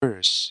You're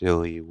a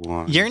silly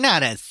one. You're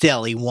not a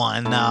silly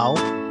one, though.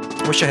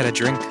 Wish I had a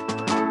drink.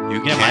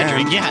 You Yeah, can. my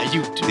drink. Yeah,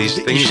 These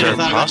you things should have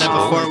are thought about that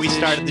possible. before we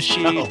started the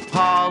show.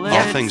 All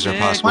things are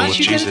possible Why with don't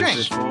you get a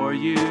Jesus.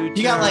 drink?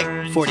 You got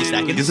like 40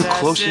 seconds. You're the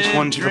closest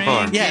one to the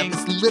bar. Yeah,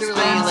 it's literally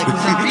like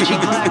within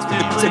reaching distance from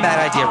It's you. a bad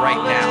idea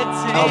right now.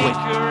 Oh, wait.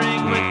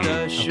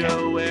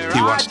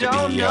 He wants to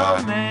be,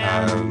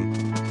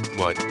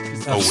 what?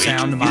 Of Awake.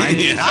 sound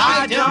mind. Yeah.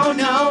 I don't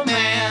know,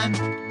 man.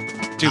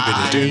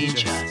 Doobity-doo.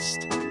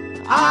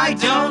 I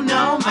don't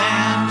know,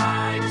 man.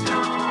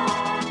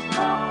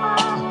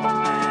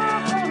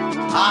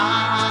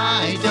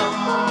 I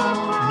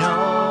don't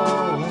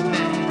know,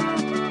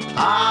 man.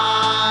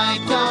 I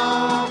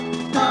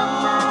don't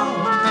know,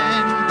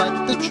 man.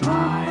 But the truth is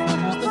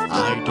that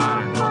I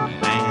don't know,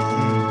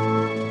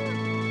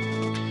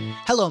 man.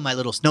 Hello, my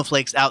little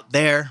snowflakes out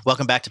there.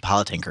 Welcome back to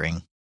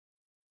Politinkering.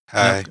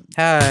 Hi.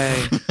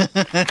 Hi. Was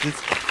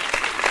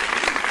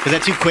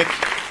that too quick?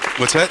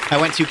 What's that? I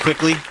went too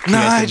quickly. No,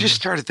 I just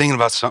started thinking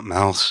about something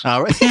else.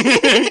 All right.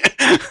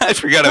 I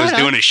forgot I was Right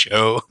on. doing a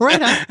show. Right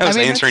on. I was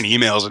I mean, answering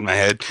emails in my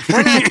head.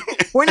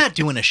 We're not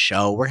doing a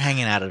show. We're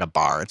hanging out at a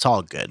bar. It's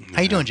all good.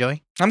 How you doing,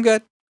 Joey? I'm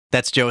good.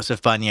 That's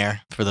Joseph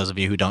Bonnier, for those of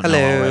you who don't know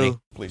Hello. already.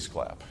 Please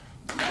clap.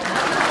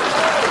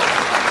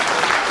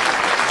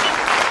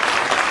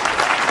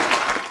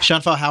 Sean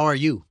Fall, how are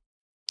you?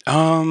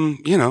 I'm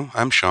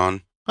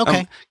Sean.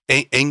 Okay.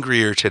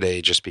 Angrier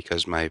today just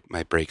because my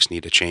brakes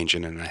need a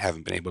changing and I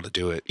haven't been able to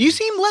do it. You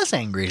seem less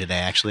angry today,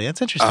 actually.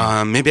 That's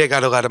interesting. Maybe I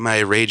got a lot of my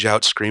rage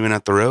out screaming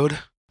at the road.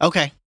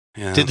 Okay.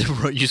 Yeah. Did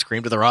you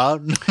scream to the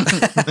rod?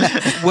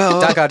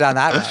 well, Don't go down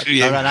that road.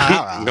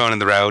 yeah, Road. going in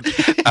the road.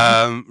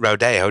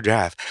 Rodeo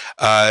drive.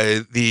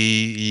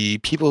 The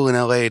people in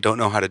LA don't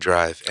know how to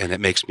drive, and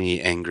it makes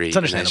me angry. It's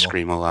and I understandable.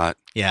 scream a lot.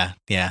 Yeah.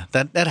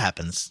 That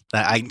happens.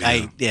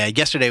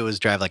 Yesterday was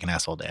drive like an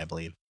asshole day, I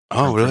believe.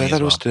 Oh, For really? me I thought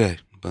as it was well. today.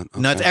 But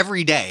No, it's okay.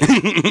 every day,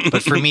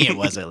 but for me it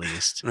was at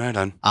least. Right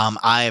on.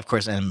 I of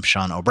course am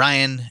Sean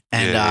O'Brien,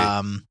 and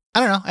Yeah. I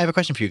don't know. I have a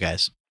question for you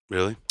guys.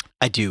 Really?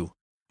 I do.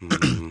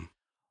 Mm.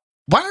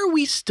 Why are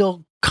we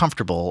still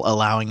comfortable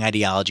allowing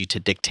ideology to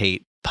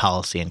dictate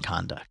policy and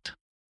conduct?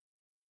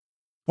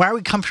 Why are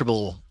we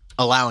comfortable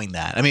allowing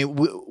that? I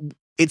mean,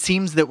 it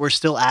seems that we're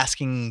still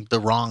asking the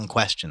wrong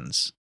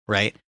questions,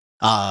 right?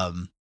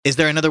 Is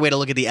there another way to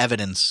look at the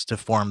evidence to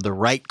form the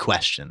right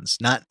questions?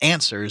 Not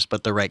answers,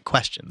 but the right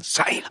questions.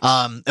 Science.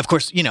 Of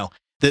course,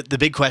 the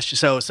big question.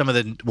 So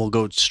we'll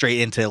go straight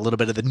into a little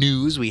bit of the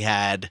news. We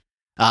had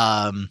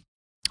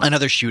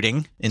another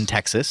shooting in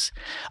Texas.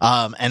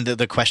 And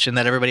the question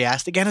that everybody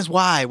asked again is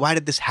why? Why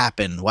did this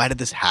happen? Why did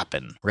this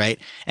happen? Right.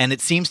 And it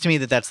seems to me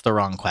that that's the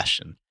wrong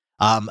question.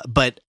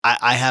 But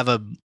I have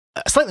a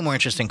slightly more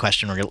interesting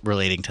question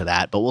relating to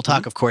that. But we'll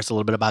talk, of course, a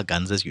little bit about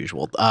guns as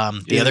usual.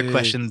 The other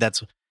question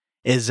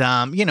is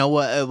why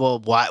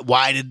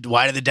did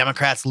the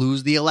Democrats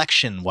lose the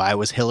election? Why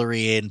was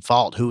Hillary in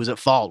fault? Who was at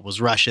fault? Was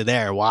Russia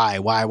there? Why?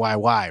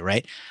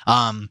 Right?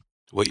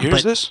 What year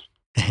is this?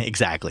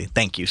 Exactly.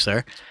 Thank you,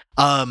 sir.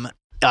 But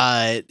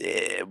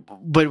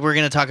we're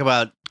going to talk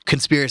about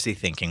conspiracy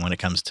thinking when it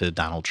comes to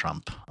Donald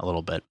Trump a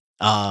little bit.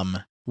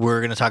 We're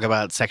going to talk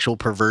about sexual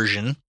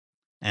perversion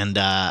and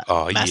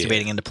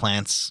masturbating into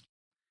plants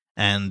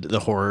and the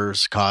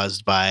horrors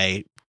caused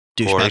by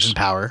douchebags in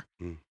power.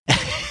 Mm.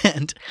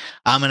 And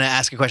I'm going to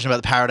ask a question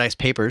about the Paradise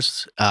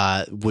Papers,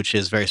 which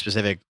is very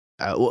specific.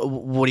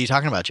 What are you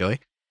talking about, Joey?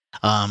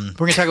 We're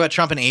going to talk about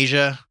Trump in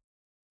Asia.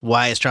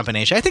 Why is Trump in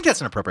Asia? I think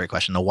that's an appropriate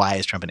question. The why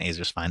is Trump in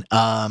Asia is fine.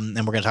 And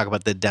we're going to talk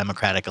about the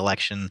Democratic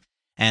election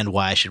and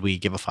why should we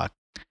give a fuck.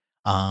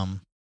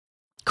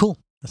 Cool.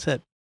 That's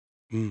it.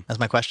 Mm. That's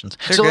my questions.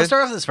 They're So let's good.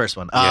 start off with this first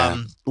one.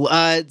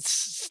 Yeah.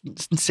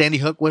 Sandy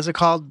Hook, what's it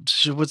called?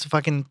 What's the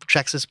fucking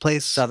Texas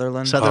place?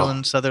 Sutherland.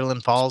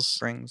 Sutherland Falls.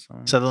 Springs.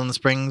 Sutherland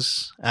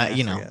Springs. I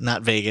forget.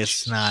 Not Vegas,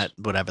 Jesus. not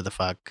whatever the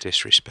fuck.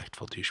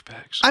 Disrespectful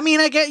douchebags. I mean,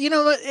 I get,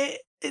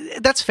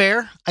 that's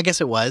fair. I guess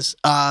it was.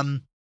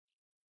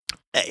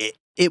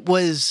 It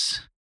was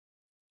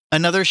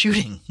another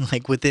shooting,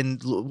 like within,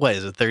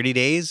 30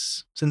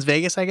 days since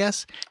Vegas, I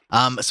guess.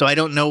 So I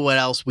don't know what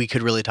else we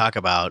could really talk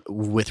about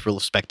with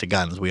respect to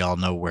guns. We all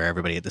know where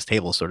everybody at this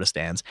table sort of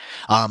stands.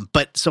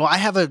 But so I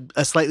have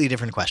a slightly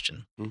different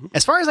question. Mhm.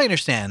 As far as I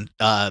understand,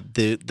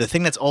 the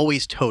thing that's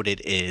always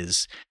toted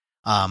is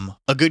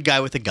a good guy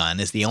with a gun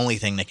is the only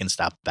thing that can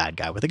stop a bad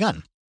guy with a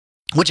gun.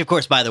 Which, of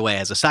course, by the way,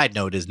 as a side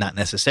note, is not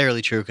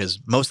necessarily true because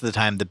most of the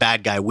time the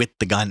bad guy with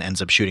the gun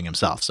ends up shooting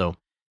himself. So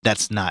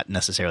that's not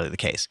necessarily the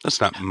case.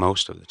 That's not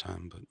most of the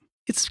time, but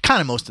It's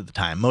kind of most of the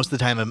time. Most of the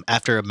time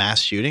after a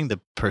mass shooting, the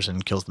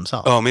person kills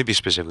themselves. oh, maybe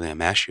specifically a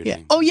mass shooting.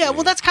 Yeah. Oh, yeah.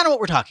 Well, that's kind of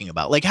what we're talking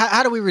about. Like,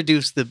 how do we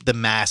reduce the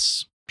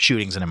mass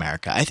shootings in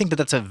America? I think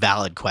that's a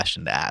valid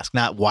question to ask.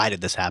 Not why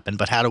did this happen,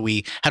 but how do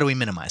we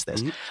minimize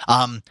this?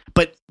 Mhm.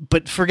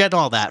 But forget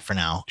all that for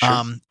now.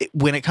 Sure.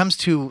 When it comes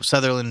to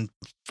Sutherland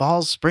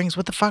Falls Springs,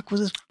 what the fuck was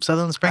this?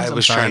 Sutherland Springs? I I'm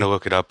was sorry. trying to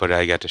look it up, but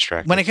I got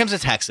distracted. When it comes to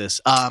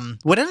Texas,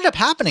 what ended up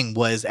happening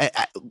was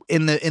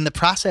in the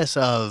process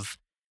of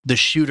the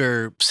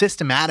shooter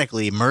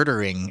systematically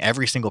murdering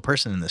every single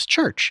person in this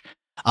church,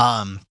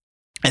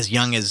 as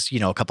young as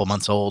a couple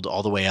months old,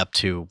 all the way up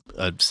to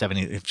a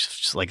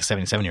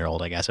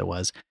 77-year-old, I guess it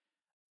was.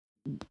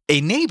 A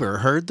neighbor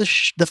heard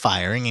the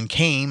firing and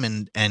came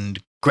and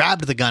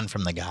grabbed the gun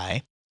from the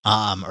guy,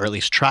 or at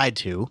least tried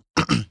to,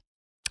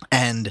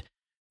 and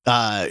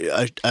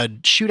a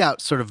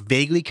shootout sort of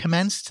vaguely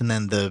commenced, and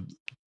then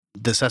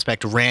the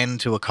suspect ran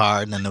to a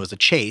car, and then there was a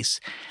chase,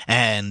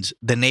 and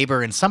the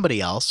neighbor and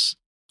somebody else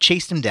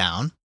chased him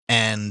down,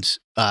 and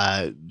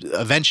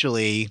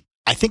eventually,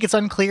 I think it's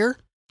unclear,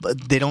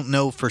 but they don't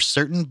know for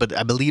certain, but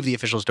I believe the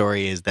official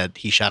story is that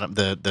he shot him,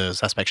 the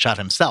suspect shot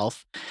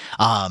himself,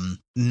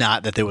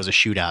 not that there was a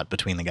shootout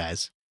between the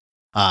guys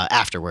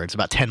afterwards,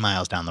 about 10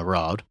 miles down the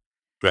road.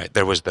 Right.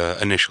 There was the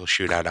initial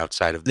shootout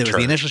outside of the church. There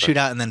was the initial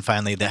shootout, and then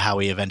finally how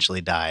he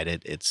eventually died.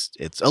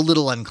 It's a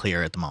little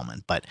unclear at the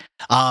moment. But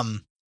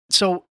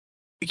so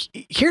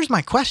here's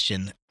my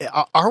question.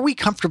 Are we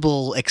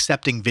comfortable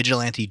accepting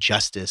vigilante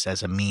justice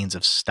as a means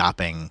of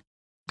stopping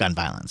gun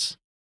violence?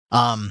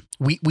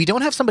 We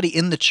don't have somebody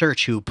in the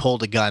church who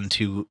pulled a gun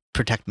to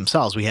protect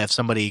themselves. We have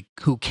somebody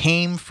who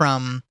came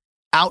from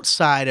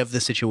outside of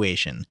the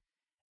situation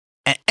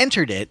and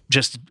entered it.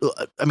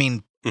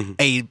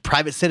 A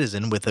private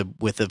citizen with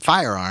a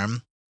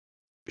firearm,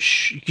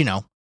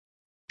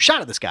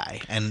 shot at this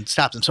guy and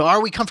stopped him. So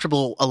are we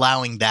comfortable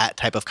allowing that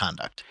type of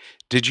conduct?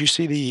 Did you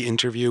see the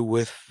interview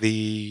with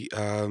the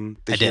I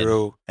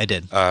hero? I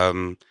did.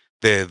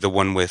 The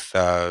one with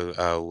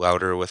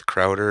Louder with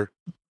Crowder.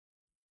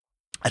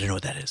 I don't know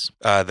what that is.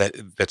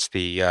 That's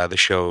the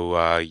show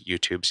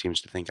YouTube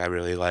seems to think I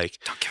really like.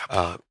 Don't give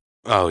up.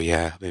 Oh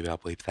yeah, maybe I'll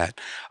bleep that.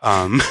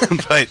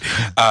 But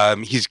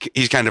he's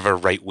kind of a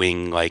right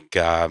wing, like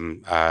I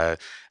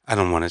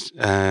don't want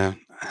to.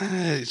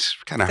 It's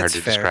kind of hard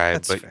to describe,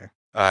 That's but fair.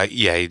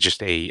 yeah, he's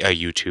just a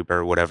YouTuber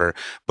or whatever.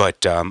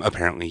 But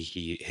apparently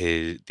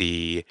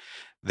the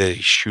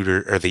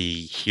shooter or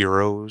the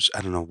heroes.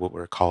 I don't know what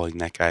we're calling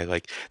that guy.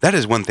 Like that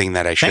is one thing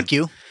that I should. Thank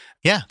you.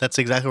 Yeah, that's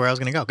exactly where I was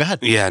going to go. Go ahead.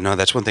 Yeah, no,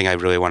 that's one thing I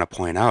really want to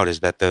point out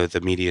is that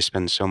the media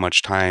spends so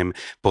much time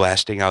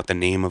blasting out the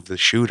name of the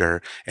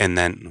shooter and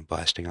then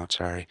telling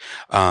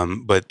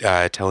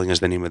us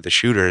the name of the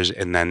shooters,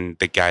 and then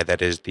the guy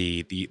that is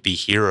the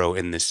hero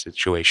in this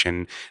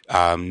situation,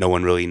 no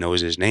one really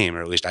knows his name,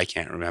 or at least I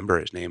can't remember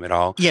his name at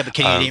all. Yeah, but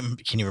can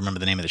you remember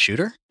the name of the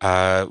shooter?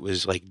 It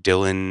was like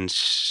Dylan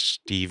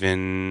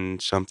Steven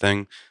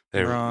something.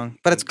 Wrong,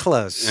 but it's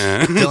close.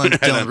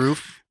 Dylan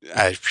Roof.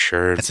 I'm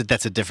sure.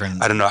 That's a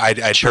different. I don't know. I'd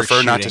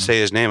prefer not to shooting. say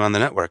his name on the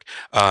network.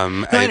 No,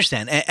 I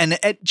understand, and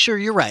sure,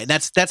 you're right.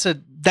 That's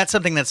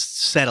something that's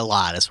said a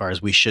lot as far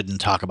as we shouldn't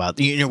talk about.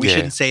 We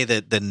shouldn't say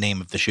the name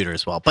of the shooter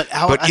as well. But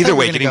either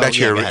way, getting back to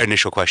your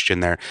initial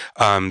question there,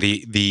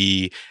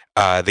 the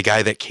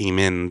guy that came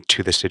in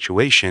to the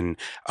situation,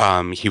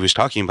 he was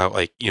talking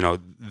about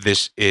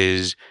this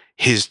is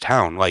his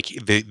town. Like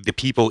the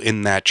people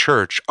in that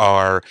church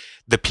are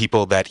the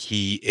people that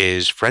he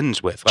is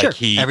friends with. Like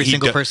sure. Every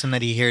single person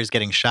that he hears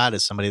getting shot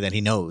is somebody that he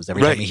knows.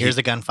 Every time he hears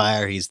a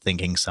gunfire, he's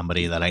thinking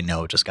somebody that I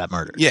know just got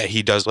murdered. Yeah,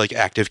 he does like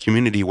active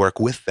community work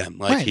with them.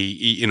 Like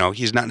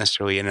he's not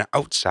necessarily an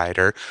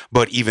outsider,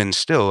 but even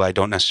still, I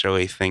don't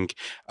necessarily think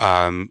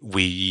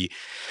the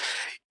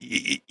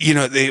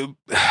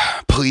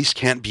police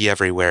can't be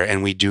everywhere,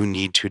 and we do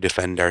need to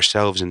defend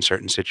ourselves in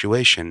certain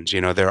situations.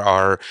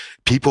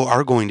 People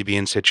are going to be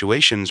in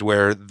situations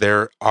where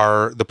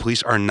the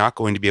police are not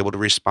going to be able to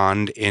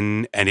respond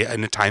in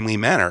a timely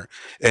manner,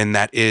 and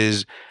that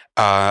is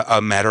a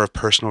matter of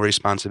personal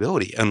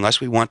responsibility. Unless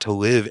we want to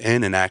live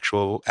in an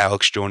actual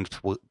Alex Jones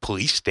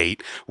police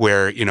state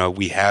where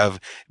we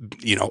have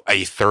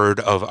a third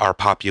of our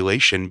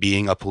population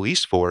being a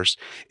police force,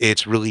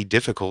 it's really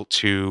difficult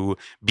to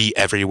be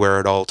everywhere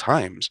at all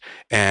times.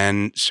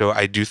 And so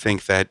I do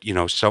think that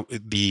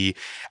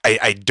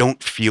I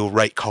don't feel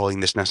right calling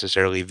this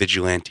necessarily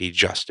vigilante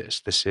justice.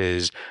 This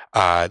is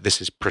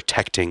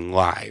protecting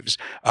lives.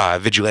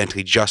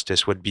 Vigilante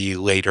justice would be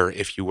later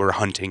if you were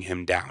hunting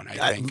him down,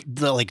 I think.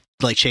 Like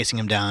chasing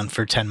him down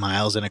for 10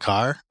 miles in a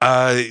car?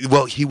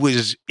 Well, he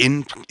was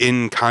in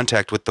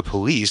contact with the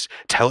police,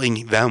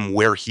 telling them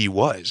where he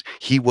was.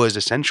 He was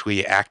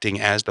essentially acting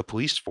as the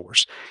police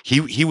force.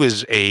 He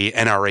was a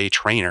NRA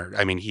trainer.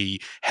 I mean, he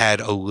had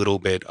a little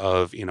bit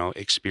of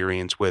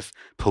experience with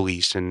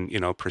police and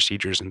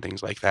procedures and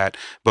things like that.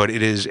 But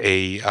it is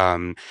they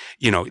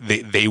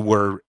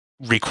were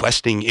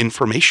requesting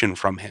information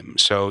from him.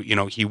 So,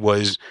 he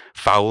was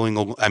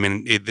following. I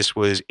mean, this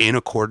was in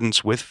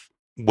accordance with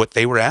what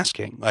they were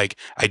asking. Like,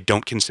 I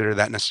don't consider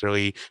that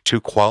necessarily to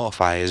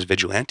qualify as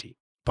vigilante.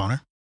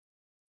 Boner?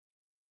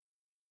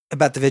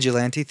 About the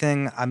vigilante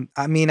thing,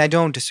 I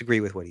don't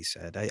disagree with what he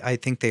said. I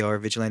think they are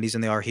vigilantes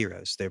and they are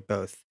heroes. They're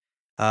both.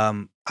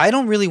 I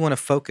don't really want to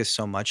focus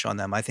so much on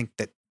them. I think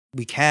that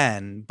we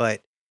can,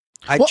 but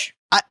go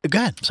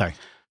ahead. Sorry.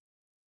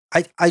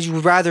 I'd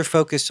rather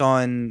focus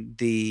on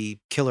the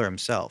killer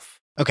himself.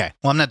 Okay.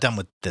 Well, I'm not done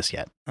with this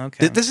yet.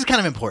 Okay. This is kind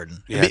of important.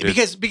 Yeah,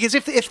 because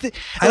if the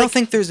I don't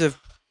think there's a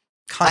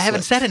I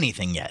haven't conflict. said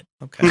anything yet.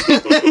 Okay.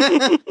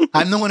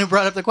 I'm the one who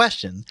brought up the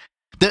question.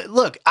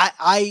 Look,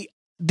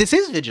 this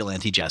is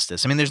vigilante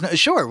justice. I mean, there's no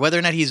sure whether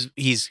or not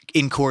he's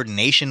in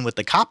coordination with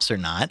the cops or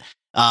not,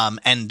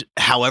 and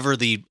however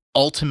the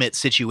ultimate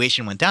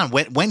situation went down.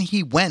 When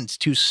he went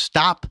to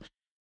stop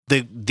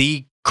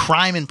the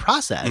crime in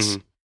process,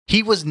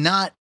 he was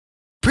not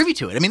privy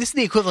to it. I mean, this is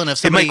the equivalent of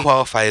somebody. It might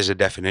qualify as a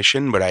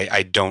definition, but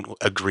I don't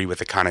agree with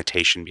the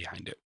connotation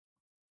behind it.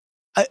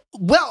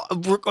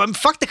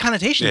 Fuck the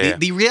connotation. Yeah.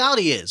 The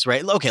reality is,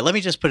 right? Okay, let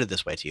me just put it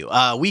this way to you.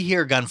 We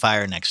hear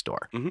gunfire next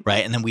door,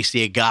 right? And then we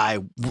see a guy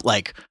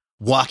like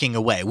walking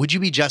away. Would you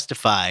be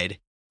justified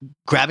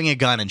grabbing a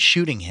gun and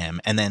shooting him?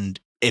 And then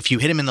if you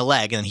hit him in the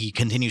leg and he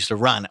continues to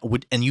run,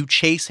 and you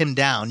chase him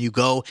down, you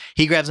go,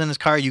 he grabs in his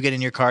car, you get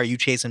in your car, you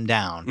chase him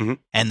down.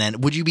 And then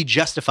would you be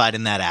justified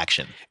in that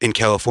action? In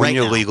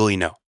California, Right now. legally,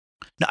 no.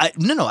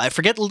 No. I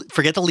forget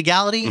the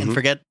legality and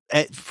forget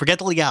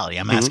the legality.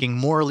 I'm asking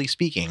morally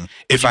speaking.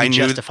 If I knew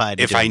justified,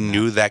 if I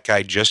knew that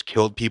guy just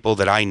killed people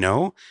that I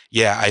know,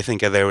 yeah, I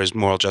think there was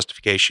moral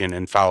justification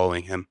in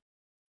following him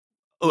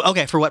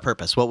Okay, for what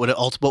purpose? What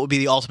would be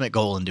the ultimate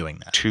goal in doing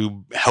that?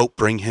 to help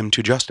bring him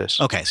to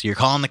justice. Okay, so you're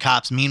calling the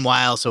cops.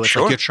 Meanwhile, so it's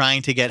Sure. like you're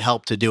trying to get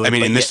help to do it. I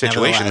mean, but in this yet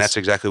situation, nevertheless, that's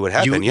exactly what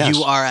happened. You, yes,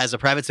 you are as a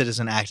private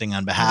citizen acting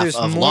on behalf There's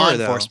of more, law though.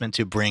 enforcement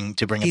to bring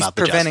He's about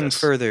the preventing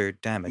justice. further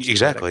damage.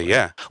 exactly. theoretically.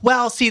 Yeah,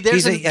 Well, see,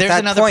 there's At there's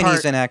that another point, part.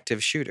 he's an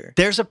active shooter.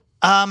 There's a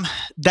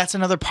that's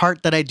another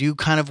part that I do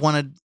kind of want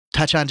to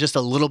touch on just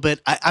a little bit.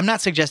 I'm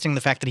not suggesting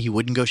the fact that he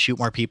wouldn't go shoot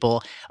more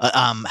people.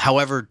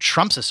 However,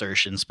 Trump's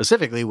assertion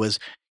specifically was,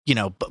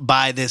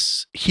 by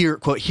this hero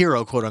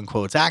quote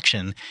unquote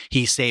action,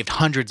 he saved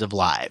hundreds of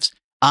lives.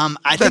 I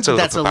think that's a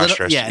little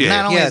preposterous. yeah. Yeah.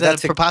 Not only Yeah, is that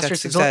that's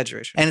preposterous, that's it's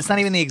exaggeration. and it's not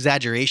even the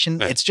exaggeration.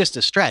 Yeah. It's just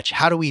a stretch.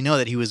 How do we know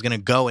that he was going to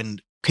go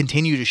and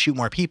continue to shoot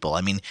more people?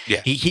 I mean,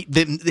 Yeah.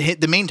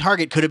 the main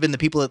target could have been the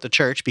people at the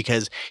church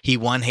because he,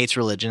 one, hates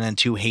religion and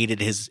two, hated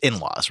his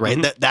in-laws, right?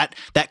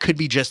 That could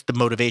be just the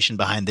motivation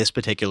behind this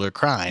particular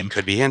crime.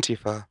 could be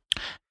Antifa.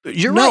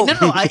 You're No.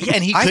 right. No.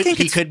 And he I could think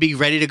he it's- could be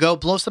ready to go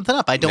blow something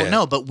up. I don't Yeah.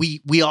 know, but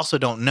we also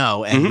don't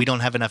know, and we don't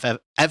have enough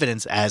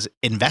evidence as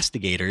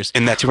investigators.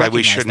 And that's to why we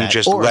recognize shouldn't that,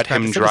 just or let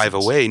private him drive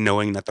citizens. away,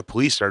 knowing that the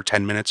police are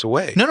 10 minutes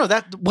away. No,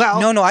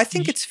 No, I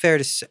think it's fair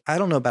to say, I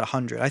don't know about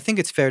 100. I think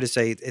it's fair to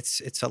say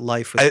it's a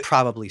life was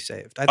probably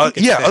saved. I think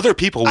it's Yeah, fair. other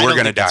people I were don't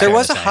going to think that's die. There fair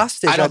was to a say.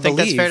 hostage, I don't think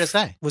that's believe. fair to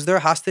say. Was there a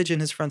hostage in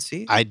his front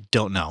seat? I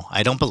don't know.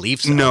 I don't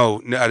believe so.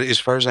 No, as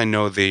far as I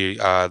know, the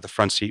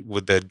front seat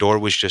with the door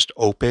was just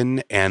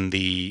open, and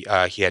he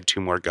had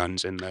two more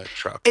guns in the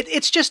truck.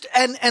 It's just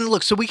and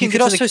look, so we can You could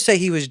get to also say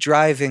he was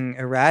driving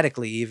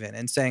erratically, even,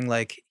 and saying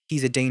like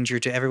he's a danger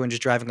to everyone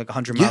just driving like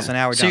 100 miles an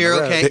hour so down you're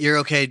the road. okay. You're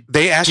okay.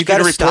 They asked You you to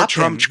gotta report stop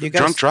him. drunk, You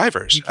gotta- drunk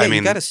drivers.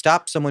 You got to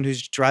stop someone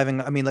who's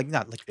driving. I mean, like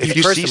not like if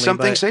you see personally,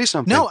 something, but- say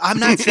something. No, I'm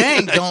not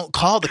saying don't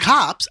call the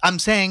cops. I'm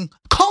saying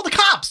call the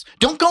cops.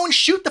 Don't go and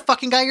shoot the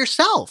fucking guy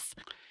yourself.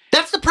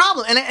 That's the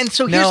problem. And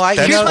so here's, No, That's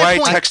here's my why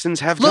point. Texans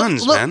have Look,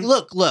 guns, look, man.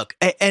 look,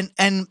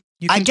 and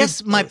You I can do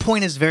guess my both.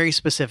 point is very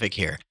specific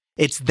here.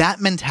 It's that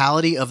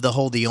mentality of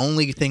the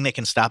only thing that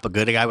can stop a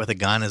good guy with a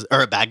gun is,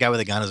 or a bad guy with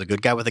a gun is a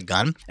good guy with a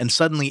gun. And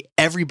suddenly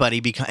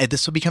everybody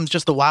this becomes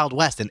just the Wild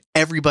West, and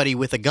everybody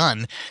with a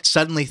gun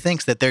suddenly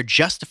thinks that they're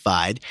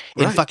justified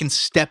in Right. fucking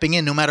stepping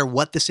in, no matter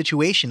what the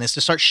situation is,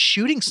 to start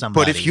shooting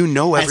somebody. But if you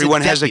know as a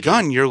everyone has a deputy.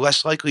 gun, you're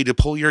less likely to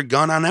pull your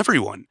gun on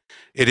everyone.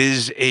 It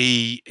is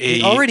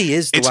It already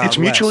is. The it's Wild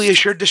mutually West.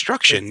 assured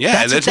destruction.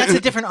 Yeah, that's a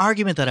different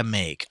argument that I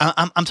make.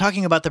 I'm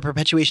talking about the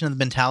perpetuation of the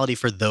mentality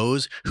for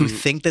those who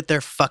think that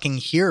they're fucking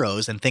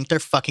heroes and think they're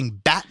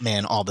fucking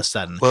Batman all of a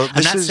sudden. Well, I'm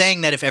this not is-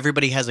 saying that if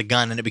everybody has a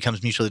gun and it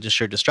becomes mutually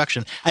assured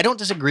destruction. I don't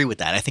disagree with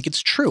that. I think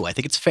it's true. I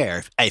think it's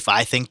fair. If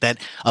I think that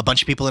a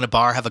bunch of people in a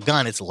bar have a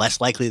gun, it's less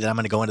likely that I'm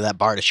going to go into that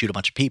bar to shoot a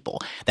bunch of people.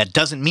 That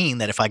doesn't mean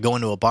that if I go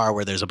into a bar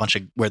where there's a bunch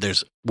of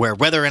where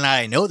whether or not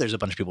I know there's a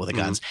bunch of people with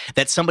guns,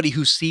 that somebody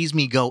who sees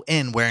me go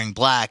in wearing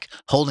black,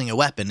 holding a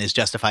weapon, is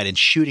justified in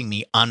shooting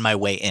me on my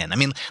way in. I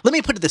mean, let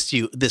me put it to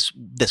you this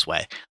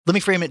way. Let me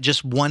frame it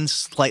just one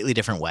slightly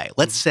different way.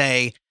 Let's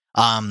say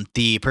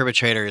the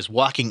perpetrator is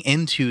walking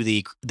into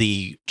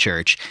the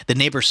church. The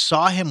neighbor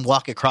saw him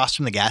walk across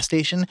from the gas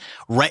station,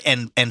 right,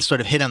 and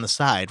sort of hit on the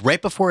side.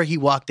 Right before he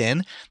walked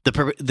in,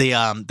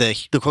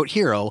 the quote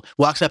hero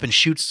walks up and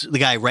shoots the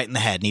guy right in the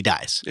head, and he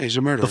dies Yeah, he's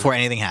a murderer. before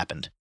anything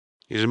happened.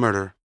 He's a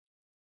murderer.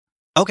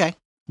 Okay,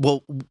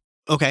 well,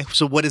 okay.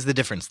 So what is the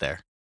difference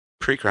there?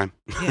 Pre-crime.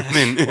 Yeah. I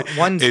mean,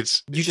 One's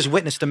it's you just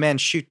witnessed a man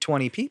shoot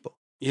 20 people,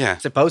 yeah.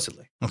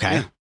 supposedly. Okay.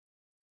 Yeah.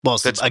 Well,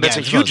 so That's again, a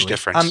huge supposedly.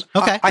 difference.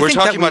 Okay. I We're think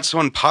that talking about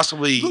someone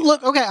possibly.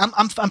 Look, okay,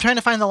 I'm trying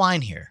to find the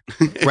line here,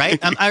 right?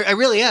 I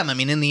really am. I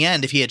mean, in the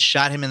end, if he had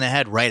shot him in the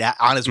head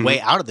on his way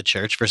out of the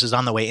church versus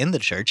on the way in the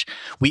church,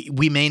 we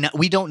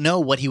don't know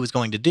what he was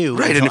going to do.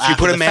 Right, and until if you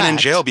after put a the man in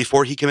fact. jail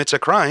before he commits a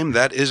crime,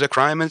 that is a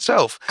crime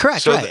itself.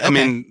 Correct, So, right, I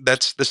mean,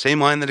 that's the same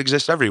line that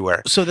exists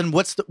everywhere. So then,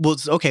 what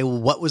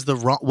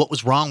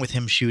was wrong with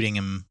him shooting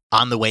him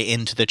on the way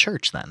into the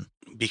church then?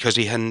 Because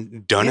he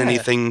hadn't done Yeah.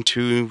 anything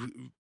to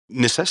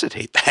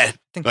necessitate that. I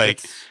think Like,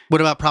 that's-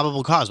 What about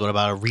probable cause? What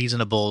about a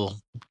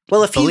reasonable?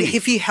 well, if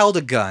belief. he held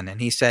a gun and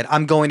he said,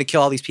 "I'm going to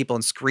kill all these people,"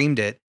 and screamed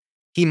it,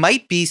 he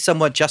might be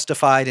somewhat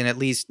justified in at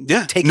least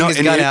yeah, taking his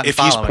gun out and if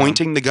he's following him.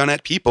 pointing the gun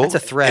at people That's a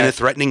threat. in a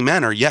threatening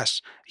manner,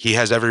 yes, he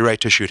has every right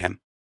to shoot him.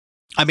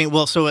 I mean,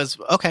 well, so as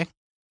okay.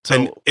 So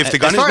And if the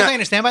gun as is far as not- I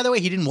understand, by the way,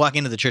 he didn't walk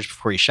into the church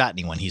before he shot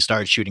anyone. He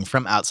started shooting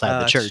from outside the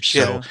That's church.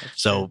 true. So That's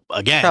so true.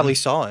 again, Probably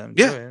saw him.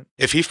 Yeah. do it.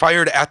 If he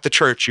fired at the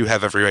church, you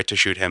have every right to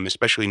shoot him,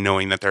 especially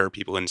knowing that there are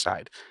people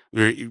inside.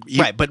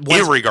 right, but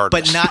once, Irregardless.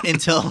 but not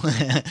until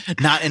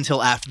not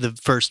until after the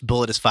first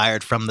bullet is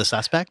fired from the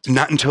suspect.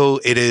 Not until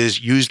it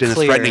is used in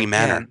Clear, a threatening yeah,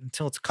 manner.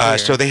 until it's clear.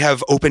 So they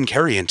have open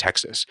carry in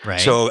Texas.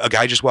 Right. So a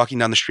guy just walking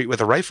down the street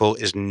with a rifle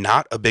is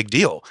not a big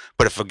deal.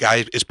 But if a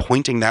guy is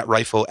pointing that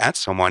rifle at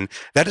someone,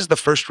 that is the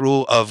first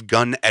rule of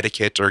gun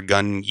etiquette or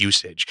gun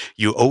usage.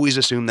 You always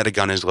assume that a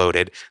gun is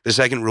loaded. The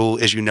second rule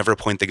is you never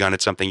point the gun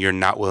at something you're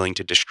not willing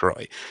to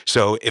destroy.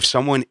 So if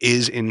someone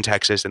is in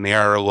Texas and they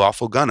are a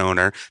lawful gun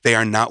owner, they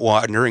are not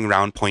wandering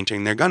around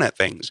pointing their gun at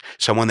things.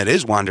 Someone that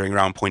is wandering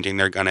around pointing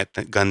their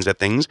guns at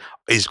things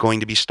is going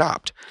to be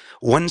stopped.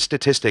 One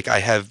statistic I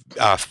have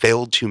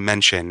failed to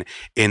mention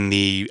in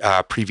the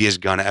previous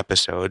gun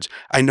episodes,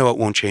 I know it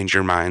won't change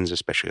your minds,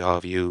 especially all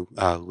of you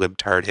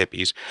libtard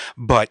hippies,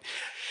 but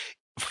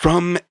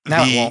from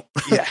Now it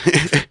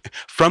won't.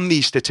 from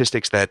the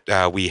statistics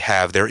that we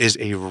have, there is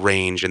a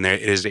range and there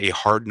is a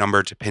hard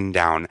number to pin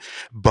down.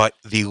 But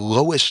the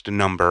lowest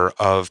number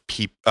of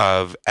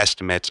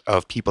estimates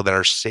of people that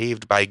are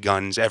saved by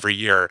guns every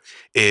year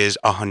is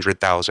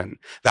 100,000.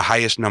 The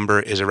highest number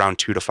is around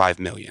 2 to 5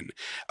 million.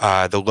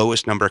 The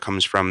lowest number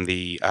comes from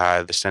the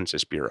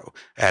Census Bureau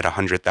at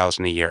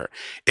 100,000 a year.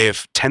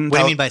 If 10,000, What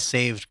do you mean by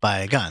saved by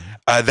a gun?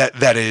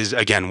 that is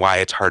again why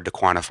it's hard to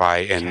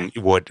quantify and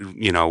what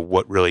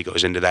really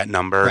goes into that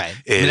number. Right.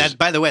 I mean, that,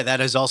 by the way,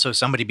 that is also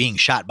somebody being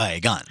shot by a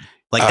gun.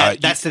 Like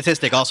that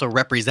statistic also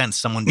represents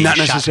someone being not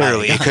shot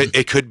necessarily. by a gun.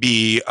 It could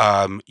be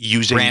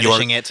using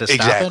Brandishing it to stop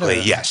exactly.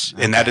 it? Or? Yes,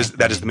 Okay. and that is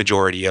the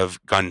majority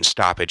of gun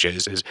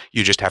stoppages. Is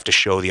you just have to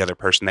show the other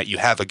person that you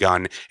have a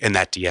gun, and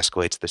that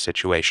de-escalates the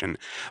situation.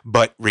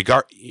 But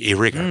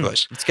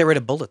regardless, Let's get rid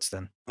of bullets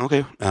then.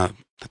 okay,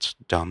 that's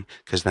dumb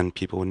because then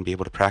people wouldn't be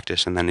able to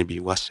practice, and then it'd be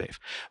less safe.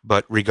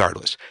 But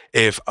regardless,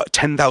 if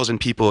 10,000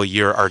 people a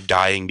year are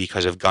dying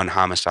because of gun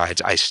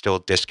homicides, I still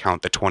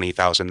discount the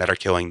 20,000 that are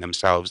killing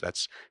themselves.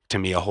 That's to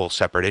me a whole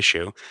separate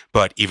issue.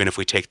 But even if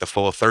we take the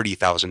full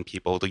 30,000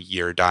 people a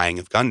year dying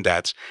of gun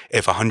deaths,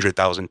 if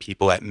 100,000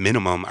 people at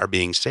minimum are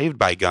being saved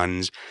by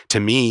guns, to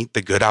me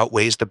the good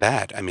outweighs the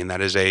bad. I mean,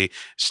 that is a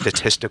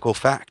statistical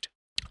fact.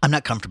 I'm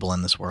not comfortable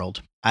in this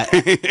world.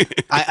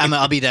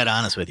 I'll be dead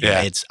honest with you.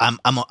 Yeah.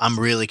 I'm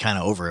really kind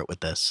of over it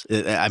with this.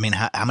 I mean,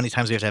 how many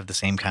times do we have to have the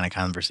same kind of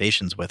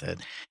conversations with it?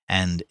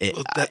 And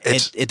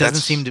it doesn't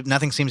seem to.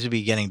 Nothing seems to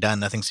be getting done.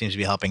 Nothing seems to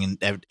be helping.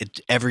 And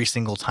every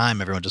single time,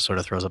 everyone just sort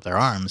of throws up their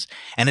arms,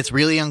 and it's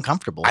really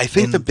uncomfortable. I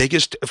think the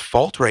biggest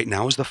fault right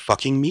now is the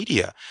fucking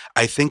media.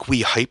 I think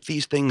we hype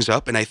these things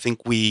up, and I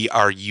think we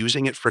are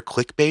using it for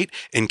clickbait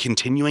and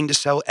continuing to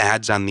sell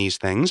ads on these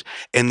things.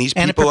 And these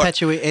and people it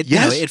perpetuates. It,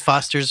 yes. it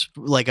fosters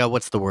like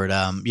what's the word?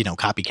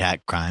 Copycat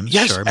crimes.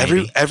 Yes, sure,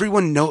 maybe.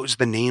 everyone knows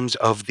the names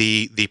of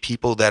the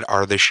people that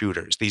are the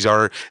shooters.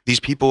 These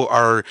people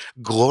are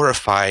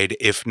glorified,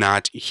 if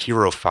not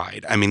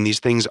heroified. I mean, these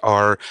things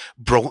are,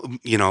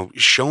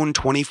 shown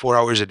 24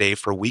 hours a day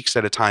for weeks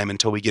at a time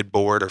until we get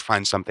bored or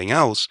find something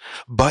else.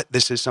 But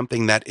this is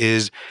something that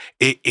is,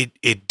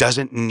 it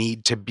doesn't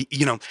need to be,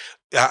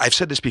 I've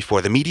said this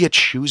before, the media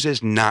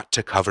chooses not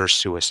to cover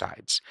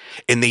suicides,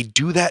 and they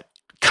do that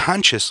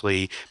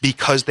consciously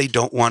because they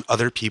don't want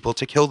other people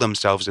to kill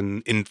themselves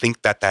and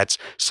think that that's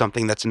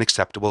something that's an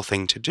acceptable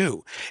thing to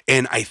do.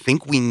 And I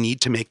think we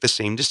need to make the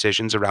same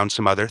decisions around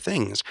some other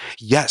things.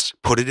 Yes,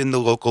 put it in the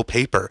local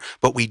paper,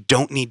 but we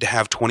don't need to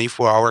have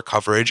 24-hour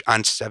coverage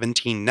on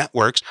 17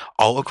 networks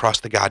all across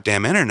the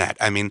goddamn internet.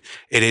 I mean,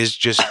 it is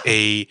just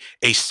a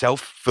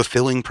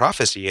self-fulfilling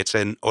prophecy. It's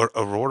an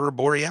aurora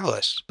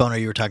borealis. Boner,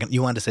 you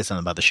wanted to say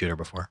something about the shooter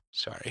before.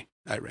 Sorry,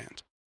 I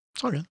rant.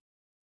 It's all good.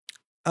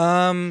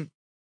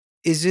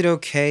 Is it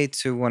okay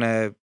to want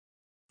to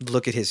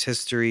look at his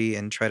history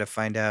and try to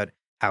find out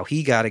how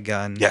he got a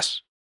gun?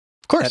 Yes.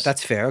 Of course.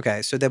 That's fair.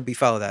 Okay, so then we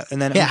follow that,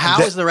 and then yeah. How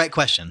is the right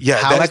question? Yeah,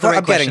 How is the right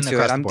I'm getting question to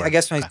across it. the board? I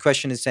guess my Okay.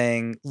 question is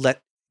saying,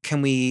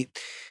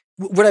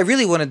 what I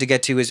really wanted to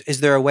get to is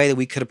there a way that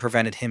we could have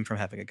prevented him from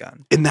having a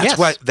gun? And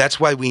Yes. that's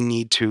why we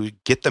need to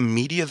get the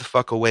media the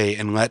fuck away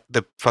and let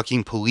the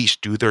fucking police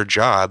do their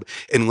job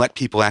and let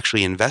people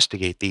actually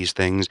investigate these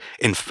things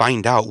and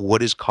find out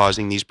what is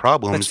causing these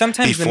problems But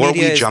sometimes the before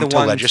media we is jump the to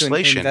one to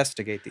legislation.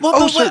 investigate these. Well, Oh,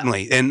 but what-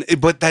 certainly.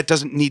 But that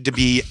doesn't need to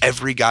be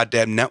every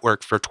goddamn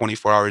network for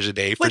 24 hours a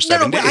day for But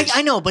 7 but days.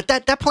 I know, but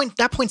that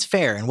point's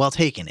fair and well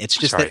taken. It's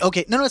just Sorry. that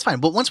okay, no, it's fine.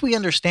 But once we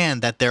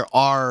understand that there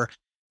are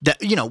that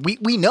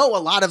we know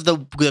a lot of the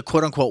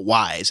quote unquote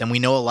whys and we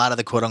know a lot of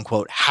the quote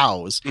unquote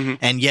hows, Mhm.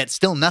 and yet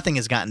still nothing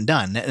has gotten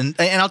done. And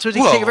I'll take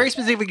Well- a very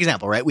specific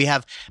example, right? We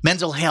have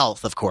mental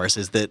health, of course,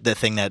 is the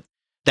thing that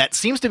that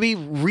seems to be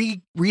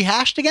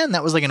rehashed again.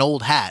 That was like an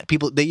old hat.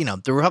 People,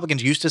 the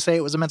Republicans used to say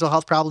it was a mental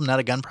health problem, not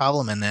a gun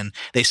problem, and then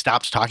they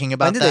stopped talking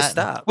about When did that. they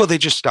stop? Well, they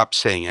just stopped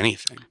saying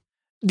anything.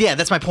 Yeah,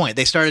 that's my point.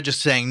 They started just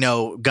saying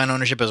no, gun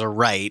ownership is a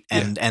right,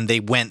 and they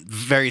went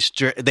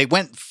they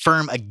went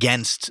firm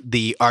against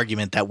the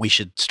argument that we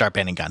should start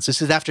banning guns.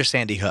 This is after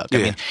Sandy Hook. I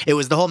mean, it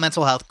was the whole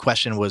mental health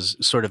question was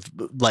sort of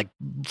like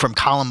from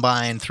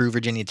Columbine through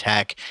Virginia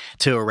Tech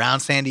to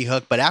around Sandy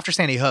Hook. But after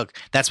Sandy Hook,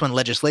 that's when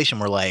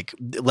legislators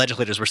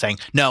were saying,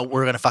 no,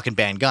 we're going to fucking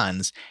ban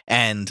guns.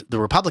 And the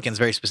Republicans,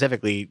 very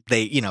specifically,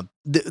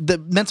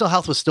 the mental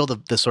health was still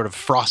the sort of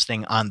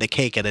frosting on the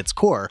cake at its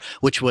core,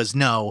 which was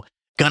no.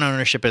 Gun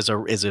ownership is a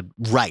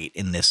right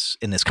in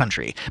this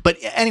country. But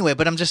anyway,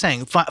 I'm just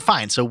saying,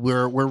 fine. So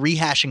we're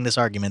rehashing this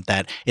argument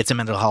that it's a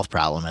mental health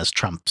problem, as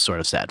Trump sort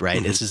of said, right?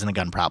 Mm-hmm. This isn't a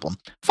gun problem.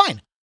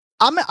 Fine,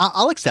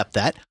 I'll accept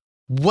that.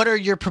 What are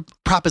your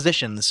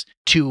propositions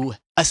to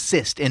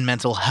assist in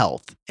mental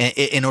health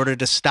in order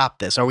to stop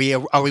this? Are we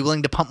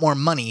willing to pump more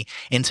money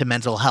into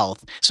mental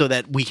health so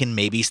that we can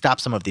maybe stop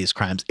some of these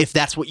crimes, if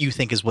that's what you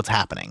think is what's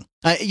happening?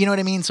 You know what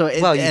I mean? So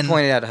you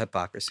pointed out a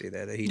hypocrisy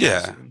there that he's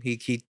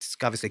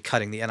obviously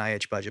cutting the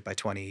NIH budget by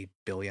 $20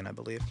 billion, I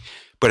believe.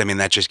 But I mean,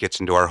 that just gets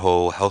into our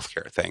whole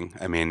healthcare thing.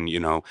 I mean,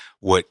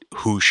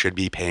 who should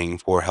be paying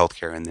for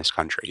healthcare in this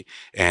country,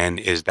 and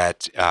is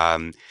that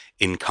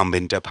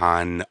incumbent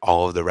upon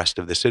all of the rest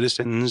of the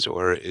citizens,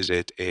 or is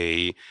it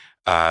a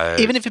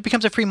even if it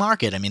becomes a free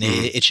market, I mean,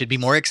 it should be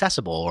more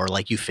accessible, or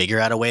like you figure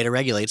out a way to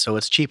regulate so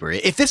it's cheaper.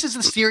 If this is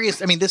a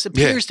serious, I mean, this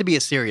appears to be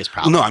a serious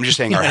problem. No, I'm just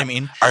saying,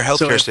 our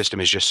healthcare system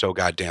is just so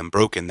goddamn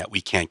broken that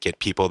we can't get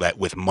people that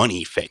with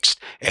money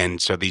fixed.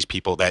 And so these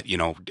people that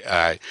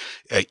I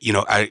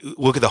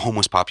look at the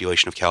homeless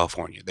population of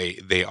California.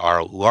 They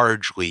are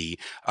largely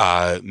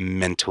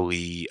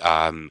mentally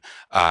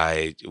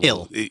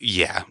ill.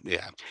 Yeah.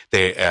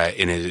 They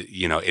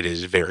it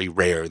is very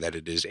rare that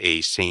it is a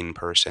sane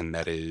person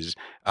that is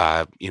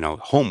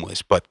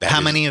homeless. But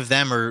how many of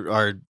them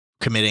are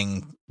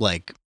committing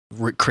like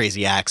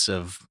crazy acts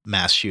of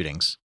mass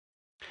shootings?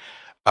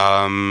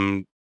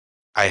 I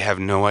have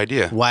no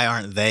idea. Why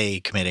aren't they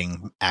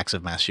committing acts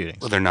of mass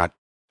shootings? Well, they're not.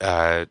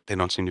 They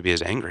don't seem to be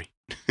as angry.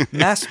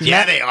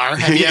 Yeah, they are.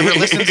 Have you ever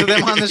listened to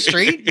them on the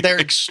street? They're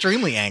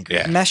extremely angry.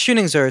 Yeah. Mass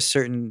shootings are a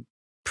certain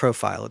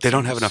profile. They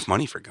don't have enough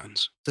money for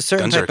guns. The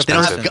certain guns type are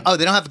expensive.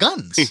 They don't have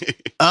guns.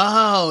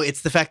 Oh,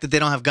 it's the fact that they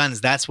don't have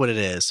guns. That's what it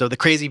is. So the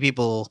crazy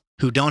people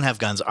who don't have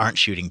guns aren't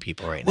shooting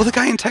people right now. Well, the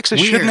guy in Texas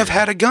shouldn't have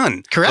had a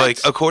gun. Correct. Like,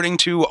 according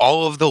to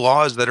all of the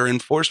laws that are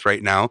enforced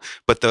right now,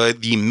 but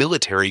the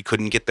military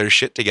couldn't get their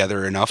shit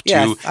together enough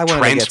to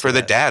transfer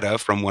the data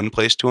from one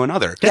place to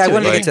another. Yeah, I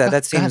wanted to get to that.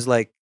 That seems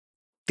like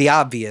the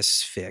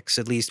obvious fix.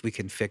 At least we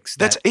can fix that.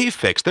 That's a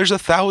fix. There's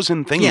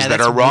 1,000 things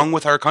that are wrong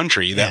with our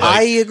country. That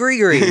I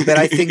agree, but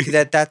I think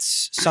that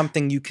that's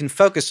something you can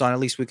focus on. At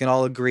least we can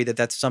all agree that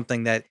that's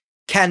something that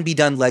can be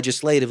done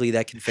legislatively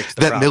that can fix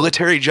the problem.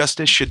 Military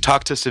justice should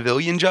talk to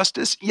civilian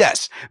justice?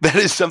 Yes. That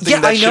is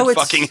something that should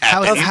fucking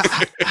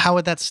happen. How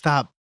would that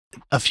stop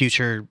a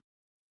future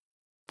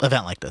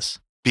event like this?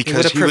 Because it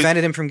would have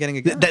prevented him from getting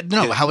a gun.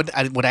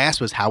 What I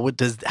asked was how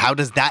does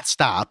that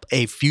stop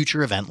a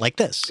future event like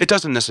this? It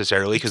doesn't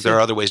necessarily, because there are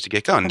other ways to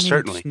get guns.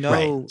 Certainly,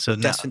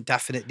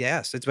 definite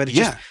yes.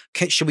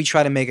 Should we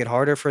try to make it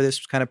harder for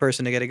this kind of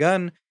person to get a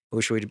gun,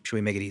 or should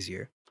we make it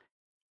easier?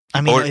 I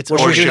mean,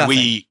 or should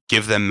we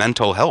give them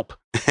mental help?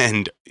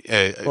 And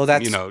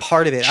that's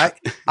part of it.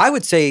 I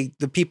would say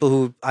the people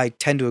who I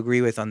tend to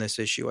agree with on this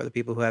issue are the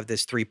people who have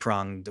this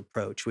three-pronged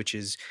approach, which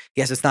is,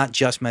 yes, it's not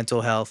just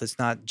mental health, it's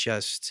not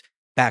just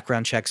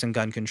background checks and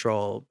gun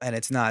control, and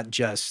it's not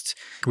just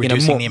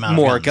reducing the amount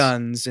more of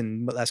guns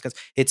and less guns.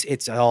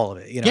 It's all of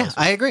it. Yeah,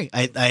 I agree.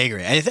 I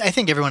agree. I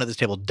think everyone at this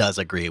table does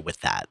agree with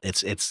that.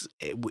 It's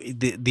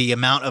the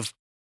amount of.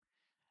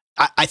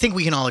 I think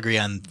we can all agree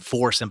on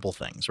 4 simple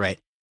things, right?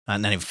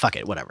 Not even fuck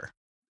it, whatever.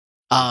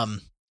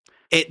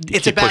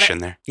 It's keep pushing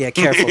there. Yeah,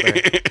 careful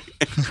there.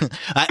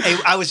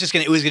 I was just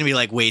gonna. It was gonna be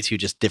like way too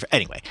just different.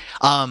 Anyway,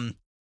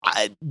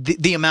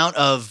 the amount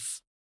of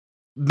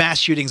mass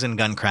shootings and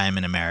gun crime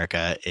in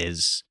America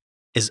is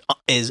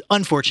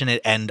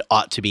unfortunate and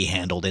ought to be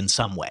handled in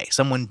some way.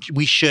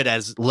 We should,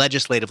 as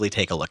legislatively,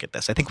 take a look at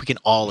this. I think we can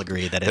all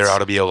agree that there ought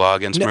to be a law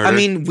against murder. I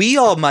mean, we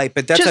all might,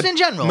 but that's just in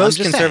general.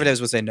 Most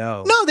conservatives would say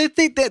no. No,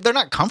 they're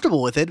not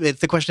comfortable with it.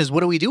 The question is,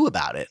 what do we do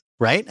about it?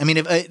 Right? I mean,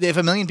 if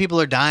 1 million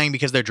people are dying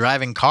because they're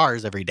driving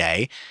cars every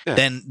day,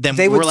 then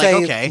they we're would like,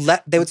 say, okay.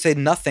 They would say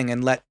nothing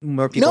and let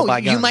more people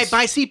buy guns. You might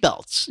buy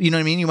seatbelts. You know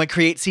what I mean? You might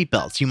create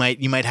seatbelts. You might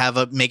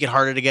make it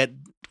harder to get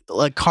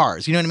like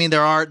cars. You know what I mean?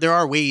 There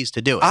are ways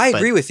to do it. I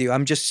agree with you.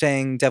 I'm just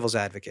saying devil's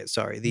advocate.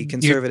 Sorry. The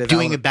conservative You're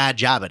doing a bad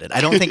job at it. I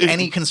don't think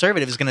any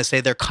conservative is going to say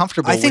they're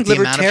comfortable with the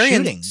amount of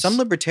shootings. Some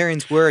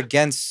libertarians were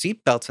against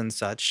seatbelts and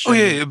such. Oh,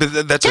 yeah,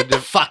 but that's Get the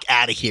fuck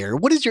out of here.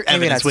 What is your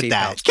evidence with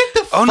that? Get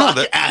the fuck out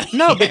of here.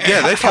 No, but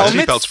yeah, they've had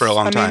seatbelts for a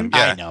long time.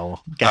 Yeah. I know.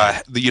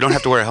 You don't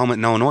have to wear a helmet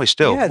in Illinois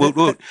still. Yeah,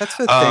 that's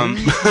the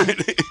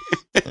thing.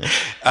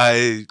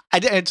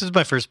 It's just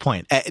my first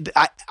point.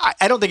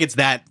 I don't think it's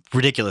that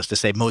ridiculous to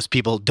say most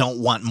people don't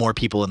want more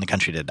people in the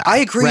country to die. I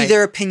agree. Right?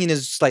 Their opinion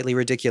is slightly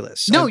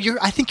ridiculous. No,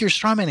 I think you're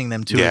strawmanning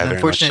them to an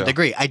unfortunate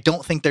degree. I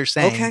don't think they're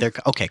saying they're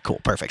okay. Cool,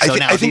 perfect. So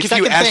I think if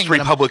you asked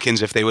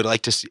Republicans if they would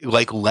like to see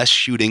less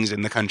shootings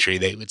in the country,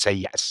 they would say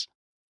yes.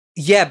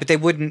 Yeah, but they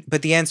wouldn't.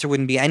 But the answer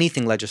wouldn't be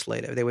anything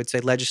legislative. They would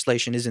say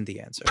legislation isn't the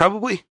answer.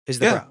 Probably is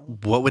the problem.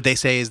 What would they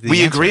say is the?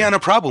 We answer? agree on a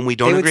problem. We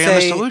don't agree on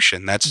the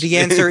solution. That's the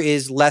answer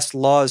is less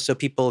laws so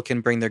people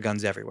can bring their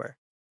guns everywhere.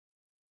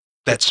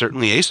 That's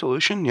certainly a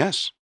solution.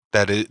 Yes,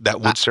 that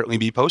would certainly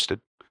be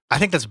posted. I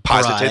think that's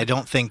positive. I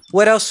don't think.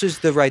 What else is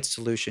the right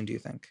solution? Do you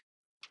think?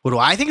 What do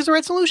I think is the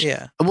right solution?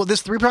 Yeah. Well,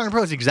 this three-pronged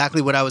approach is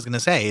exactly what I was going to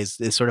say. Is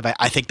sort of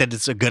I think that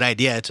it's a good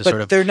idea to but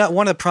sort of. They're not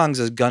one of the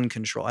prongs is gun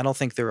control. I don't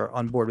think they're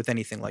on board with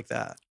anything like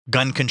that.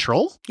 Gun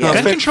control? Yeah.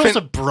 Gun control is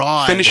a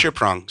broad. Finish your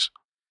prongs.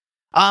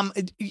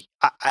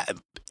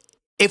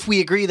 If we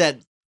agree that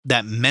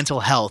mental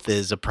health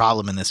is a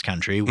problem in this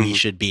country, we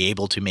should be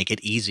able to make it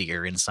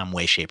easier in some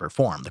way, shape, or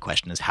form. The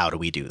question is, how do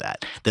we do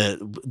that?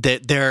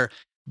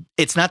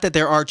 It's not that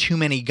there are too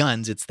many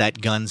guns, it's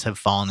that guns have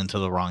fallen into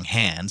the wrong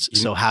hands.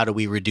 So how do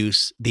we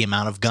reduce the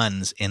amount of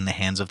guns in the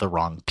hands of the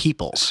wrong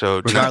people,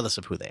 regardless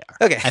of who they are?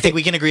 Okay. I think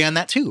we can agree on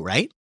that too,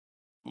 right?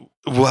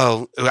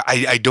 Well,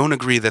 I don't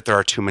agree that there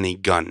are too many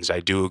guns. I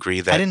do agree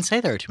that... I didn't say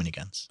there are too many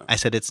guns. I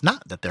said it's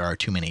not that there are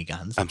too many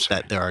guns. I'm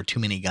sorry. That there are too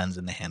many guns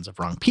in the hands of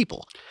wrong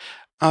people.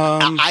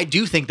 I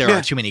do think there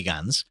are too many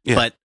guns,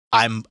 but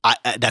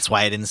that's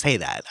why I didn't say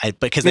that.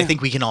 Because I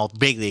think we can all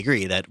vaguely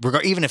agree that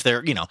even if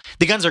they're,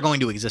 the guns are going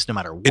to exist no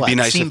matter what. It'd be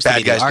nice if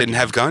bad guys didn't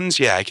have guns.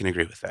 Yeah, I can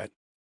agree with that.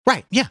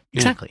 Right. Yeah,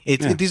 exactly.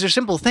 These are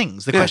simple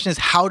things. The question is,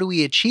 how do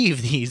we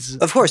achieve these?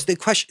 Of course, the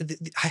question,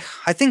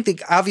 I think the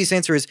obvious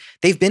answer is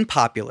they've been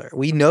popular.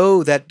 We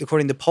know that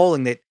according to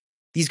polling that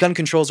these gun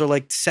controls are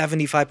like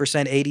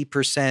 75%,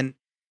 80%,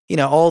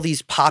 all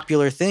these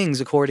popular things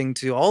according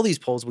to all these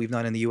polls we've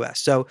done in the US.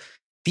 So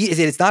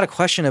it's not a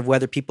question of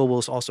whether people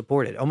will all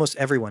support it. Almost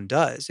everyone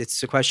does.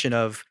 It's a question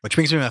of... Which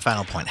brings me to my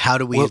final point. How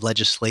do we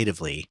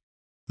legislatively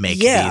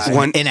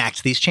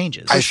enact these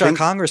changes? I think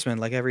congressmen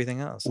like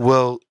everything else.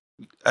 Well,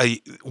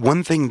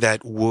 one thing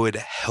that would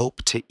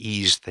help to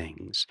ease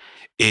things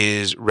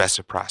is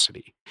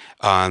reciprocity.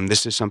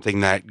 This is something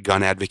that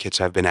gun advocates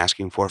have been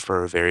asking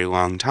for a very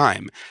long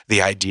time.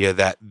 The idea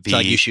that so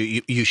you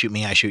shoot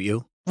me, I shoot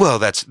you. Well,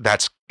 that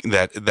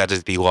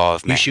is the law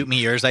of man. You shoot me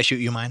yours, I shoot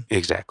you mine.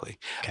 Exactly.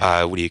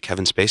 Okay. What are you,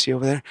 Kevin Spacey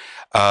over there?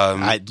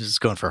 I'm just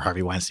going for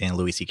Harvey Weinstein and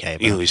Louis C.K.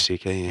 Louis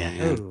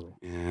C.K.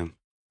 Yeah.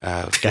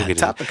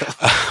 Topical.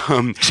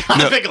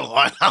 Topical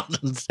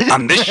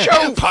on this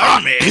show.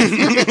 Pardon me.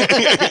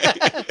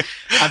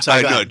 I'm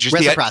sorry. No, just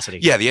reciprocity.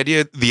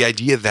 The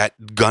idea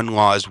that gun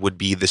laws would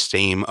be the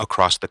same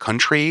across the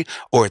country,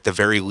 or at the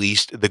very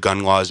least, the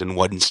gun laws in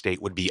one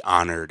state would be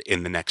honored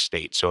in the next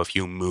state. So if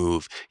you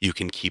move, you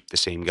can keep the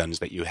same guns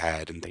that you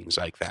had and things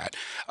like that.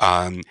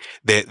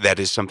 That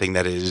is something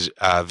that is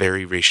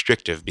very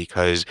restrictive,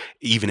 because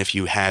even if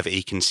you have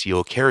a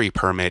concealed carry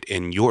permit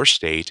in your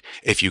state,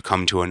 if you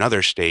come to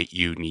another state,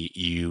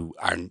 you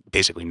are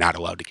basically not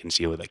allowed to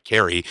conceal a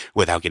carry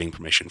without getting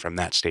permission from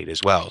that state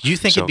as well. Do you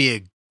think it'd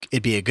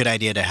be a good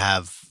idea to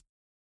have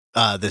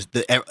the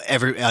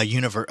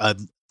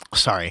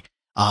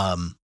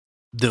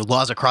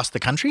laws across the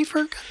country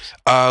for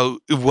guns?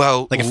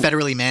 Well, like a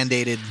federally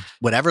mandated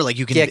whatever. Like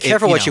you can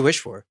careful what you wish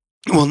for.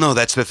 Well, no,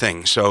 that's the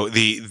thing. So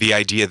the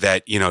idea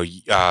that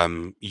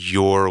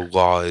your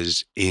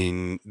laws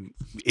in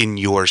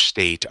your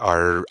state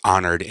are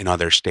honored in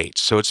other states.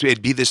 So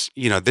it'd be this.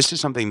 This is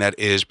something that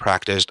is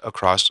practiced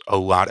across a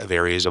lot of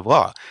areas of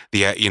law.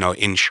 The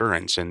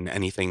insurance and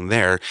anything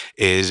there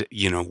is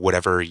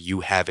whatever you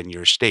have in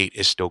your state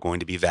is still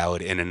going to be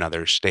valid in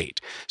another state.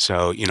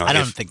 So I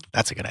don't think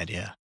that's a good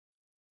idea.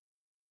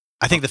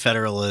 I think the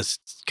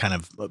Federalist kind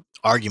of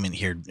argument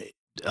here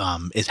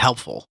is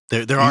helpful.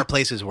 There are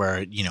places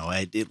where,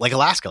 like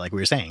Alaska, like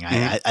we were saying,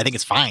 I think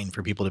it's fine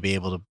for people to be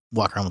able to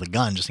walk around with a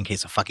gun just in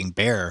case a fucking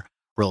bear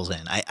rolls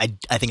in. I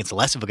think it's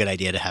less of a good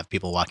idea to have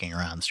people walking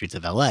around the streets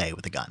of LA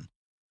with a gun.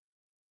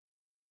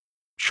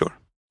 Sure.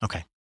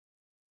 Okay.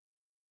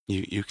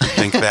 You can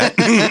think that.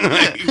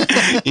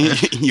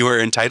 You are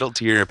entitled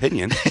to your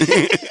opinion.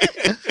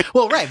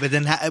 Well, right. But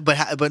then,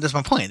 but that's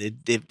my point.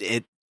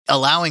 It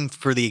allowing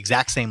for the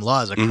exact same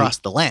laws across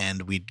the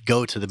land, we'd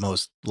go to the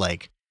most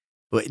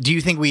do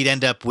you think we'd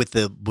end up with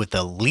the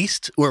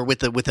least or with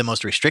the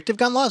most restrictive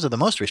gun laws or the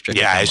most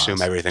restrictive? Yeah, gun I assume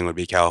laws? Everything would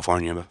be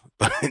California. No,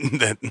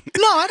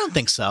 I don't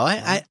think so.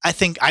 I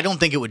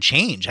don't think it would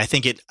change. I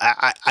think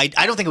I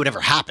don't think it would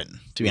ever happen.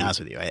 To be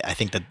honest with you, I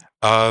think that.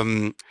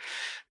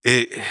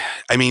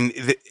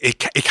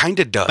 It kind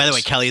of does. By the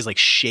way, Kelly is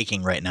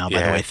shaking right now.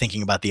 By the way,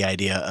 thinking about the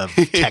idea of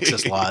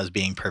Texas laws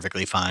being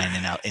perfectly fine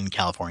in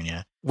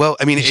California. Well,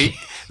 I mean,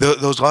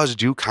 those laws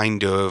do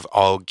kind of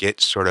all get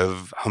sort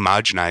of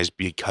homogenized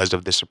because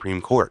of the Supreme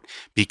Court.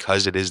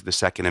 Because it is the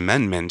Second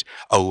Amendment,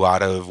 a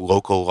lot of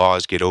local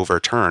laws get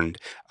overturned.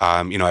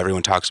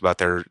 Everyone talks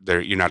about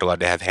you're not allowed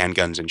to have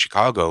handguns in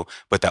Chicago,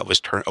 but that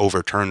was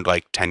overturned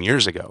like 10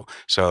 years ago.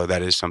 So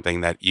that is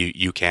something that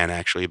you can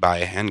actually buy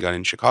a handgun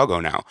in Chicago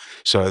now.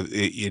 So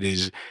it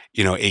is,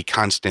 a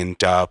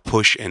constant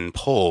push and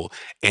pull.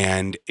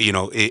 And,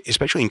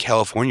 especially in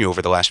California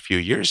over the last few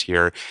years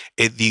here,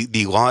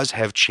 the laws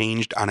have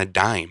changed on a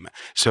dime.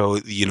 So,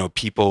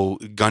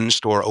 gun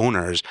store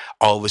owners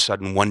all of a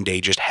sudden one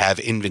day just have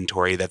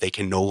inventory that they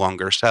can no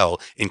longer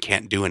sell and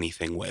can't do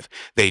anything with.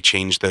 They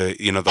change the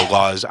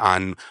laws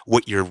on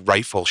what your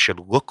rifle should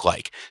look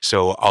like.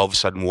 So all of a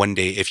sudden one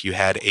day, if you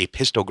had a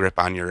pistol grip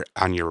on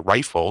your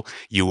rifle,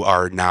 you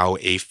are now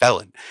a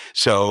felon.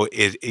 So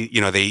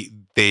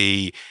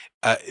they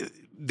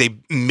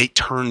may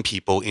turn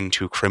people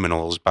into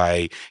criminals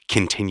by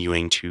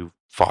continuing to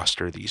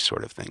foster these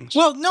sort of things.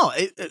 Well, no,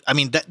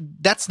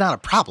 that's not a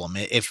problem.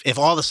 If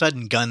all of a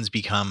sudden guns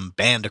become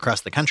banned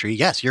across the country,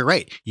 yes, you're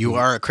right. You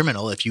are a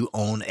criminal if you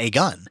own a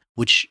gun,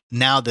 which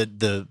now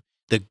the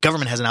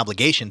government has an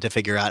obligation to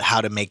figure out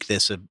how to make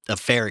this a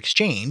fair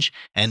exchange,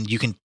 and you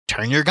can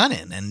turn your gun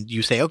in and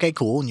you say, okay,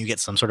 cool. And you get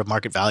some sort of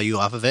market value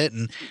off of it.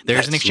 And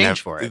there's an exchange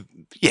for it.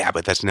 Yeah,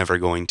 but that's never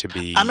going to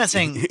be. I'm not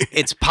saying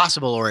it's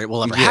possible or it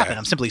will ever happen.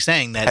 I'm simply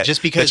saying that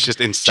just because. That's just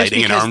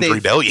inciting an armed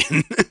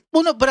rebellion.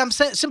 Well, no, but I'm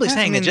simply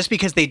saying that just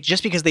because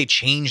they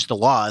change the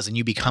laws and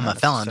you become a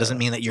felon doesn't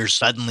mean that you're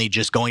suddenly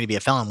just going to be a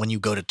felon when you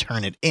go to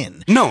turn it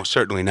in. No,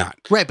 certainly not.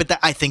 Right, but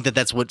I think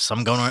that's what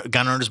some gun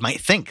owners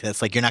might think.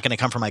 That's like, you're not going to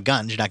come for my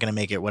guns. You're not going to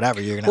make it whatever.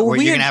 You're going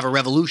to have a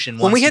revolution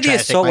when we had the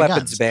assault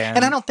weapons ban.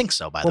 And I don't think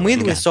so, by the way. When we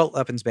had the assault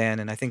weapons ban,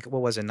 and I think,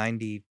 what was it,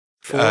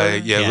 94?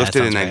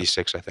 Lifted in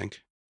 96, I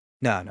think.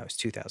 No, it was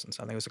 2000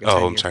 something. It was like a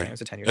 10-year I'm sorry. thing. It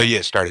was a 10-year thing. Yeah,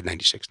 it started in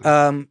 96.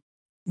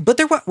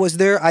 But was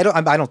there? I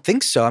don't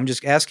think so. I'm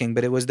just asking.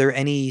 But was there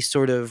any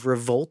sort of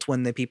revolt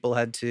when the people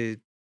had to?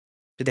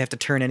 Did they have to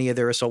turn any of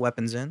their assault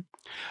weapons in?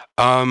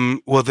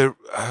 Well, there.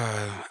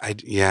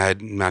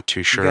 I'm not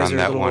too sure on that one. You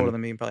guys are a little older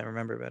than me. You probably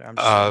remember better.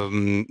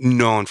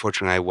 No,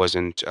 unfortunately, I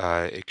wasn't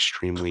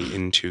extremely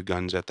into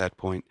guns at that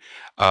point.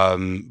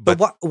 But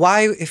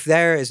why, if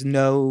there is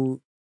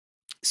no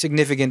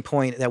significant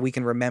point that we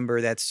can remember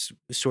that's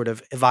sort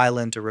of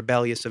violent or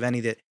rebellious of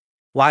any that,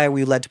 why are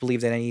we led to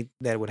believe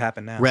that would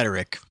happen now?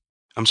 Rhetoric.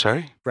 I'm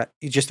sorry?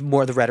 Just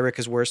more the rhetoric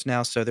is worse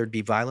now, so there'd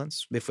be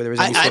violence if there was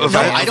any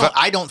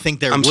I don't think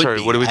there would be. I'm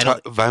sorry, what are we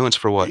talking? Violence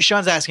for what?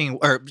 Sean's asking,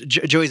 or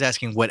Joey's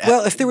asking what...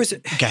 Well, if there was...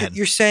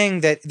 You're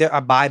saying that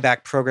a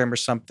buyback program or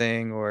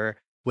something, or...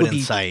 Would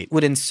incite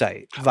violence.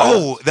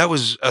 Oh, that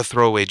was a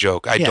throwaway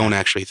joke. I don't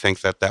actually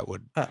think that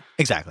would...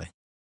 Exactly.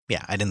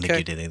 Yeah, I didn't think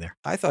you did either.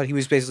 I thought he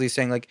was basically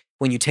saying, like,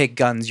 when you take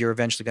guns, you're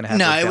eventually going to have.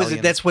 No,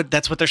 that's what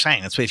they're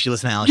saying. That's what, if you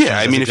listen to Alex.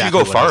 Yeah, Jones, if you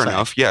go far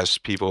enough, yes,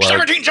 people are.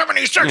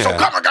 1776 will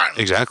come again.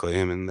 Exactly.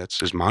 I mean,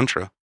 that's his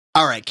mantra.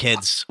 All right,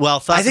 kids.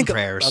 Well, thoughts and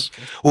prayers.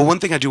 Okay. Well, one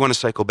thing I do want to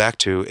cycle back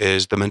to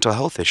is the mental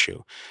health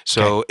issue.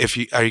 So,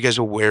 are you guys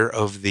aware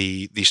of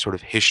the sort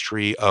of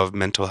history of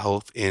mental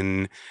health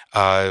in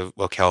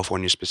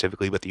California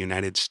specifically, but the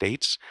United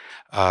States?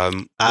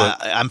 I'm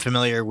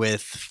familiar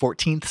with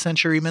 14th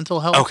century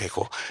mental health. Okay,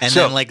 cool. And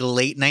then like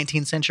late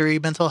 19th century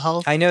mental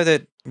health. I know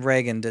that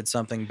Reagan did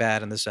something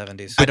bad in the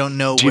 70s. I don't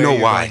know where you're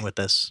going with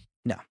this.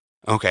 No.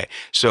 Okay,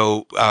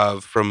 so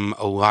from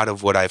a lot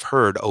of what I've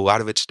heard, a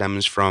lot of it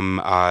stems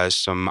from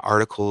some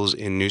articles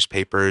in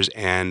newspapers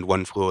and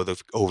One Flew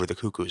Over the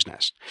Cuckoo's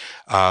Nest,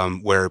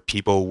 where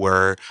people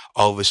were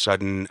all of a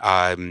sudden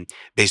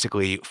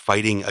basically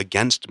fighting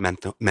against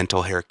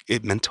mental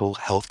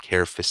health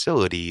care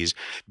facilities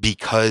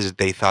because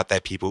they thought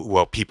that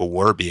people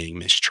were being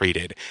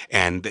mistreated,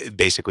 and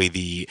basically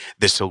the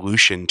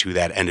solution to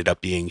that ended up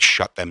being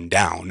shut them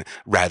down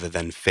rather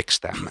than fix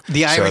them.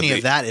 The irony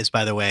of that is,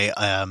 by the way,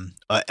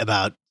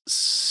 about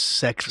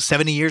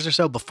 70 years or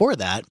so before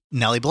that,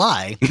 Nellie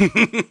Bly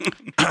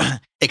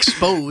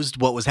exposed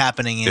what was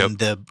happening in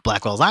the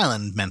Blackwell's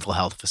Island mental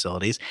health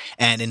facilities,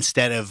 and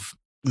instead of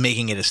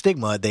making it a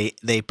stigma,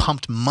 they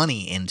pumped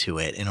money into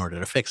it in order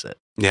to fix it.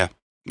 Yeah.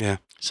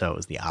 So it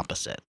was the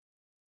opposite.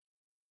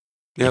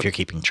 Yep. If you're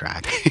keeping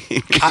track.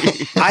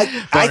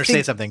 I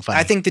say something funny.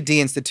 I think the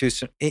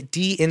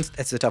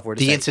that's a tough word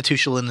to say.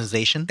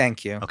 Deinstitutionalization?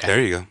 Thank you. Okay. There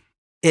you go.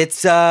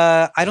 It's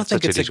I don't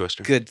think it's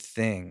a good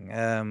thing.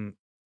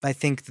 I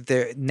think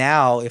that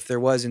now, if there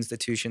was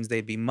institutions,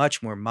 they'd be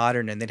much more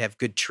modern and they'd have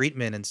good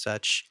treatment and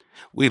such.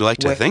 We'd like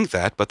to think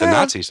that, but the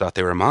Nazis thought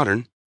they were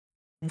modern.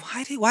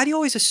 Why do you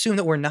always assume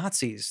that we're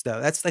Nazis,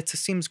 though? That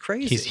seems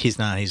crazy. He's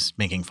not. He's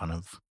making fun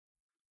of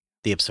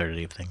the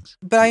absurdity of things.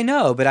 But I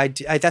know. But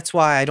I that's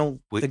why I don't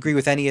agree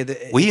with any of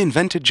the. We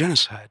invented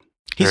genocide.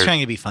 He's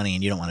trying to be funny,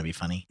 and you don't want to be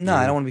funny. No,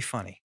 I don't want to be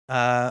funny.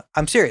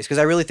 I'm serious, because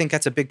I really think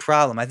that's a big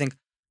problem. I think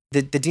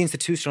the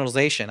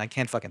deinstitutionalization, I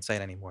can't fucking say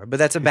it anymore, but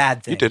that's a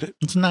bad thing. You did it.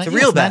 It's a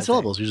real bad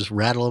syllables. You just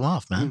rattle them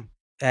off, man.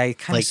 I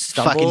kind of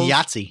stumbled. Fucking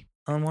Yahtzee.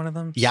 on one of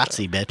them.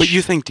 Yahtzee, bitch. But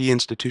you think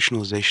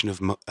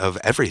deinstitutionalization of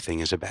everything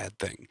is a bad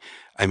thing?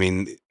 I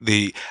mean,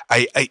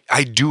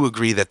 I do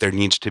agree that there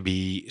needs to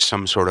be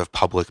some sort of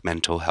public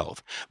mental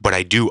health, but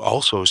I do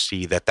also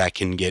see that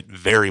can get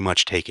very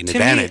much taken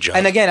advantage of.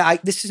 And again,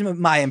 this is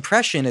my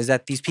impression is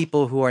that these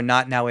people who are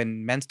not now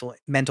in mental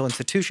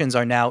institutions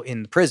are now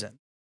in prison.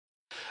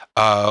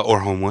 Or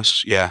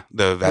homeless. Yeah,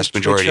 the vast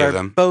majority of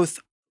them. Both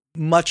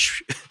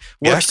much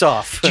worse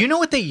off. Do you know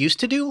what they used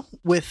to do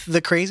with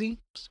the crazy?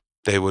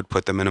 They would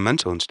put them in a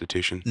mental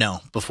institution. No,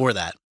 before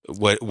that.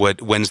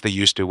 When's the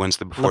used to? When's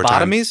the before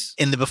lobotomies?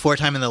 In the before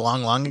time, in the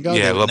long ago.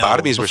 Yeah,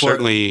 lobotomies were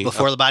certainly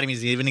before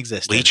lobotomies even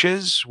existed.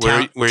 Leeches.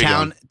 Where you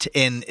going?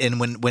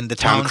 When the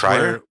towns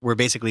were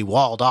basically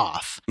walled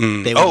off,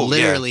 they would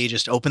literally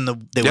just open the.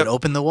 They would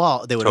open the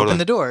wall. They would open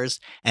the doors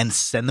and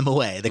send them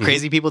away. The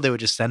crazy people, they would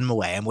just send them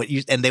away,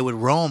 and they would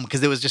roam because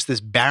there was just this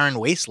barren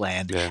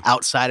wasteland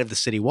outside of the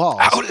city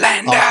walls.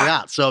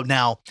 Outlander. So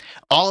now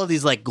all of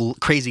these like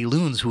crazy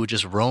loons who would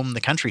just roam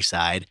the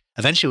countryside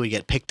eventually would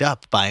get picked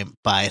up by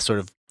sort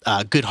of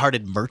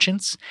good-hearted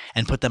merchants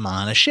and put them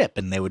on a ship,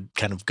 and they would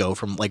kind of go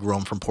from like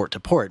roam from port to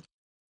port,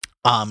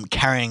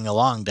 carrying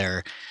along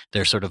their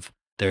sort of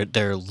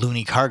their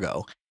loony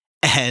cargo,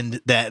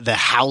 and the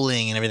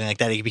howling and everything like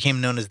that. It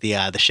became known as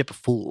the ship of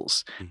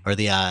fools, or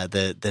the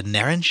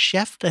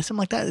Narrenschiff, something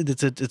like that.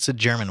 It's a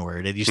German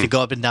word. It used to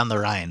go up and down the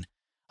Rhine.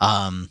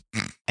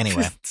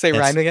 Anyway, say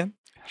Rhine again.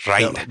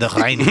 Rhine. The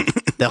Rhine.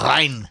 The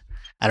Rhine.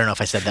 I don't know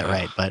if I said that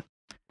right, but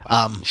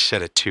you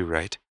said it too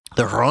right.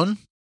 The Rhone.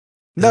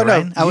 No,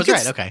 I was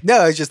right. Okay.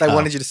 No, it's just I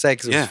wanted you to say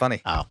because it was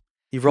funny. Oh,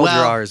 you rolled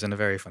your R's in a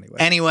very funny way.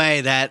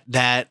 Anyway,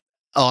 that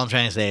all I'm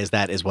trying to say is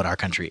that is what our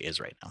country is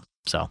right now.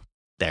 So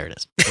there it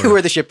is.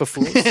 We're the ship of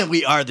fools.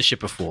 We are the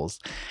ship of fools.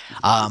 We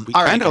all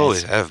right, kind of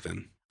always have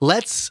been.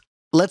 Let's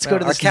go to this next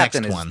one. Our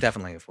captain is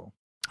definitely a fool.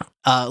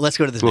 Let's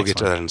go to this. We'll next get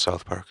to one. that in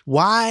South Park.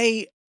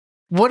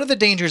 What are the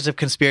dangers of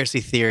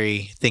conspiracy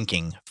theory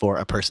thinking for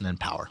a person in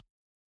power?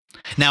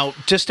 Now,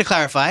 just to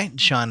clarify,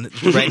 Sean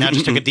right now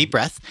just took a deep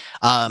breath.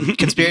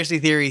 Conspiracy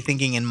theory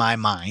thinking in my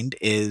mind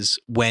is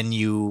when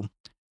you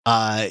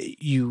take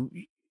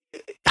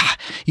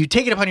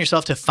it upon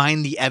yourself to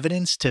find the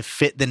evidence to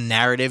fit the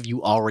narrative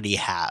you already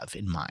have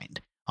in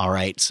mind. All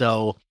right.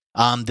 So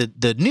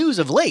the news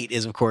of late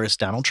is, of course,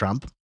 Donald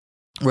Trump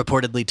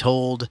reportedly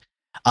told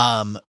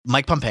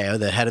Mike Pompeo,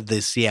 the head of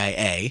the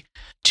CIA,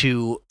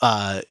 to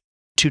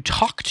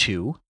talk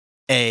to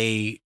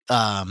a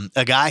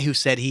guy who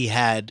said he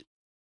had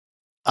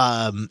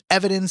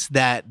evidence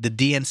that the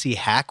DNC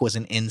hack was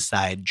an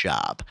inside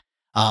job.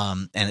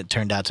 And it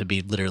turned out to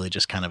be literally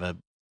just kind of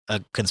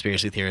a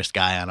conspiracy theorist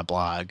guy on a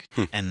blog.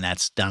 And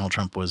that's Donald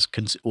Trump was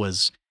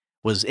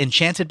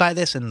enchanted by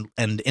this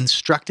and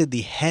instructed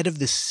the head of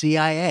the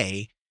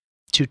CIA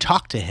to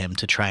talk to him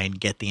to try and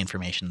get the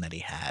information that he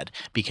had,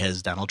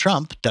 because Donald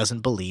Trump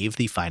doesn't believe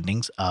the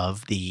findings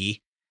of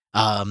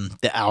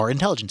our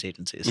intelligence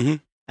agencies.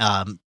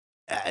 Mm-hmm.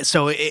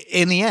 So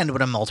in the end,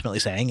 what I'm ultimately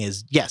saying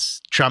is, yes,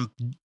 Trump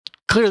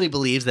clearly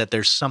believes that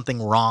there's something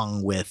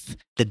wrong with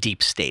the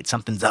deep state.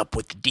 Something's up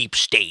with the deep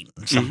state.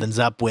 Something's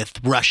up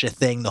with Russia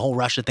thing. The whole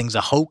Russia thing's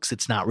a hoax.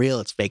 It's not real.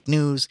 It's fake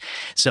news.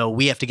 So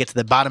we have to get to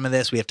the bottom of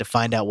this. We have to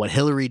find out what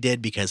Hillary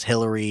did, because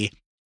Hillary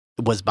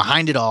was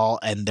behind it all,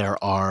 and there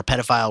are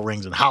pedophile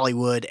rings in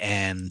Hollywood,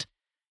 and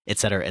et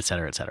cetera, et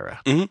cetera, et cetera.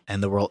 Mm-hmm.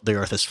 And the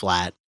earth is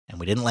flat, and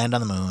we didn't land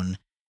on the moon,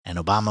 and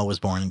Obama was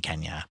born in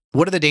Kenya.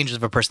 What are the dangers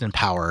of a person in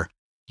power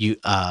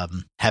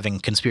having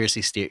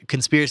conspiracy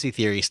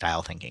theory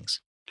style thinkings?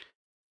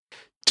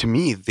 To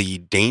me, the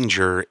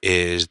danger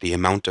is the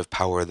amount of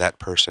power that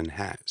person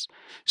has.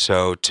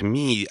 So to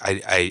me,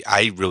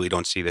 I really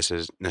don't see this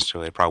as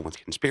necessarily a problem with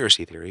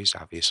conspiracy theories.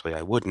 Obviously,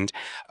 I wouldn't.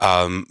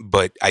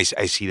 But I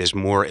see this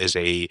more as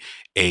a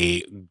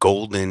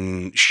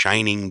golden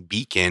shining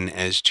beacon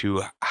as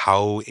to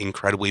how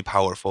incredibly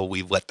powerful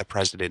we've let the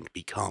president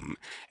become,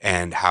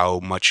 and how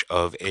much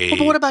of a.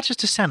 But what about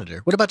just a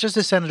senator? What about just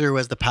a senator who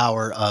has the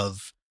power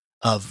of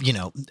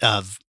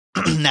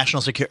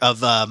national security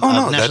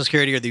national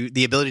security, or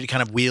the ability to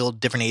kind of wield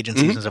different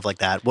agencies and stuff like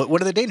that?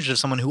 What are the dangers of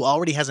someone who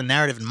already has a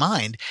narrative in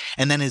mind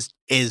and then is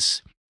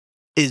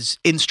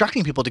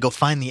instructing people to go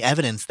find the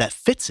evidence that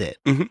fits it?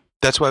 Mm-hmm.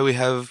 That's why we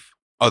have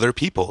other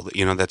people.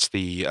 That's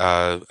the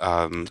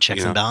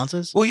checks and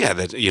balances. Well, yeah,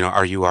 that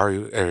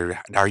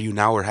are you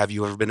now, or have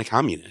you ever been a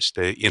communist?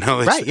 Right?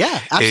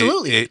 Yeah,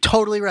 absolutely,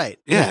 totally right.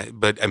 Yeah,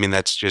 but I mean,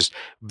 that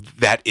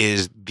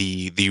is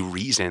the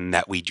reason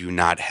that we do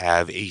not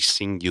have a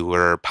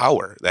singular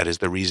power. That is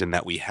the reason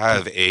that we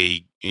have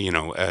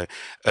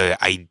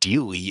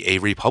ideally a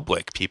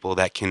republic, people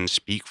that can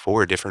speak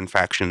for different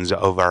factions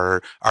of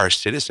our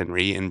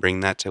citizenry and bring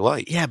that to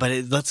light. Yeah, but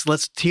let's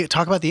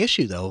talk about the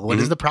issue though. What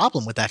is the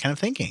problem with that kind of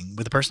thinking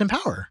with the person in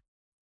power?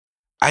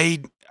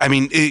 I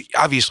mean,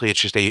 obviously, it's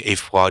just a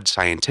flawed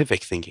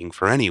scientific thinking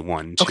for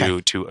anyone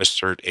to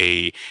assert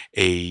a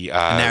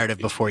narrative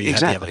before you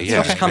exactly, have the evidence. yeah.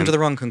 You just come to the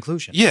wrong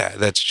conclusion. Yeah,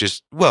 that's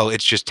just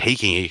it's just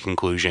taking a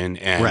conclusion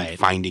and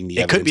finding the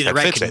evidence that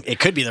fits it. It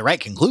could be the right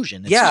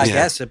conclusion. I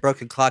guess a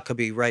broken clock could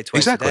be right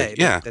twice a day.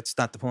 Yeah, that's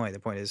not the point. The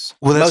point is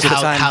most of the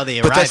time, how they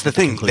arrive. But that's the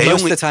thing.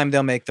 Most of the time,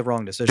 they'll make the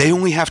wrong decision. They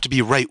only have to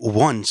be right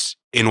once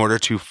in order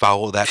to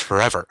follow that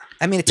forever.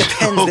 I mean, it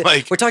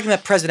depends. We're talking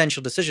about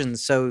presidential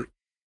decisions, so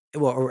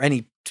or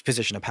any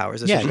position of power.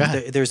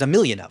 There's a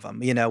million of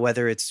them.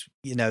 Whether it's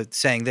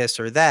saying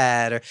this or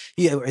that, or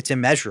it's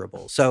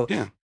immeasurable. So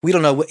we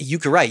don't know what you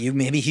could write.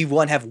 Maybe he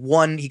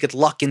he could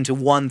luck into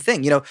one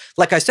thing.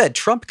 Like I said,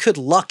 Trump could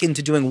luck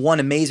into doing one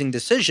amazing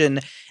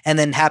decision and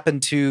then happen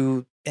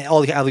to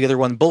all the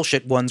other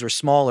bullshit ones are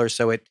smaller,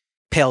 so it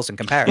pales in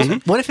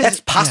comparison. What if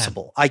that's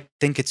possible? I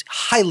think it's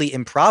highly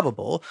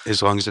improbable.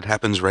 As long as it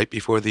happens right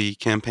before the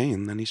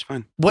campaign, then he's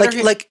fine.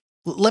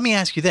 Let me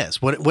ask you this: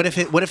 What if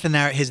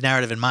his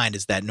narrative in mind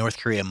is that North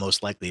Korea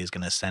most likely is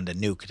going to send a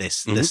nuke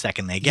the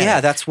second they get it? Yeah,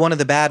 that's one of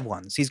the bad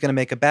ones. He's going to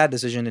make a bad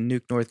decision and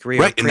nuke North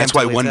Korea. Right, and that's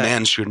why one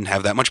man shouldn't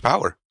have that much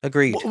power.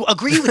 Agreed.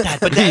 Agree with that,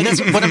 but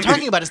that's what I'm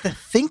talking about is the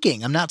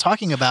thinking. I'm not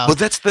talking about. Well,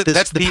 that's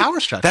the power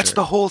structure. That's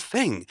the whole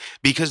thing,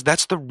 because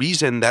that's the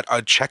reason that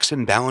checks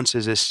and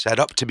balances is set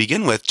up to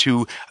begin with,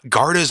 to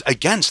guard us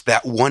against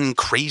that one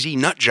crazy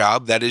nut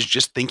job that is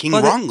just thinking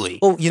wrongly.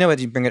 You know what?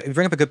 You bring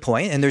up a good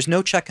point, and there's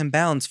no check and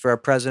balance for a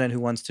president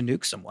who wants to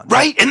nuke someone.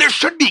 Right, and there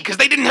should be, because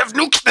they didn't have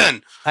nukes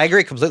then. I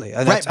agree completely.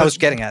 I was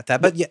getting at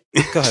that, but yeah,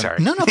 go ahead.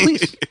 Sorry. No,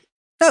 please.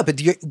 No, but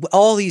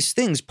all these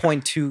things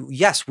point to,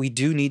 yes, we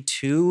do need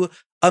to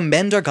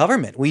amend our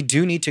government. We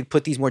do need to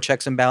put these more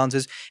checks and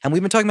balances. And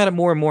we've been talking about it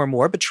more and more and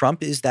more, but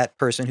Trump is that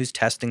person who's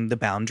testing the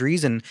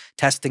boundaries and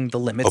testing the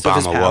limits of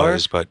his power. Obama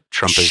was, but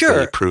Trump is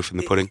the proof in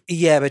the pudding.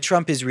 Yeah, but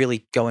Trump is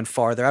really going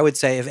farther. I would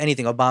say, if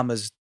anything,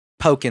 Obama's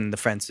poking the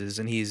fences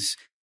and he's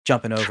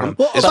jumping over him.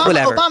 Well,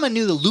 Obama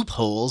knew the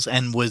loopholes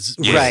and was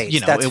right. He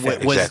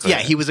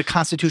was a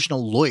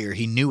constitutional lawyer.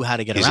 He knew how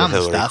to get around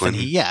this stuff, and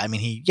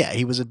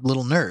he was a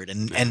little nerd,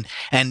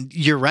 and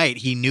you're right.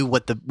 He knew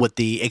what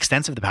the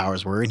extents of the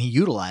powers were, and he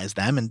utilized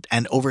them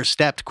and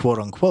overstepped, quote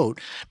unquote,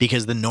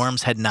 because the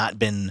norms had not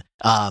been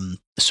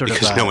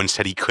because no one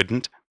said he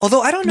couldn't.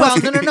 Although I don't know.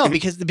 Well, no,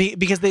 because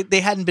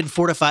they hadn't been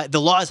fortified.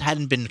 The laws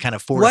hadn't been kind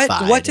of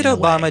fortified. What did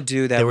Obama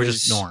do that were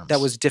just norms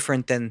that was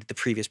different than the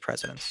previous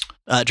presidents?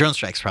 Drone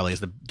strikes probably is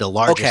the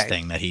largest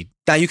thing that he.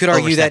 Now you could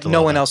argue that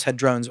no one else had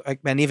drones,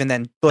 and even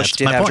then Bush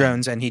did have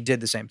drones, and he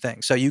did the same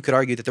thing. So you could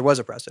argue that there was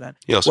a precedent.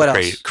 He also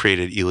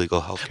created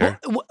illegal healthcare.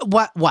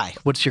 Why?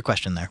 What's your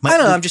question there? I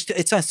don't know.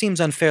 It seems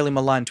unfairly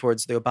malign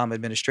towards the Obama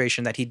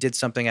administration that he did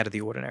something out of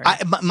the ordinary.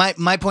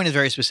 My point is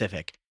very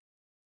specific.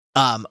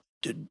 Wow,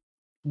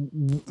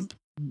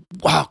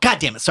 God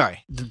damn it.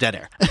 Sorry. Dead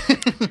air.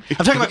 I'm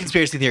talking about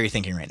conspiracy theory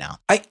thinking right now.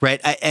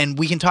 And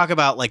we can talk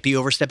about like the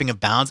overstepping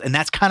of bounds. And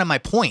that's kind of my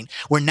point.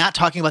 We're not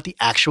talking about the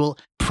actual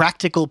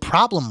practical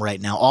problem right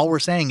now. All we're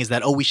saying is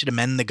that, we should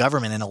amend the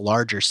government in a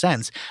larger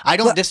sense. I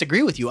don't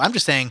disagree with you. I'm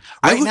just saying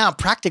now,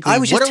 practically,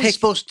 what are we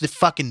supposed to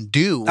fucking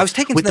do with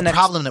the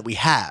problem that we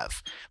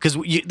have? Because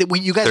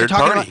you guys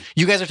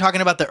are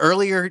talking about the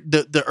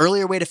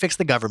earlier way to fix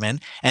the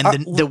government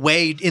and the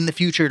way in the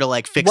future to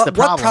like fix the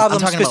problem. What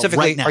problem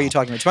specifically are you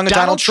talking about?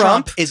 Donald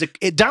Trump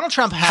Donald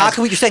Trump has. How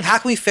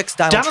can we fix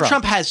Donald Trump? Donald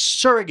Trump has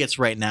surrogates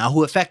right now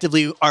who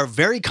effectively are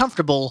very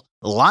comfortable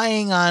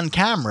lying on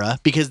camera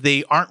because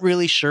they aren't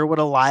really sure what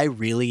a lie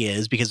really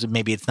is, because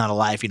maybe it's not a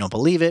lie if you don't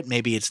believe it.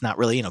 Maybe it's not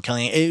really,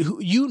 killing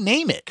you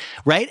name it.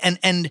 Right.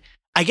 And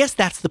I guess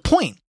that's the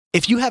point.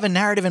 If you have a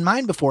narrative in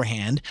mind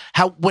beforehand,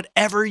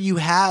 whatever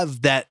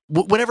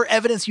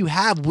evidence you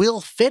have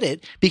will fit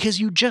it because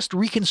you just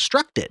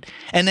reconstruct it.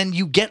 And then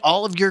you get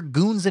all of your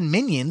goons and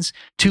minions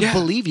to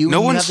believe you. No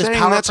and one's you have this saying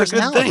power that's a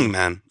good thing,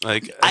 man.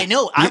 I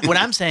know. What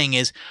I'm saying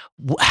is,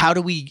 how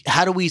do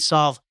we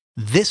solve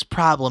this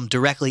problem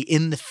directly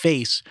in the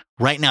face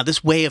right now?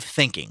 This way of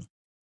thinking.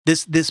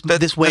 This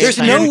way. There's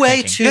no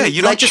way to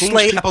you don't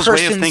legislate a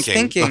person's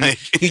thinking.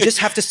 You just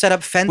have to set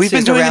up fences. We've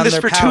been doing this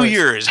for 2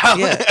 years.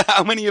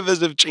 How many of us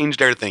have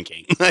changed our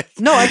thinking?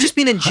 No, I just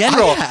mean in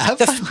general.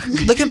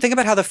 Think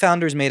about how the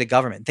founders made a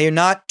government. They are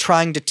not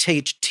trying to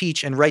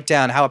teach and write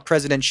down how a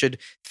president should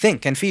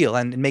think and feel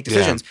and make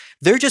decisions.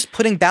 They're just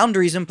putting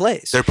boundaries in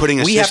place. They're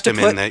putting a system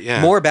in that.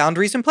 Yeah. More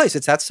boundaries in place.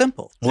 It's that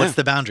simple. What's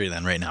the boundary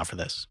then right now for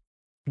this?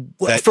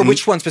 For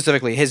which one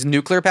specifically? His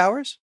nuclear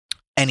powers?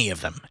 Any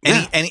of them.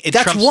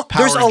 There's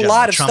a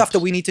lot of stuff that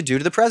we need to do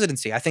to the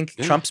presidency. I think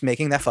Trump's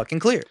making that fucking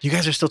clear. You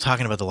guys are still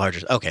talking about the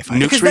largest. Okay, fine.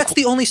 Because that's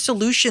the only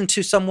solution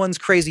to someone's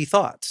crazy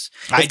thoughts.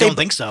 I don't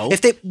think so.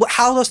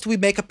 How else do we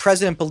make a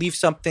president believe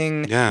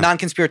something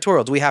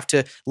non-conspiratorial? Do we have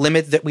to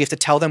limit that? We have to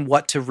tell them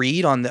what to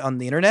read on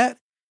the internet?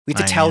 We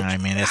have to tell. I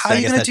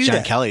guess that's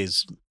John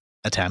Kelly's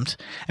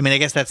attempt. I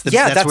guess that's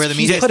where the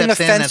media putting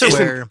steps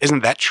in.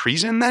 Isn't that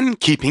treason then?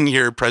 Keeping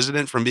your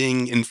president from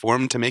being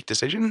informed to make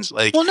decisions?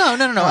 No.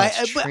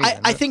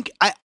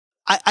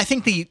 I I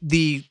think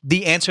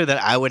the answer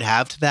that I would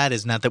have to that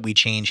is not that we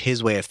change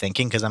his way of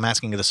thinking, because I'm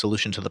asking the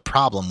solution to the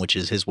problem, which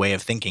is his way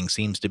of thinking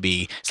seems to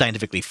be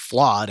scientifically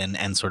flawed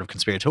and sort of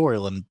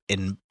conspiratorial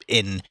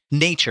in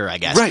nature, I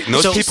guess. Right. And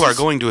those people are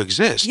going to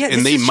exist,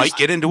 and they might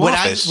get into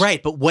office.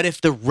 Right. But what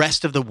if the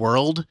rest of the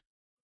world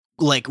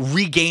like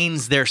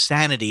regains their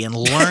sanity and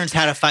learns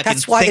how to fucking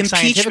That's why think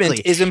impeachment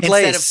scientifically is in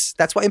place.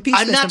 That's why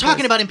impeachment I'm not is in talking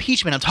place. about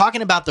impeachment. I'm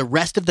talking about the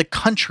rest of the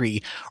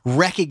country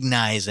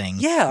recognizing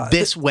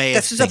this way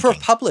of thinking. This is a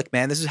republic,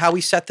 man. This is how we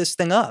set this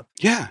thing up.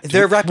 Yeah.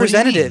 They're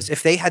representatives.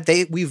 If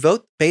we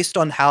vote based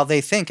on how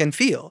they think and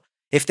feel.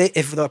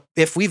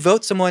 If we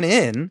vote someone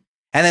in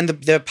and then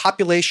the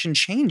population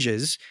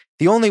changes,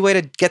 the only way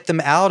to get them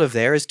out of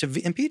there is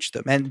to impeach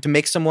them and to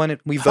make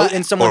we vote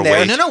in someone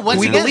there.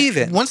 We believe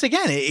in. Once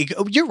again,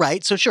 you're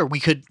right. So sure,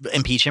 we could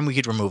impeach him, we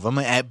could remove him,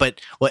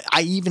 but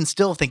I even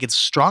still think it's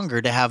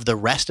stronger to have the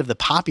rest of the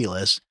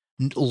populace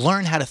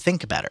learn how to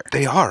think better.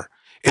 They are.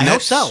 And I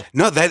hope so.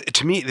 No, that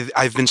to me,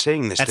 I've been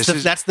saying this.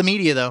 That's the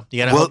media, though.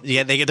 You gotta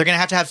they're going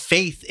to have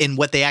faith in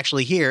what they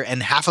actually hear,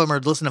 and half of them are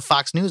listening to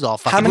Fox News all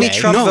fucking day. How many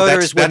Trump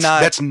voters would not?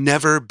 That's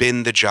never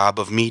been the job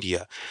of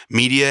media.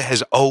 Media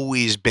has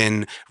always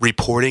been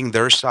reporting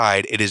their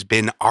side. It has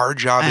been our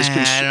job as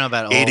consumers. I don't know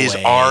about it always.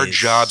 is our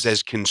jobs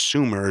as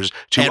consumers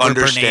to Edward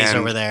understand. Bernays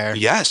over there.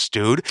 Yes,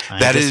 dude.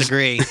 I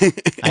disagree.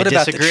 What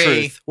about the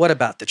truth? What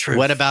about the truth?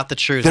 What about the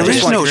truth? There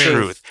is no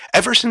truth.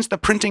 Ever since the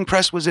printing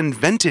press was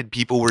invented,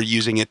 people were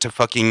using it to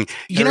fucking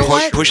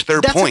push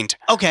their point.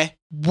 Okay.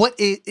 What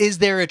is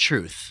there a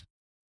truth?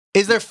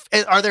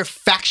 Are there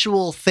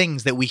factual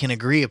things that we can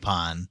agree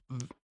upon?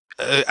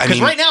 Because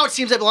right now it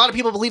seems that a lot of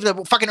people believe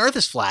that fucking Earth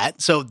is flat,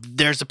 so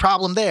there's a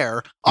problem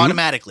there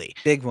automatically.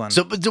 Big one.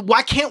 So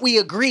why can't we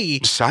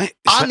agree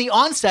on the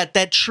onset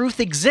that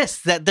truth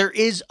exists, that there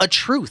is a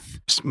truth?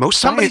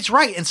 Somebody's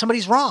right and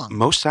somebody's wrong.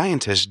 Most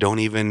scientists don't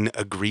even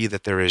agree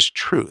that there is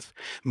truth.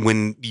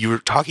 When you're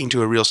talking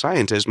to a real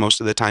scientist,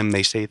 most of the time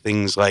they say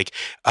things like,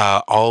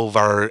 all of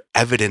our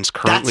evidence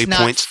currently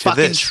points to this. That's not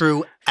fucking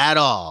true at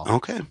all.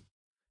 Okay.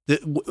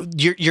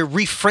 You're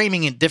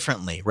reframing it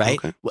differently, right?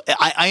 Okay.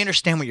 I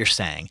understand what you're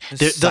saying.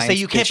 They'll say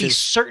you can't be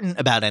certain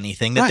about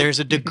anything. That there's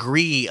a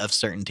degree of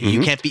certainty.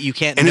 Mm-hmm. You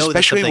can't. And know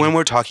especially when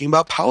we're talking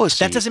about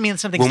policy, that doesn't mean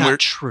something's not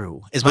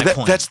true. Is my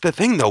point. That's the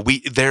thing, though.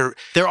 There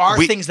are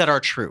things that are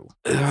true.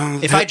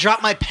 If I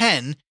drop my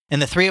pen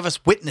and the three of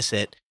us witness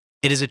it,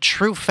 it is a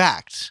true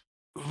fact.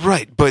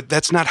 Right, but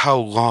that's not how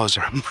laws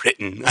are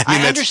written.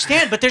 I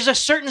understand, but there's a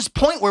certain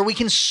point where we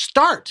can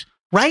start.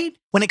 Right?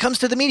 When it comes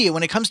to the media,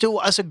 when it comes to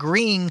us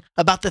agreeing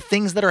about the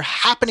things that are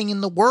happening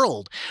in the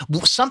world,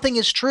 something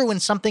is true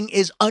and something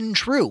is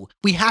untrue.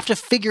 We have to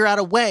figure out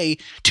a way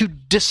to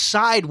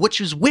decide which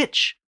is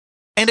which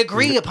and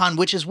agree upon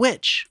which is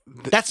which.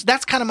 That's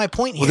kind of my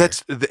point here. Well,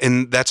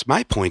 that's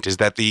my point, is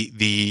that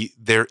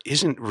there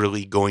isn't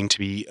really going to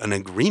be an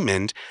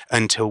agreement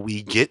until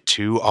we get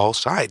to all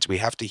sides. We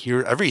have to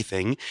hear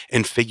everything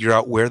and figure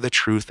out where the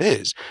truth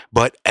is.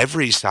 But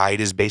every side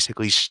is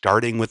basically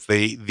starting with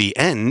the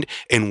end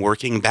and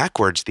working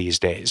backwards these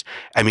days.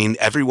 I mean,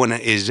 everyone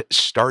is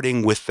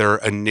starting with their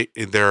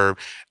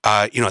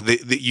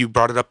you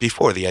brought it up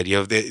before, the idea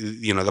of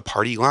the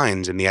party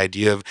lines and the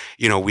idea of,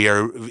 we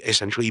are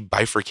essentially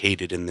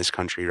bifurcated in this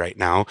country right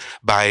now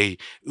by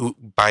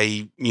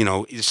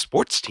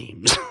sports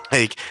teams.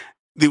 Like,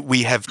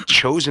 we have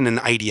chosen an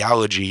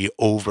ideology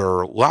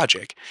over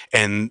logic.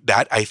 And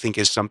that, I think,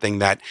 is something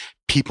that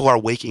people are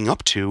waking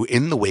up to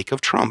in the wake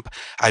of Trump.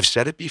 I've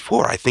said it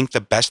before. I think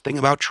the best thing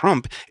about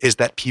Trump is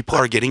that people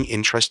are getting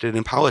interested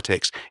in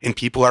politics and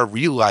people are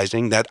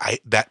realizing that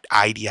that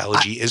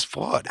ideology is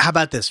flawed. How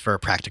about this for a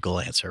practical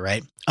answer,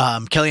 right?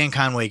 Kellyanne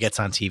Conway gets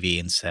on TV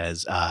and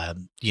says, I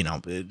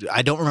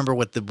don't remember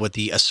what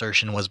the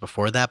assertion was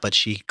before that, but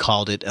she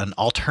called it an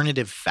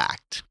alternative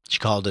fact. She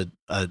called it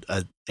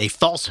a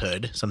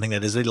falsehood, something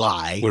that is a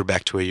lie. We're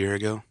back to a year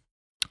ago.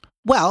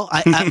 Well,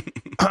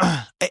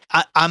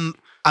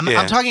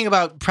 I'm talking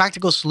about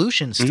practical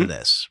solutions to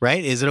this,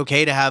 right? Is it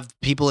okay to have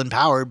people in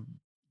power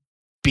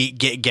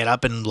get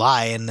up and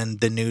lie, and then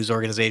the news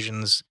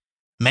organizations,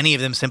 many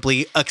of them,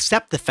 simply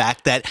accept the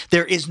fact that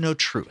there is no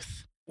truth?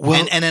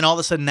 Well, and then all of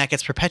a sudden that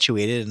gets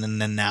perpetuated, and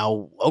then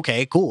now,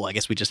 okay, cool. I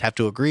guess we just have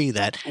to agree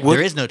that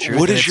there is no truth.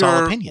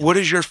 All opinion. What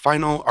is your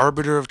final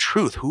arbiter of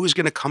truth? Who is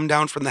going to come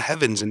down from the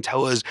heavens and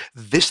tell us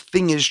this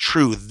thing is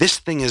true, this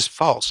thing is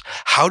false?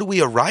 How do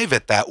we arrive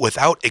at that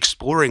without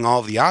exploring all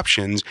of the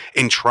options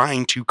and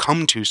trying to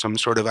come to some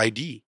sort of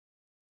ID?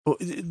 Well,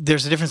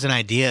 there's a difference in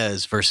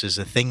ideas versus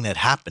a thing that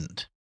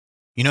happened.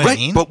 You know what I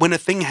mean? But when a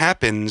thing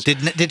happens...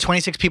 Did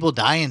 26 people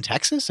die in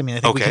Texas? I mean,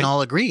 I think we can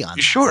all agree on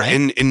that. Sure,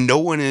 right? and no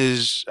one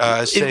is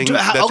saying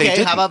that they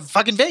didn't. How about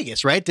fucking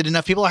Vegas, right? Did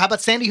enough people... How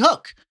about Sandy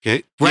Hook?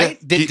 Okay. Right?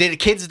 Yeah. Did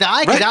kids die?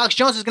 Right. Because Alex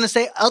Jones is going to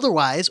say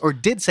otherwise, or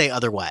did say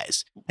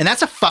otherwise. And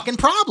that's a fucking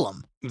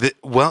problem.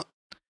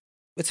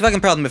 It's a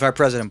fucking problem if our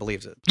president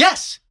believes it.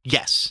 Yes.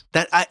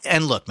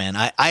 And look, man,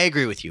 I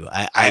agree with you.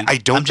 I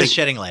don't I'm just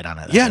shedding light on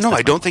it. Yeah, no,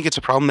 I don't think it's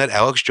a problem that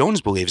Alex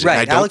Jones believes it. Right,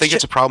 I don't think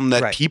it's a problem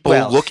that people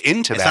look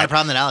into It's that. not a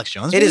problem that Alex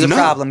Jones. It is a No.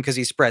 problem because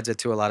he spreads it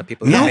to a lot of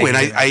people. No, and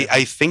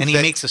I think and he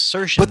makes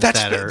assertions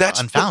that are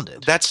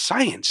unfounded. That's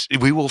science.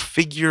 We will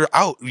figure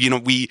out.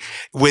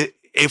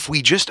 If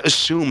we just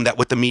assume that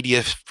what the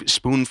media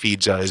spoon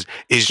feeds us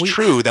is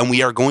true, then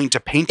we are going to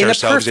paint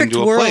ourselves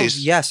into a place.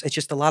 Yes, it's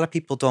just a lot of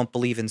people don't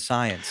believe in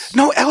science.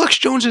 No, Alex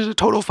Jones is a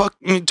total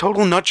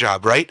nut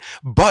job, right?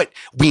 But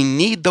we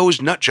need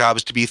those nut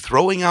jobs to be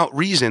throwing out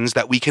reasons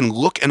that we can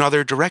look in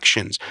other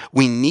directions.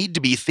 We need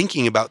to be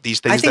thinking about these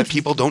things that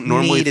people don't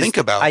normally think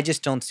about. I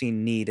just don't see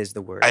need as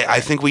the word. I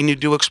think we need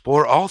to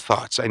explore all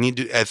thoughts. I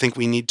think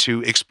we need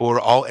to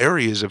explore all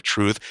areas of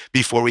truth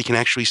before we can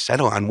actually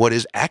settle on what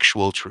is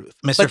actual truth.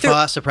 Mr.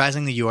 Foss,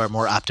 surprisingly, you are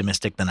more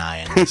optimistic than I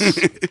am.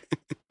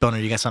 Boner,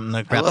 you got something to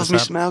wrap this up? I love me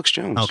some Alex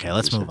Jones. Okay,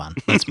 let's move on.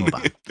 Let's move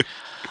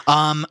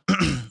on.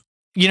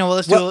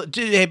 Let's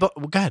do. Hey, go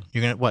ahead.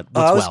 You're gonna what?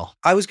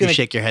 I was gonna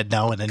shake your head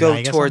no, and then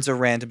go towards a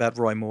rant about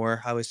Roy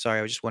Moore. I was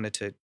sorry. I just wanted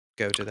to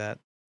go to that.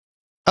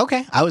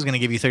 Okay, I was gonna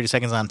give you 30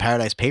 seconds on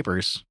Paradise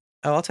Papers.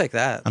 Oh, I'll take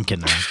that. I'm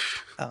kidding around.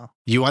 Oh,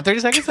 you want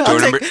 30 seconds? Door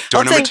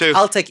number two.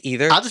 I'll take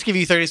either. I'll just give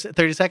you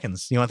 30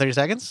 seconds. You want 30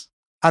 seconds?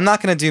 I'm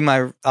not gonna do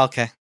my.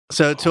 Okay.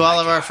 So to all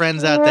of our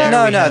friends out there,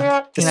 no, you're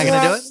not gonna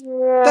do it.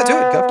 No, do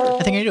it. Go for it.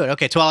 I think you do it.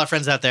 Okay, to all our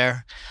friends out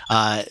there,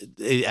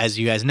 as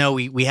you guys know,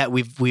 we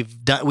haven't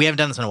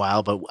done this in a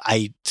while, but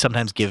I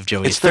sometimes give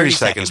Joey. It's 30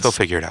 seconds. They'll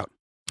figure it out.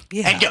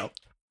 Yeah. And go.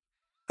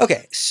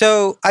 Okay,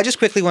 so I just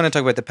quickly want to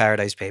talk about the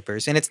Paradise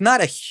Papers, and it's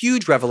not a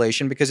huge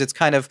revelation because it's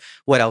kind of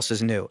what else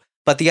is new.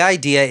 But the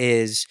idea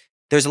is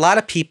there's a lot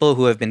of people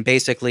who have been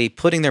basically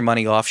putting their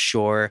money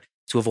offshore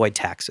to avoid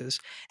taxes.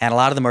 And a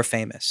lot of them are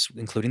famous,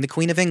 including the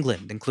Queen of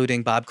England,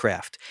 including Bob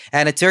Kraft.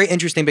 And it's very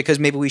interesting because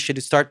maybe we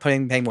should start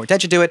paying more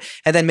attention to it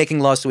and then making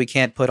laws so we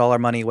can't put all our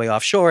money away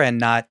offshore and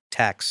not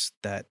tax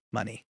that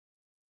money.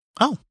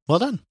 Oh, well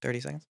done.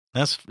 30 seconds.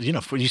 That's, you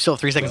still have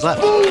 3 seconds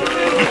left.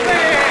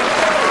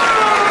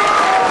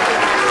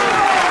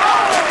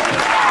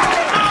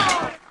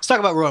 Let's talk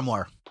about Roy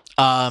Moore.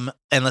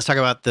 And let's talk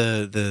about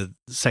the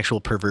sexual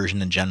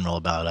perversion in general,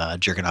 about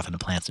jerking off into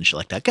plants and shit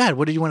like that. God,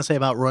 what did you want to say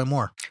about Roy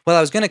Moore? Well,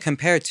 I was going to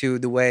compare it to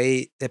the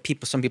way that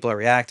some people are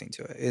reacting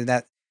to it. In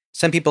that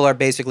some people are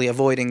basically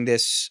avoiding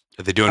this.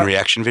 Are they doing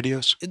reaction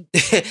videos?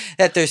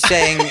 That they're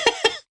saying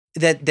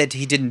that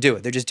he didn't do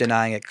it. They're just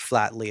denying it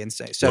flatly and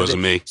say so.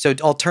 Wasn't me. So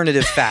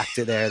alternative fact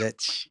there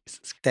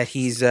that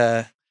he's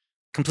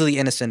completely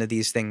innocent of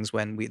these things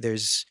when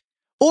there's.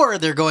 Or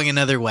they're going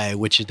another way,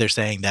 which they're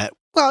saying that,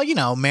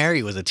 well,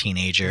 Mary was a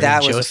teenager.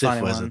 That was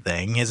Joseph was a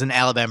thing. He's an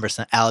Alabama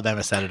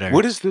senator.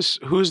 What is this?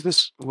 Who is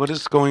this? What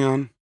is going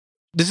on?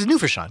 This is new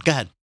for Sean. Go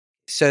ahead.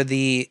 So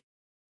the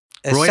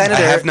senator, I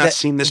have not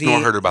seen this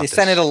nor heard about this.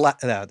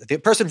 The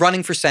person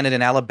running for Senate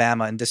in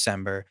Alabama in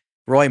December,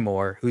 Roy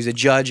Moore, who's a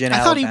judge in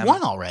Alabama. I thought he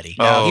won already.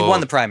 No, he won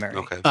the primary.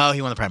 Okay. Oh,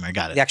 he won the primary.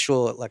 Got it. The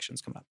actual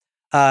elections come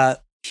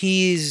up.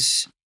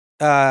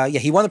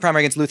 He won the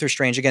primary against Luther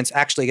Strange, against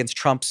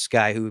Trump's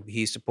guy who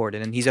he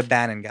supported, and he's a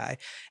Bannon guy.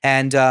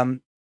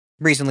 And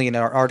recently, an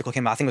article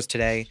came out, I think it was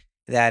today,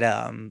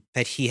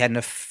 that he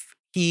had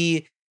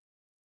he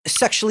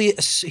sexually.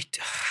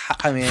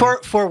 I mean,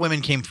 four women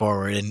came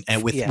forward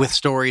and with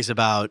stories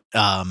about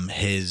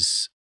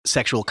his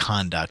sexual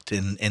conduct.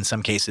 In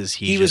some cases,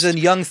 he was a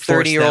young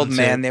 30-year-old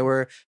man. They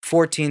were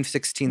 14,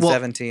 16,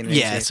 17.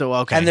 Yeah. So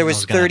okay. And there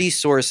was 30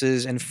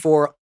 sources and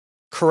 4.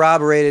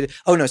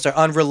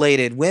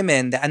 Unrelated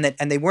women, and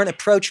they weren't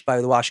approached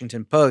by the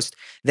Washington Post.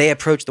 They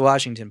approached the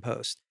Washington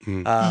Post,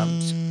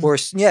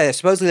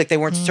 supposedly they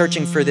weren't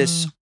searching for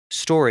this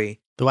story.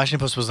 The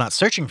Washington Post was not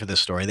searching for this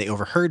story. They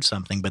overheard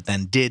something, but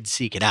then did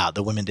seek it out.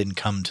 The women didn't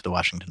come to the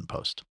Washington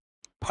Post.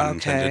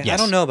 Okay, yes. I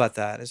don't know about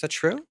that. Is that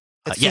true?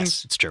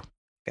 Yes, it's true.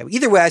 Okay.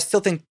 Either way, I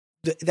still think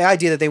the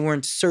idea that they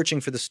weren't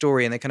searching for the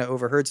story and they kind of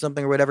overheard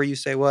something or whatever you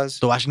say was.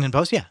 The Washington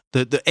Post, yeah.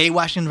 The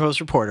Washington Post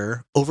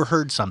reporter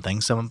overheard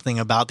something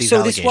about these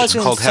allegations. This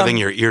wasn't called having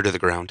your ear to the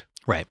ground.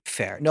 Right.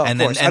 Fair. No,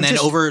 and of course. And then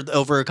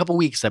over a couple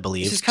weeks, I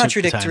believe. This is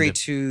contradictory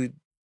to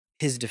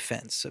his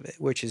defense of it,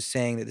 which is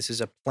saying that this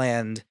is a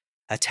planned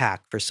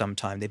attack for some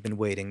time. They've been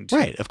waiting.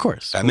 Right, of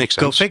course. That makes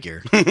sense. Go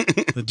figure.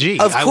 Gee,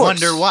 I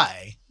wonder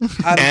why.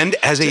 And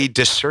as a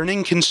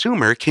discerning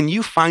consumer, can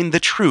you find the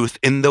truth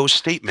in those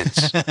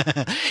statements?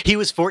 He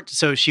was 14,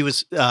 so she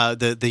was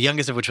the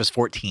youngest of which was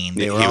 14.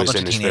 They were all a bunch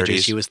of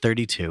teenagers. He was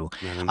 32.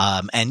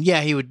 Mm-hmm. And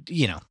yeah, he would,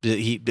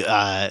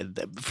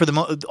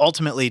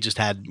 ultimately just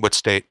had. What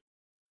state?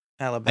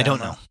 Alabama. I don't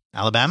know.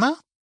 Alabama?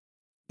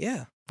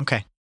 Yeah.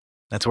 Okay.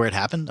 That's where it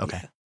happened? Okay.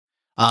 Yeah.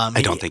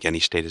 I don't think any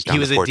state is down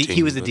to 14.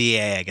 He was a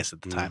DA, I guess,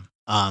 at the time.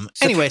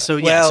 Anyway, so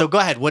go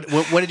ahead. What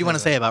did you want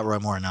to say about Roy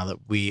Moore now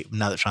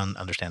that Sean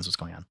understands what's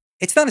going on?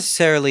 It's not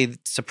necessarily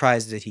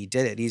surprised that he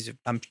did it.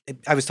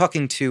 I was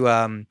talking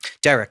to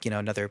Derek,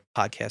 another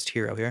podcast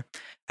hero here,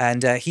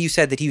 and he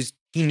said that he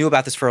knew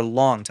about this for a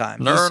long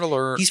time. Nerd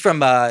alert. He's from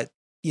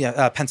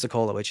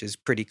Pensacola, which is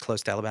pretty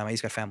close to Alabama.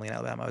 He's got family in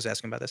Alabama. I was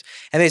asking about this.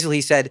 And basically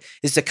he said,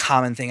 this is a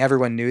common thing.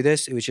 Everyone knew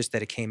this. It was just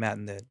that it came out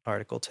in the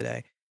article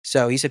today.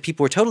 So he said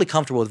people were totally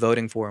comfortable with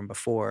voting for him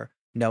before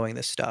knowing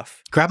this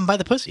stuff. Grab him by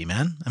the pussy,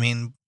 man. I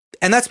mean,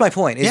 and that's my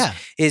point.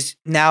 Is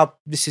now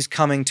this is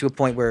coming to a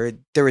point where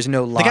there is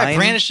no line. The guy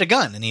brandished a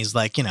gun, and he's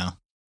like,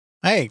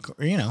 hey,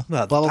 well,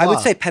 blah, blah, I would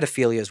blah. say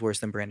pedophilia is worse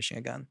than brandishing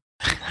a gun.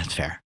 That's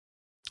fair.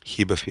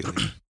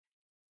 Hebephilia.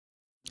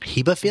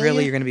 Hebephilia?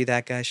 Really, you're going to be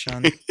that guy,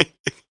 Sean?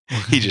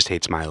 He just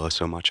hates Milo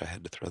so much, I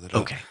had to throw that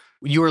out. Okay.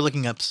 You were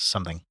looking up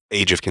something.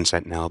 Age of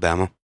consent in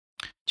Alabama,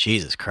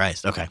 Jesus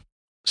Christ. Okay.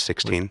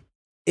 16.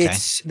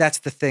 That's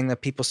the thing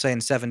that people say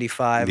in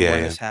 75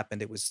 when this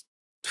happened. It was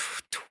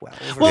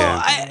 12.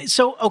 Well, I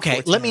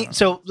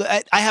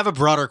have a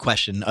broader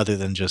question other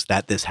than just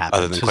that this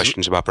happened. Other than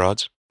questions about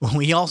broads?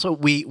 We also,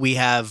 we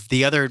have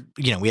the other,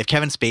 we have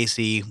Kevin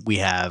Spacey, we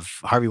have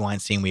Harvey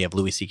Weinstein, we have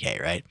Louis C.K.,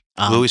 right?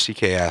 Louis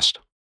C.K. asked.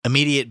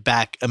 Immediate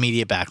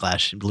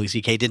backlash. Louis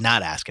C.K. did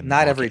not ask him.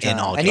 Not every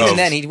time. And even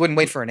then, he wouldn't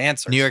wait for an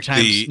answer. New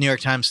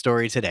York Times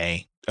story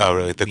today. Oh,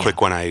 really? The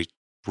quick one I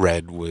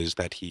read was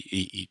that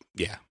he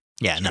yeah.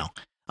 Yeah, no.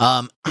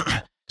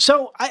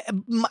 So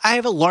I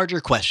have a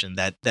larger question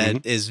that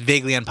is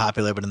vaguely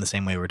unpopular, but in the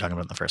same way we were talking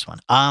about in the first one.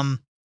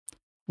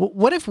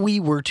 What if we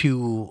were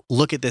to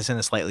look at this in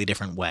a slightly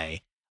different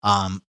way?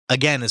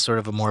 Again, as sort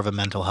of more of a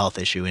mental health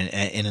issue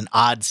in an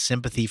odd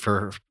sympathy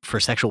for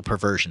sexual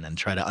perversion, and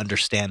try to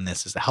understand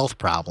this as a health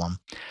problem.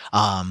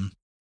 And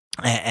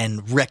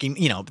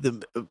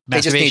the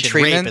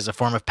masturbation, rape as a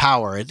form of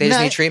power. They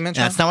just need treatment.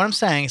 That's not what I'm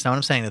saying. It's not what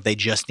I'm saying that they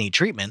just need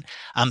treatment.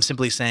 I'm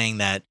simply saying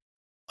that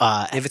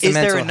is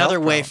there another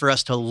way for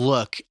us to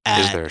look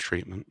at? Is there a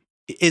treatment?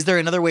 Is there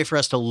another way for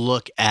us to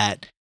look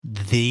at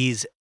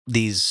these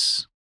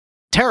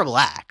terrible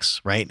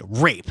acts, right?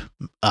 Rape,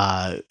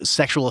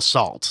 sexual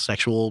assault,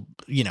 sexual,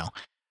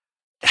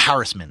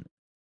 harassment.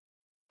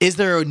 Is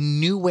there a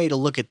new way to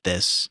look at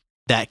this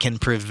that can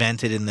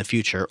prevent it in the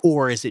future,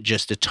 or is it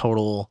just a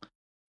total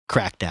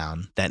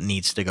crackdown that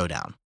needs to go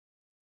down?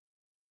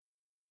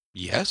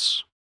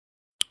 Yes.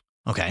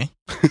 Okay.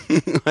 So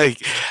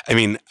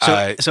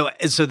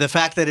the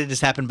fact that it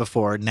has happened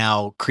before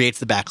now creates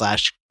the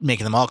backlash,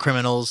 making them all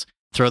criminals,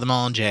 throw them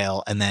all in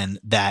jail, and then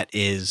that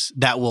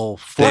will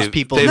force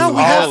people to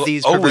have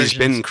these perversions. Always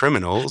been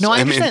criminals. No,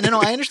 I understand.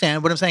 No, I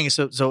understand. What I'm saying is,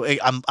 so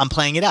I'm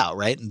playing it out,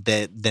 right?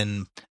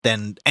 Then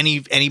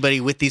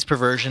anybody with these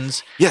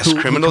perversions, yes,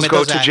 criminals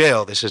go to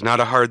jail. This is not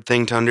a hard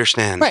thing to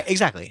understand, right?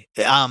 Exactly.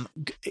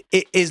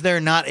 Is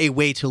there not a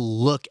way to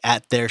look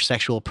at their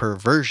sexual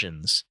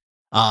perversions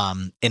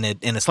in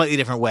a slightly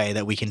different way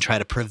that we can try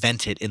to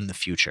prevent it in the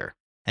future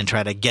and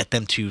try to get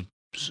them to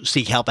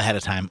seek help ahead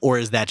of time, or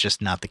is that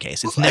just not the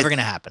case? It's never going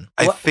to happen.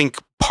 I think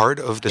part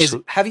of this.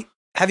 Have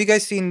you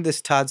guys seen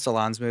this Todd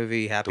Solondz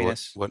movie,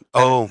 Happiness? What?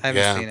 Oh, I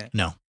haven't seen it.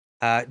 No.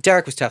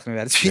 Derek was telling me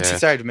about it.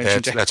 Sorry to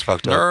mention Derek. That's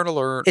fucked up. Nerd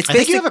alert. I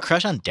think you have a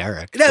crush on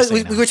Derek. No,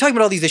 we were talking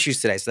about all these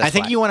issues today. So I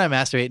think you want to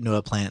masturbate into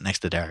a plant next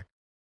to Derek.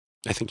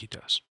 I think he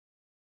does.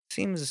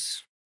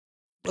 Seems.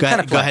 Go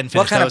ahead and finish.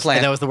 What kind of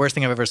plan? That was the worst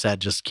thing I've ever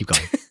said. Just keep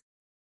going.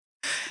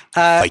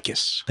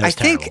 Ficus. I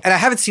think, and I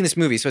haven't seen this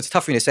movie, so it's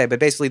tough for me to say, but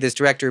basically this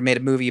director made a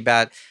movie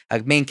about a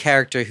main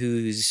character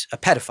who's a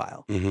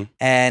pedophile. Mm-hmm.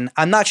 And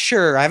I'm not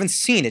sure, I haven't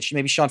seen it,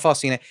 maybe Sean Fall's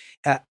seen it.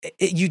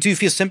 You do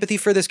feel sympathy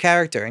for this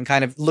character and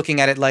kind of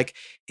looking at it like,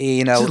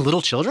 Is it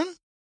little children?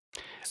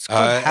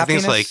 I think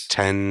it's like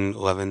 10,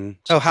 11.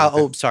 Oh, how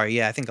old? Sorry,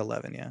 yeah, I think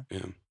 11, yeah.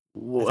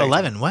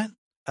 11, what?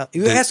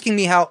 You're asking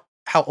me how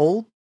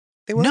old?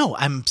 No,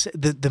 I'm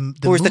the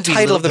or is the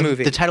title of the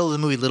movie? The title of the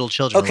movie, Little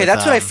Children. Okay,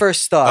 that's what I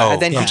first thought.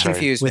 And then you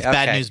confused me. With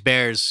Bad News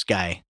Bears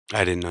guy.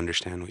 I didn't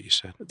understand what you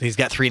said. He's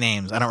got 3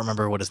 names. I don't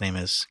remember what his name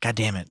is. God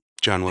damn it.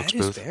 John Wilkes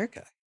Booth. Bad News Bear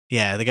guy.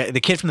 Yeah,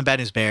 the kid from the Bad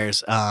News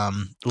Bears.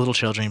 Little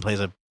Children. He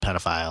plays a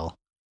pedophile.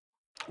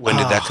 When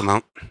did that come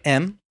out?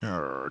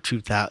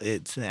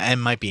 2000. It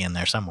might be in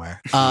there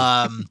somewhere.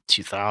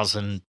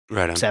 2007,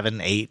 right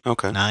on. 8,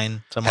 okay.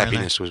 9, somewhere.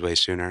 Happiness was way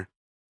sooner.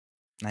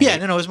 Yeah,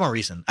 no, it was more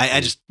recent. I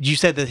just, you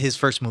said that his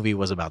first movie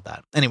was about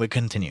that. Anyway,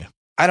 continue.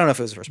 I don't know if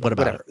it was the first one. What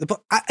about it?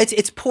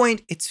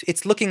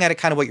 It's looking at it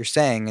kind of what you're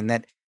saying, and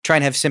that trying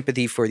to have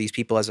sympathy for these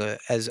people as a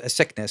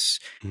sickness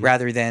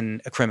rather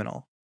than a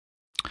criminal.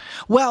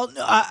 Well,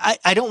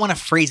 I don't want to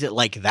phrase it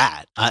like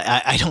that.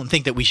 I don't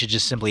think that we should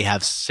just simply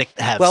have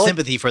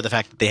sympathy for the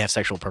fact that they have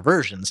sexual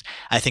perversions.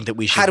 I think that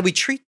we should. How do we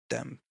treat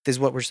them? Is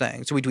what we're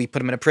saying. So do we put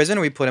them in a prison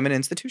or we put them in an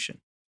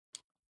institution?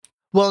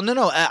 Well, no.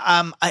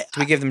 Do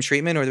we give them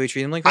treatment or do we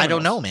treat them like criminals? I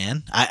don't know,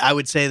 man. I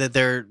would say that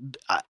they're.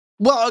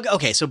 Well,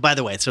 okay. So, by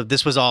the way,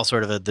 this was all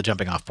sort of the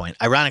jumping off point.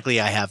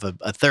 Ironically, I have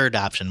a third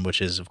option,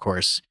 which is, of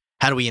course,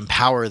 how do we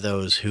empower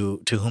those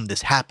to whom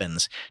this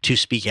happens to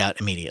speak out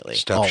immediately?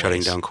 Stop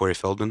shutting down Corey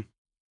Feldman.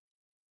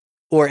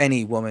 Or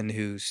any woman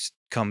who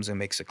comes and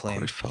makes a claim.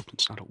 Corey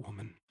Feldman's not a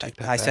woman.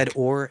 I said,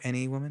 or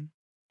any woman?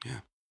 Yeah.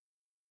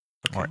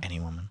 Okay. Or any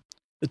woman.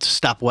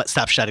 Stop what?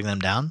 Stop shutting them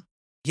down?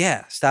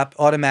 Yeah. Stop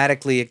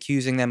automatically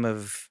accusing them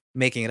of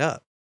making it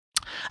up.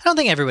 I don't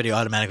think everybody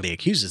automatically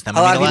accuses them.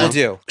 A lot of people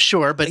do.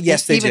 Sure, but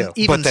yes, they do.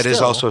 But that is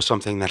still, also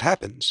something that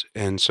happens,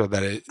 and so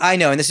that it. I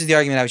know, and this is the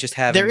argument I was just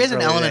having. There is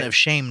an element today. of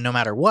shame, no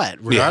matter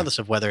what, regardless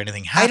of whether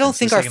anything happens. I don't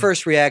think our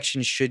first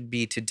reaction should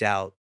be to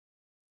doubt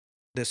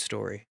this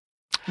story.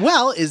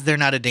 Well, is there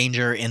not a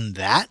danger in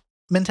that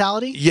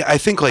mentality? Yeah, I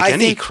think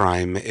any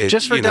crime,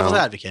 just for devil's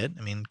advocate.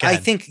 I mean, I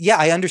think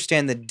I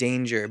understand the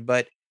danger,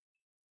 but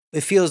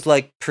it feels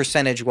like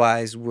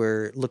percentage-wise,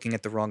 we're looking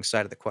at the wrong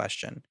side of the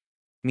question.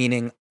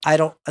 Meaning,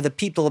 the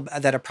people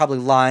that are probably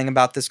lying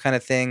about this kind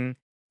of thing.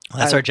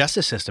 Well, that's our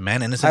justice system,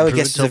 man. Innocent I would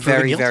proven guess it's until a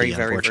very, proven guilty,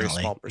 very, very, very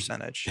small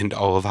percentage. In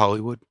all of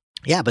Hollywood.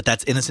 Yeah, but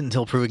that's innocent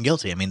until proven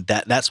guilty. I mean,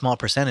 that small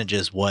percentage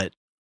is what.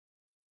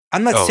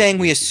 I'm not saying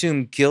we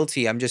assume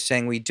guilty. I'm just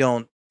saying we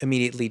don't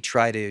immediately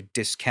try to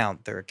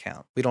discount their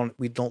account. We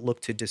don't look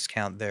to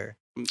discount their.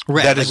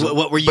 Right. That is,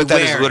 what were you? But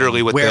that is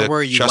literally what. Where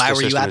were you? Why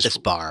were you at is this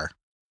bar?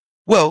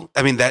 Well,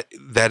 I mean that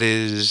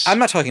is. I'm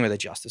not talking about the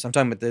justice. I'm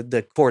talking about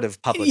the court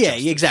of public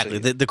justice. Yeah, exactly.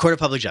 The court of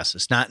public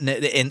justice. Not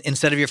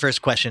instead of your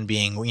first question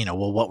being,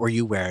 well, what were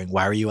you wearing?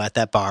 Why were you at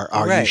that bar?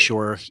 Are you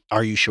sure?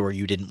 Are you sure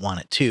you didn't want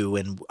it too?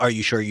 And are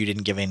you sure you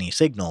didn't give any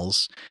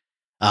signals?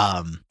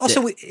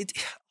 Also,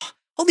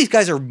 all these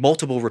guys are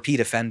multiple repeat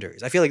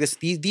offenders. I feel like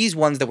these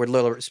ones that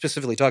we're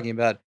specifically talking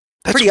about.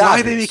 That's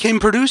why they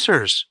became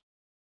producers.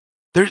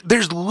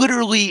 There's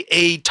literally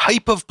a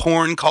type of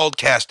porn called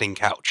casting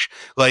couch.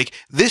 Like,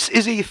 this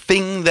is a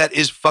thing that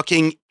is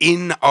fucking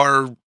in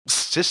our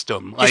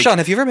system. Like, Sean,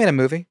 have you ever made a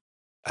movie?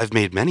 I've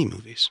made many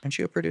movies. Aren't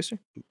you a producer?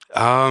 Yeah.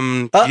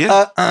 I'm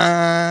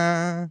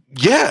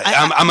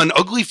an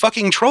ugly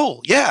fucking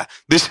troll. Yeah.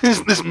 This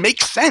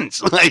makes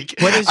sense. Like,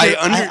 I'm not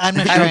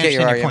sure I don't get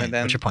your argument, point.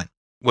 Ben. What's your point?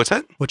 What's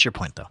that? What's your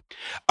point, though?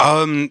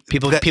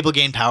 People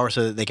gain power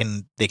so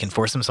that they can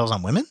force themselves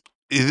on women?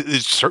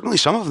 Certainly,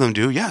 some of them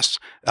do. Yes,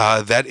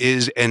 that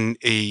is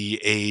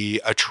a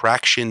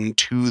attraction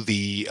to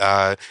the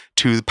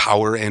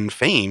power and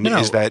fame. No,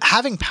 is that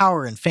having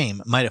power and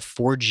fame might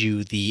afford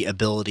you the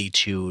ability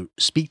to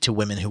speak to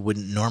women who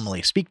wouldn't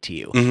normally speak to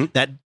you.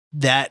 Mm-hmm.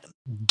 That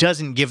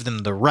doesn't give them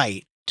the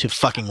right to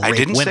fucking rape women. I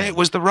didn't say it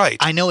was the right.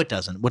 I know it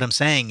doesn't. What I'm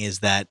saying is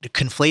that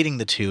conflating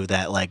the two,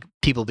 that like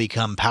people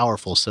become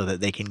powerful so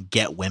that they can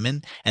get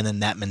women, and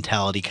then that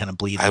mentality kind of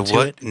bleeds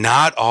into it.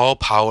 Not all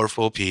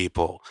powerful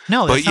people.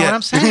 No, that's not what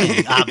I'm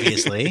saying,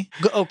 obviously.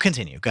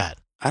 Continue. Go ahead.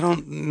 I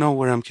don't know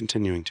where I'm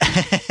continuing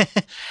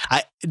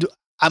to.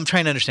 I'm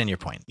trying to understand your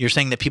point. You're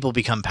saying that people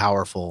become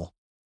powerful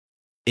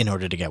in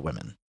order to get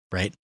women,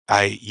 right?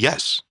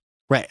 Yes.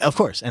 Right, of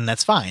course, and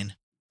that's fine.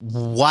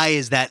 Why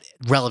is that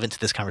relevant to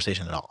this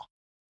conversation at all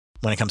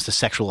when it comes to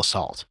sexual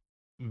assault?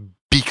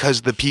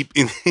 Because the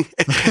people,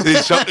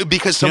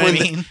 because someone,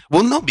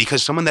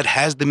 because someone that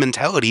has the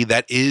mentality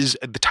that is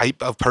the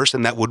type of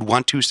person that would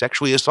want to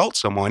sexually assault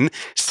someone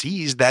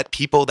sees that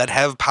people that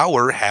have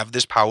power have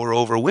this power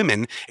over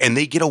women, and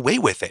they get away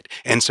with it,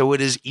 and so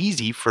it is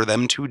easy for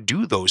them to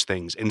do those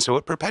things, and so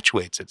it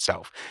perpetuates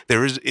itself.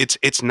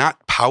 It's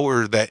not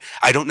power that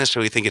I don't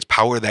necessarily think it's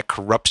power that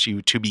corrupts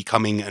you to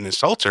becoming an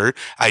assaulter.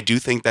 I do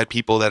think that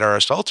people that are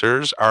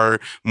assaulters are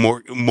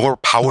more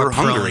power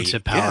hungry,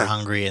 power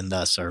hungry, and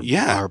thus are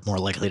more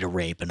likely to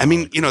rape. And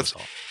this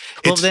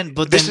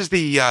is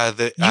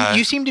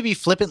you seem to be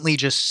flippantly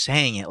just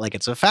saying it like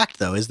it's a fact,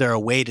 though. Is there a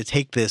way to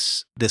take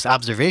this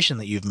observation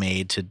that you've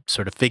made to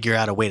sort of figure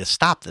out a way to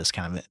stop this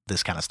kind of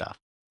stuff?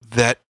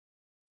 That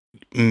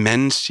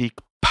men seek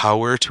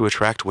power to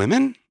attract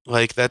women?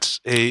 Like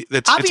obviously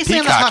it's peacocking.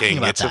 I'm not talking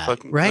about it's that, a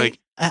fucking right? like,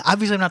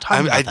 obviously I'm not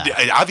talking about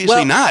that.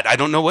 Obviously not. I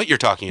don't know what you're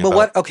talking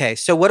about.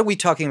 So what are we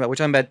talking about? We're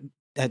talking about.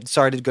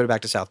 Sorry to go back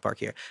to South Park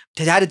here.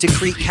 How to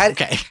decrease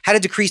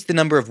the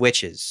number of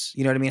witches.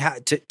 You know what I mean? How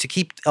to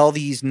keep all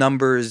these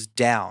numbers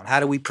down.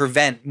 How do we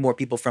prevent more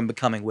people from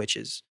becoming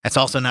witches? That's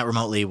also not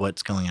remotely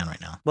what's going on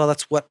right now. Well,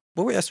 that's what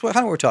we're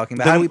talking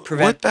about. How do we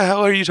prevent? What the hell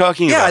are you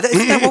talking about? Yeah,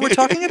 isn't that what we're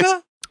talking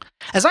about?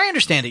 As I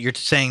understand it, you're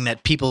saying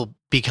that people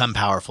become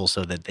powerful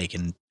so that they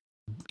can,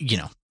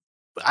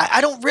 I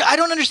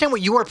don't understand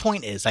what your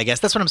point is. I guess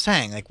that's what I'm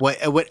saying. Like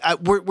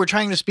we're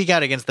trying to speak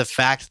out against the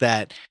fact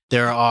that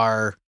there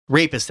are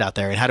rapists out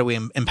there, and how do we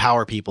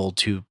empower people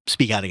to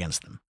speak out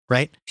against them,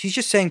 right? He's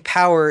just saying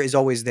power is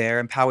always there,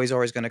 and power is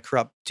always going to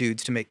corrupt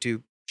dudes to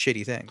do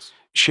shitty things.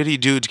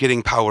 Shitty dudes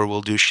getting power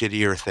will do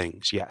shittier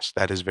things. Yes,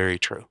 that is very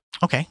true.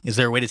 Okay. Is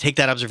there a way to take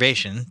that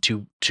observation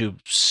to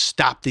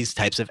stop these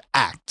types of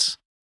acts?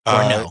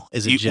 Or no?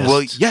 Is it just...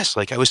 Well, yes,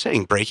 like I was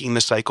saying, breaking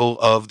the cycle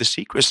of the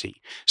secrecy.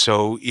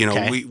 So,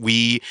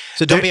 we...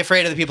 So don't be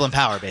afraid of the people in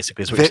power,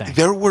 basically, is what you're saying.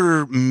 There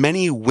were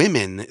many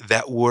women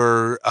that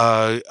were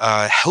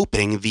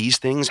helping these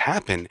things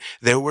happen.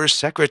 There were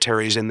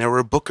secretaries, and there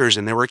were bookers,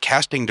 and there were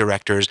casting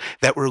directors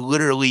that were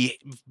literally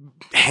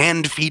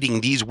hand-feeding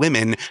these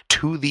women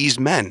to these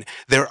men.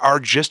 There are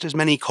just as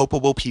many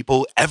culpable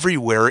people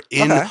everywhere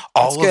in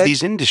all of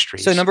these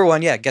industries. So number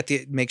one,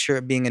 make sure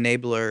being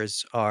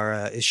enablers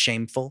is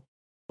shameful.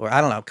 Or I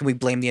don't know. Can we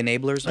blame the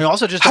enablers? And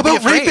also, just how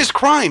about rape is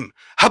crime?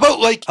 How about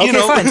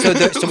fine. So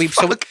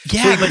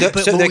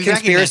the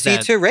conspiracy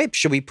to rape,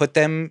 should we put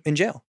them in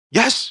jail?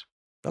 Yes.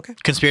 Okay.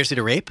 Conspiracy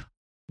to rape?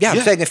 Yeah,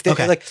 I'm saying if they,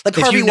 like if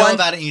Harvey you know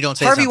about it and you don't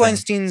say Harvey something.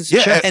 Weinstein's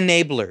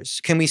enablers,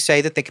 can we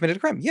say that they committed a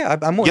crime? Yeah,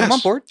 I'm on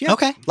board. Yeah.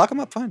 Okay. Lock them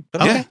up, fine.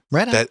 But Okay.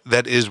 Right on.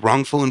 That is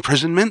wrongful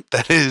imprisonment.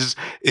 That is,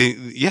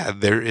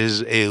 there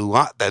is a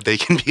lot that they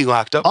can be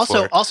locked up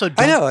for. Also,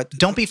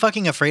 don't be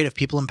fucking afraid of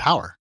people in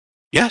power.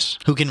 Yes.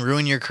 Who can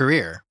ruin your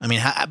career. I mean,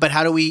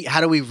 how do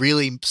we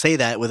really say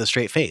that with a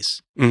straight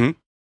face? Mm-hmm.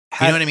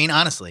 You know what I mean?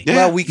 Honestly.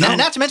 Yeah. Well,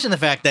 not to mention the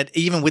fact that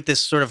even with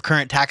this sort of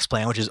current tax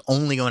plan, which is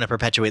only going to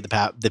perpetuate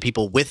the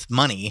people with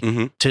money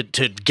to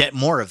get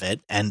more of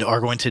it and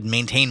are going to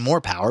maintain more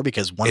power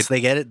because once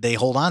they get it, they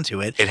hold on to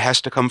it. It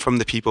has to come from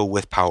the people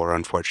with power,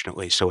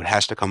 unfortunately. So it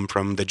has to come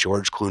from the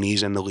George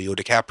Clooney's and the Leo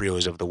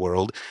DiCaprios of the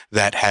world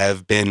that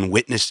have been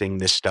witnessing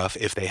this stuff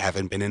if they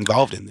haven't been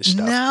involved in this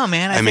stuff. No,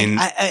 man.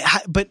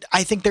 But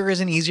I think there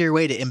is an easier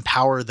way to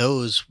empower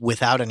those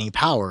without any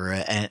power,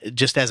 and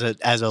just as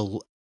a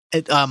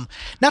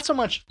not so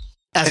much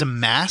as a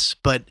mass,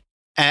 but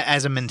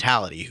as a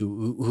mentality.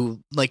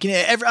 Who like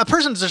a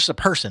person's just a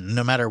person,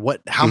 no matter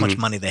how much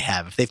money they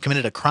have. If they've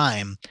committed a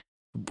crime,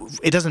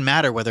 it doesn't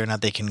matter whether or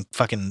not they can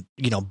fucking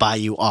buy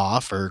you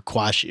off or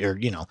quash or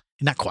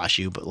not quash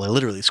you, but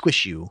literally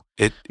squish you.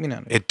 It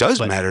does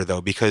matter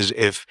though, because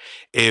if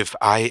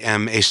I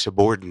am a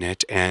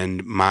subordinate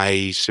and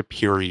my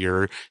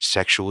superior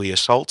sexually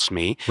assaults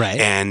me, right,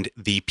 and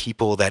the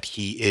people that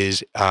he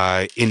is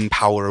in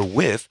power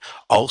with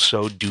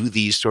also do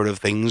these sort of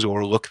things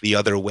or look the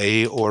other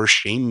way or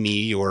shame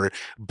me or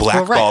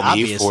blackball me,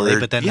 obviously,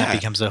 but then that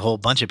becomes a whole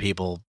bunch of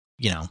people.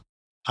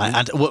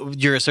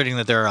 You're asserting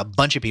that there are a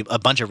bunch of people, a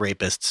bunch of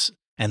rapists.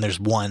 And there's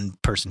one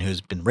person who's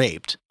been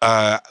raped.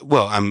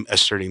 Well, I'm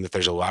asserting that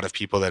there's a lot of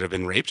people that have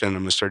been raped, and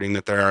I'm asserting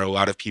that there are a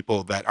lot of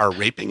people that are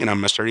raping, and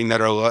I'm asserting that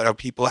there are a lot of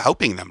people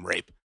helping them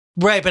rape.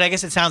 Right, but I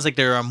guess it sounds like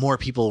there are more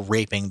people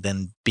raping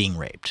than being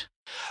raped.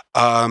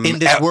 In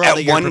this world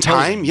at one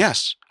time,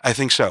 yes, I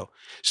think so.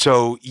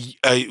 So,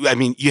 I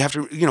mean, you have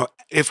to,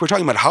 if we're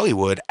talking about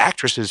Hollywood,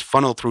 actresses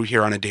funnel through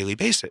here on a daily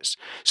basis.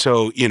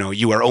 So,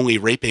 you are only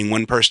raping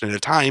one person at a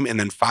time, and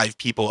then 5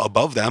 people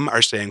above them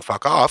are saying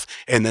fuck off,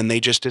 and then they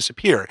just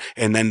disappear.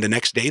 And then the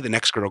next day, the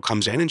next girl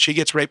comes in and she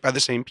gets raped by the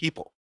same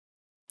people.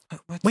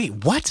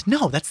 Wait, what?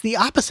 No, that's the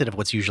opposite of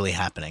what's usually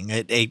happening.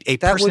 A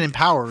person in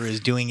power is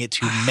doing it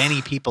to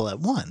many people at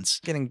once.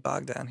 Getting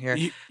bogged down here.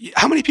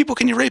 How many people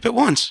can you rape at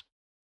once?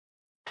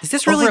 Is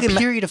this really over a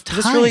period of time?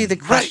 Is this really the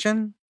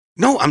question? Right.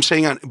 No, I'm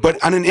saying on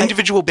an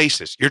individual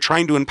basis. You're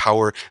trying to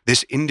empower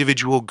this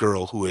individual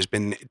girl who has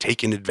been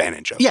taken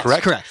advantage of, yes,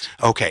 correct? Correct.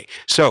 Okay,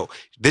 so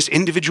this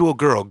individual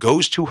girl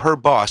goes to her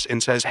boss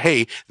and says,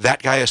 hey,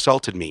 that guy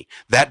assaulted me.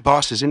 That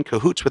boss is in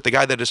cahoots with the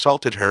guy that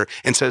assaulted her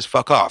and says,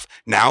 fuck off.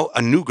 Now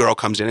a new girl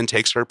comes in and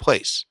takes her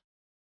place.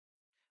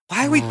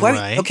 Why are we...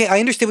 Okay, I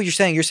understand what you're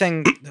saying. You're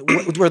saying,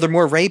 were there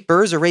more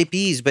rapers or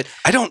rapees, but...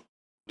 I don't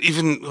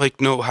even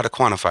know how to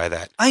quantify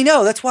that. I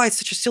know, that's why it's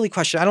such a silly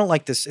question. I don't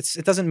like this.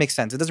 It doesn't make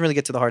sense. It doesn't really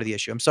get to the heart of the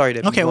issue. I'm sorry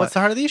to... Okay, what's the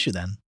heart of the issue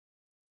then?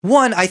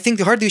 One, I think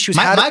the heart of the issue is...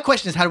 My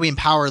question is, how do we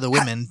empower the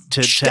women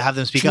to have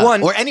them speak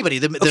up? Or anybody,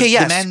 the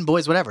men,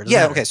 boys, whatever.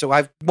 Okay, so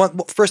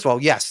first of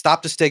all, yes,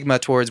 stop the stigma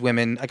towards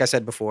women, like I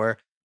said before,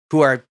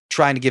 who are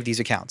trying to give these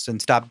accounts,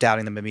 and stop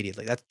doubting them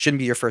immediately. That shouldn't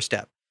be your first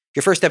step.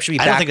 Your first step should be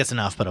I don't think that's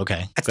enough, but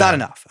okay. It's not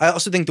enough. I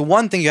also think the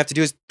one thing you have to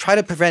do is try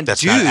to prevent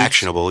dudes. That's not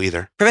actionable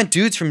either. Prevent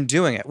dudes from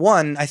doing it.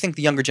 One, I think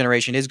the younger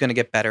generation is going to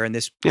get better, and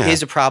this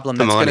is a problem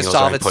that's going to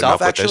solve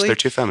itself, actually. They're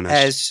too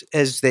feminist.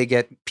 As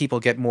people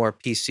get more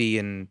PC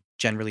and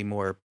generally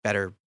more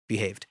better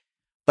behaved.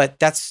 But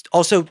that's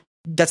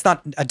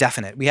not a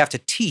definite. We have to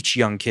teach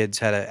young kids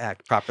how to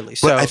act properly.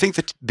 So but I think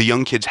that the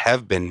young kids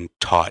have been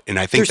taught, and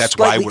I think that's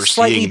why we're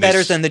slightly seeing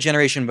better than the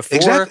generation before.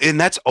 Exactly, and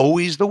that's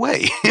always the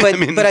way.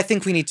 But I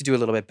think we need to do a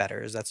little bit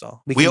better. That's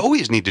all. We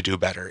always need to do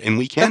better, and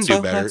we can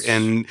do better,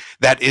 and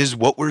that is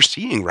what we're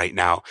seeing right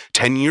now.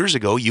 10 years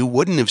ago, you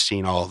wouldn't have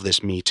seen all of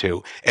this Me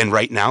Too, and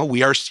right now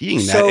we are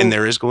seeing that, and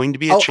there is going to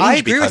be a change. I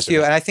agree with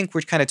you, and I think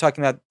we're kind of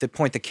talking about the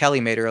point that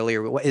Kelly made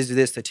earlier. Is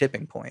this the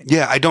tipping point?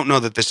 Yeah, I don't know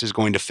that this is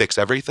going to fix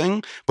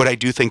everything, but I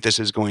do think this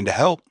is going to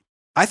help.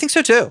 I think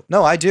so too.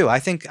 No, I do. I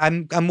think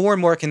I'm more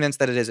and more convinced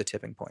that it is a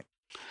tipping point.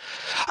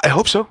 I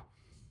hope so.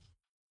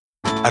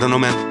 I don't know,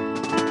 man.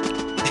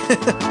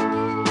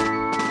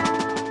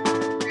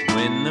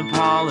 When the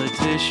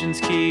politicians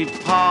keep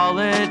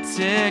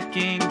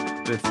politicking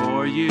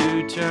before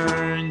you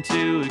turn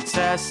to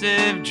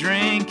excessive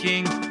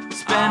drinking,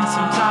 spend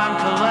some time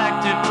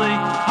collectively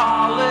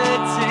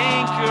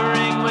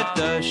politinkering with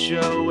the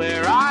show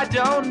where I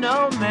don't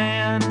know,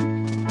 man.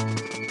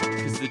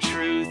 The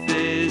truth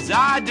is,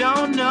 I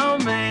don't know,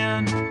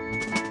 man.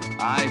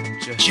 I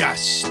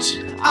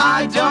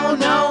don't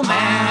know,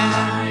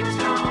 man.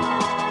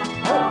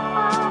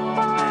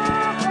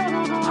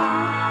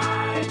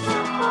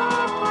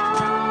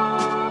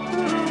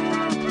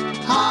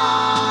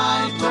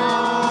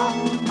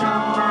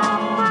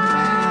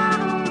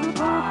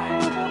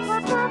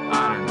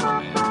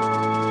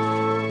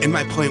 And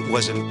my point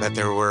wasn't that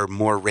there were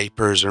more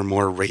rapers or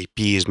more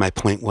rapees. My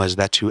point was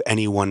that to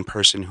any one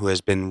person who has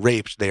been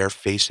raped, they are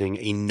facing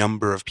a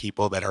number of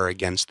people that are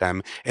against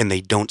them, and they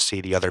don't see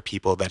the other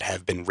people that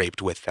have been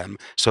raped with them.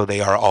 So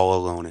they are all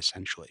alone,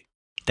 essentially.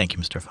 Thank you,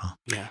 Mr. Fall.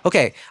 Yeah.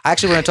 Okay, I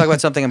actually want to talk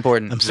about something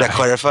important. Does that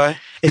clarify?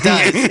 It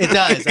does. It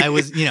does. I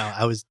was.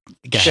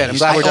 Shit, I'm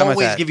glad we're done with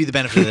always that. give you the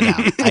benefit of the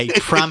doubt. I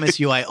promise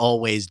you, I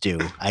always do.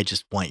 I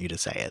just want you to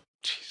say it,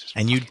 Jesus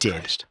and you fucking did.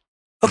 Christ.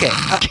 Okay,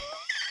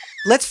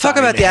 let's talk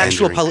Sorry, about the man.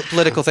 actual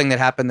political thing that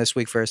happened this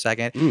week for a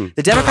second. Mm.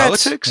 The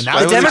Democrats, Politics? And now Why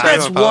the would we talk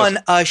Democrats about won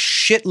politics?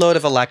 a shitload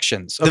of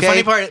elections. Okay? The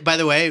funny part, by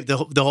the way, the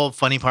whole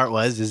funny part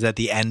is at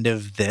the end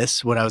of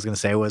this, what I was going to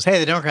say was, "Hey,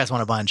 the Democrats won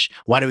a bunch.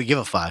 Why do we give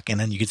a fuck?" And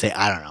then you could say,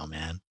 "I don't know,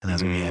 man," and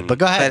that's going to be it. But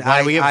go ahead. But Why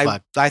do we give a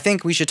fuck? I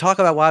think we should talk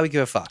about why we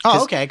give a fuck.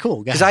 Oh, okay,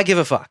 cool. Because I give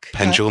a fuck.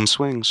 Pendulum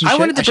swings. I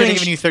wanted to I should have bring-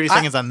 given you 30 I-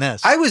 seconds on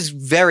this. I was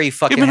very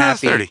fucking Give me another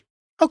happy. 30.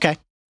 Okay.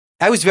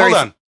 I was very.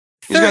 Hold on.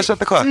 He's going to set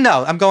the clock.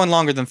 No, I'm going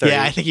longer than 30.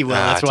 Yeah, I think he will.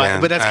 Ah, That's why.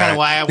 damn. But that's All kind of right.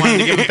 why I wanted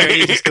to give him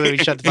 30 just so we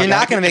shut the fuck You're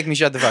not up. going to make me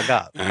shut the fuck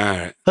up. All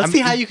right. Let's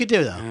see how you could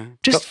do though. Yeah.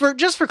 Just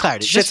for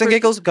clarity. Shits Just and for-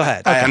 giggles? Go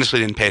ahead. I honestly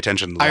didn't pay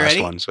attention to the Are you last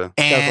ready? one. So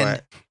And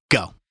it.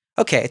 go.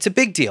 Okay, it's a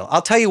big deal.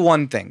 I'll tell you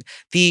one thing.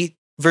 The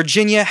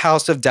Virginia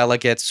House of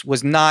Delegates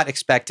was not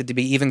expected to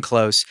be even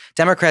close.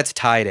 Democrats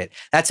tied it.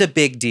 That's a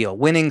big deal.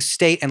 Winning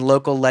state and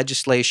local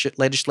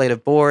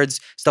legislative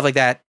boards, stuff like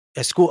that,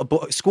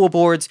 school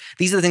boards.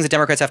 These are the things that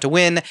Democrats have to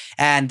win,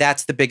 and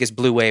that's the biggest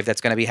blue wave that's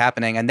going to be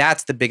happening, and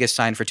that's the biggest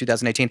sign for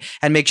 2018.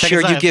 And make Second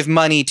sure you sign. give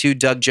money to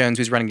Doug Jones,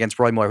 who's running against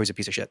Roy Moore, who's a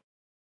piece of shit.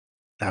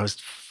 That was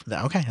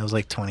okay. That was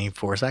like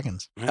 24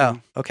 seconds. Oh,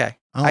 okay.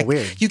 Oh,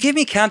 weird. You give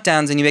me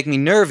countdowns and you make me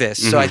nervous,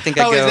 so I think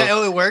I Oh, go. is that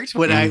how it worked?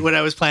 What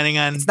I was planning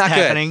on It's not good.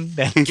 happening?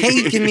 Can't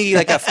you give me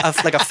like a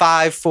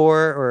 5-4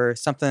 or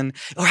something?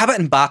 Or how about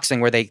in boxing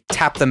where they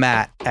tap the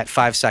mat at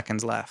 5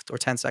 seconds left or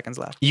 10 seconds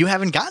left? You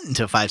haven't gotten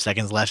to 5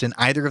 seconds left in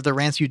either of the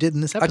rants you did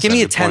in this episode. Give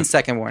me a Good point.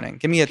 10-second warning.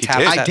 Give me a He tap.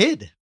 did. I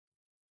did.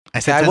 I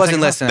said I 10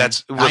 wasn't seconds left.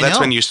 listening. That's I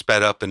when know. you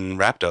sped up and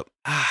wrapped up.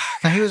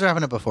 No, he was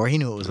wrapping it before. He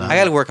knew it was up. I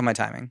got to work on my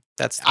timing.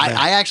 That's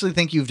I actually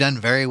think you've done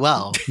very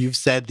well. You've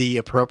said the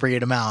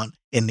appropriate amount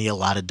in the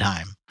allotted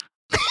time.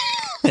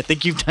 I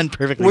think you've done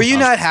perfectly. Were you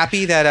well. not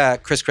happy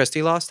that Chris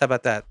Christie lost? How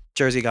about that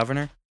Jersey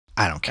governor?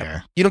 I don't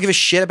care. You don't give a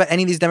shit about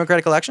any of these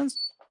Democratic elections?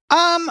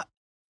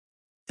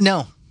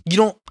 No. You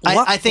don't.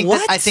 What? I think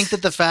what?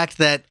 that the fact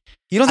that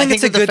you don't I think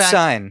it's a think that the good fact-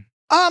 sign.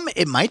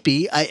 it might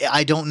be.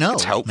 I don't know.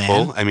 It's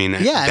helpful. man. I mean,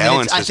 Yeah,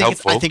 balance is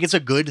helpful. I think it's a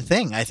good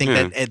thing. I think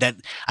Yeah.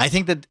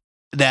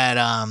 that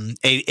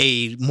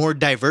a more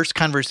diverse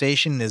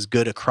conversation is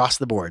good across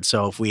the board.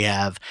 So if we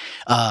have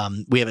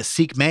a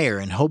Sikh mayor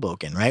in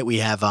Hoboken, right? We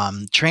have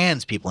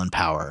trans people in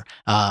power.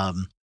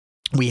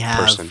 We have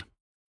Person.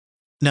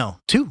 no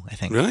 2. I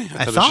think Really? I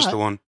thought it was just the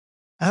one.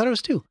 I thought it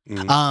was 2.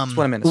 Mm. It's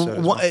one in Minnesota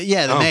as well.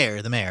 Yeah, the Oh.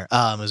 mayor. The mayor.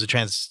 It was a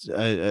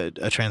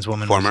trans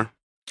woman.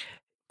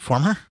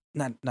 Former.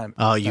 Not.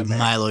 Oh, you not mayor.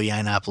 Milo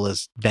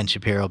Yiannopoulos, Ben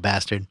Shapiro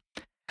bastard.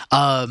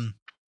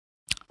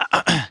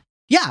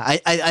 Yeah,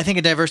 I think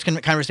a diverse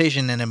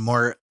conversation and a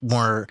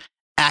more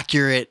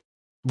accurate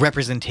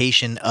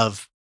representation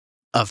of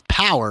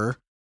power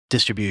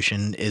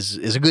distribution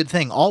is a good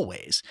thing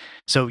always.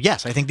 So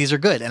yes, I think these are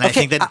good, and I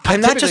think that I'm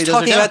not typically just those are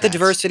talking about the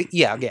Democrats. diversity.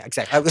 Yeah,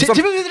 exactly.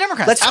 Typically the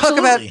Democrats. Let's talk about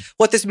absolutely.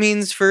 what this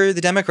means for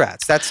the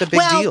Democrats. That's a big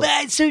deal.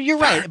 So you're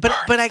right, but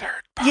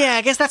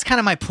I guess that's kind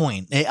of my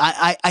point.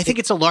 I think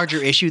it's a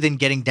larger issue than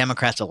getting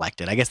Democrats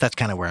elected. I guess that's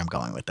kind of where I'm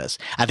going with this.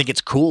 I think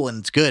it's cool and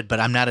it's good, but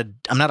I'm not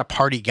a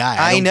party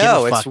guy. I don't know, give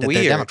a it's fuck that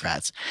weird. they're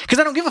Democrats because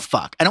I don't give a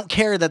fuck. I don't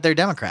care that they're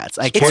Democrats.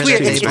 I care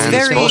weird. that It's they believe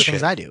very- the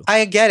things I do.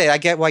 I get it. I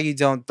get why you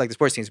don't like the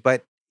sports teams,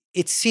 but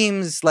it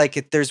seems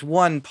like there's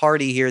one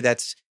party here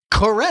that's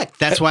Correct.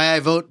 That's why I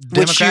vote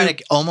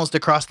Democratic almost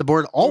across the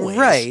board always.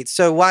 right.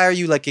 So why are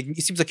you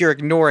it seems like you're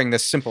ignoring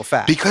this simple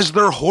fact. Because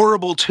they're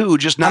horrible too,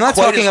 just not I'm not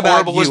quite talking as about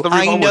horrible as you. the I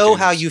Republicans. know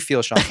how you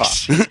feel, Sean Paul.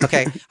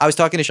 Okay, I was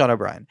talking to Sean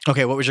O'Brien.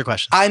 Okay, what was your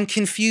question? I'm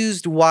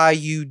confused why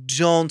you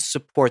don't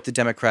support the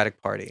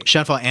Democratic Party.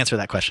 Sean Fall, answer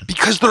that question.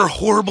 Because they're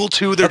horrible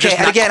too. They're Okay, just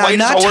and not again, quite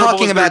I'm as not horrible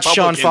talking as the about Sean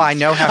Republicans. Paul. I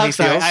know how he I'm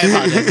sorry. feels. I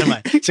apologize. Never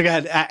mind. So go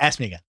ahead. Ask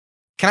me again.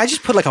 Can I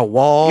just put like a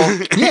wall?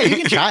 Yeah, you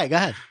can try. Go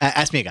ahead.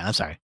 Ask me again. I'm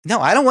sorry. No,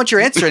 I don't want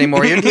your answer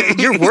anymore.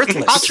 You're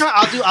worthless. I'll try.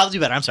 I'll do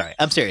better. I'm sorry.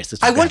 I'm serious.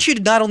 I want you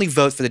to not only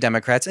vote for the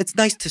Democrats. It's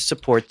nice to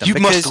support them. You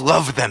because must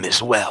love them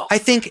as well. I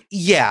think,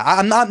 yeah,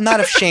 I'm not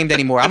ashamed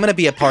anymore. I'm going to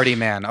be a party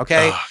man,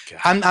 okay? Oh,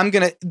 God. I'm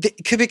going to,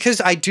 because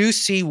I do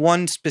see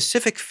one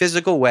specific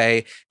physical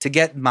way to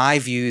get my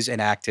views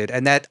enacted.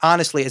 And that,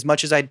 honestly, as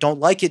much as I don't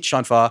like it,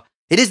 Sean Fa,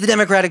 it is the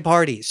Democratic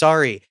Party.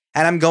 Sorry.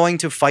 And I'm going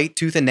to fight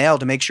tooth and nail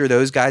to make sure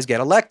those guys get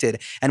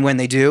elected. And when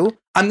they do,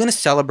 I'm going to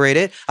celebrate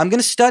it. I'm going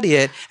to study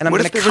it. And I'm What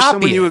going if to there was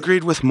someone copy you it.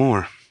 agreed with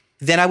more?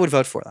 Then I would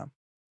vote for them.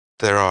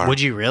 There are. Would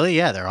you really?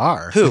 Yeah, there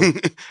are. Who?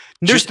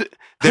 There's, Just,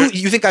 who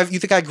you think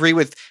I agree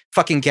with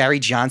fucking Gary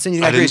Johnson? You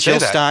think I I agree with didn't Jill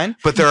say that. Stein?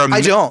 but there are.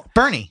 I don't.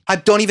 Bernie. I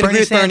don't even agree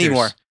with Bernie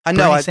anymore. I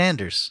know. Bernie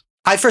Sanders.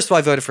 I first of all,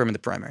 I voted for him in the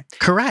primary.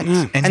 Correct.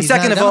 Mm. And he's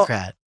second not a of all-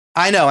 Democrat.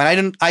 I know,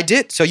 and I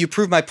did. So you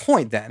proved my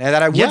point then, and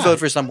that I would Yeah. vote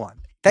for someone.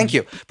 Thank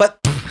you. But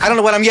I don't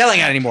know what I'm yelling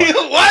at anymore.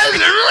 Why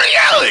is everybody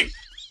yelling?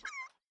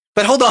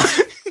 But hold on.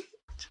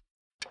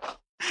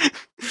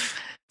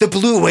 The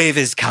blue wave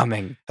is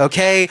coming,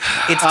 okay?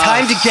 It's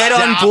time to get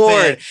on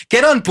board.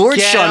 Get on board,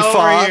 Get Sean over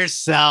Faw.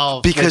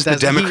 yourself. Because the He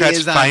Democrats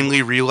is on-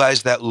 finally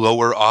realized that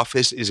lower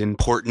office is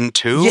important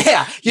too.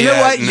 Yeah, you know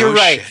Yeah, what? no You're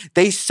right. shit.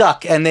 They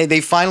suck, and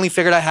they finally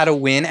figured out how to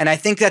win, and I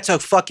think that's a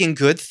fucking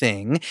good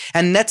thing.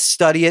 And let's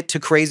study it to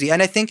crazy.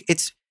 And I think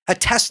it's a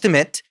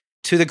testament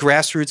to the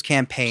grassroots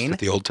campaign.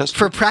 The Old For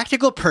Testament.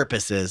 practical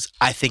purposes,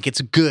 I think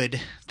it's good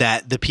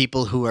that the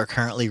people who are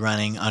currently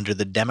running under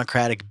the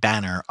Democratic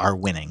banner are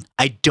winning.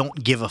 I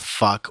don't give a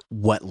fuck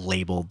what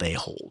label they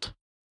hold.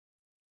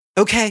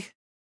 Okay.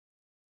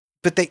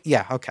 But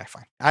okay,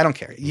 fine. I don't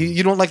care.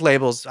 You don't like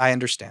labels. I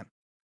understand.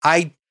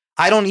 I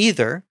don't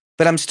either,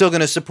 but I'm still going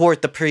to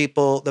support the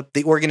people,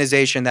 the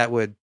organization that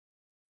would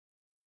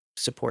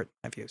support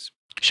my views.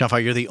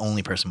 Sean, you're the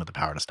only person with the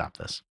power to stop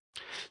this.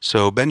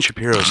 So Ben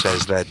Shapiro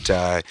says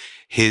that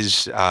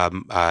his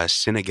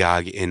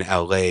synagogue in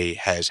LA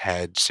has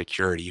had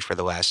security for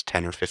the last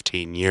 10 or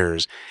 15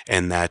 years,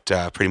 and that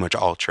pretty much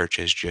all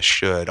churches just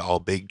should, all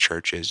big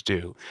churches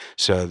do.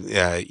 So,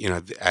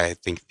 I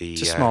think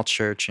It's a small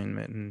church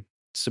in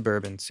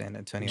suburban San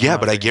Antonio. yeah,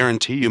 but I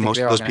guarantee you think most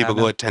they're of all those gonna people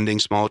have them? attending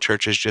small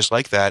churches just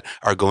like that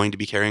are going to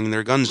be carrying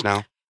their guns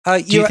now. Do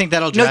you think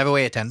that'll drive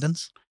away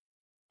attendance?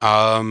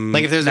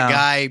 Like if there's No. a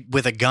guy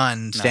with a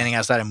gun No. standing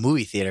outside a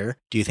movie theater,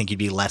 do you think you'd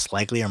be less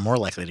likely or more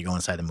likely to go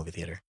inside the movie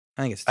theater?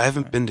 I think it's. I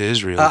haven't been to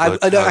Israel. I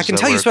but can how does tell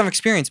that you work? from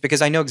experience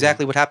because I know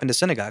exactly what happened to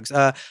synagogues.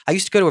 I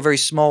used to go to a very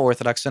small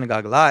Orthodox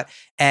synagogue a lot,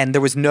 and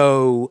there was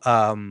no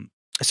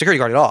security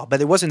guard at all. But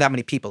there wasn't that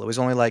many people. It was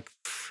only like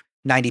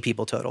 90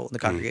 people total in the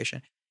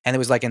congregation, and it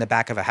was like in the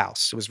back of a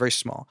house. It was very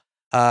small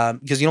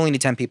because you only need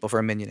 10 people for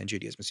a minyan in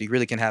Judaism, so you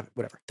really can have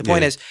whatever. The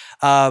point Yeah.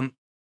 is.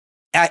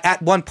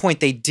 At one point,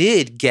 they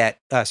did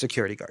get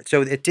security guards,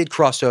 so it did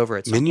cross over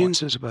at some Minions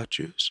point. is about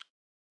Jews.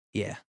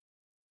 Yeah,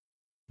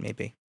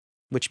 maybe.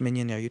 Which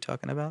minion are you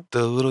talking about?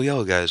 The little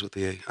yellow guys with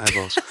the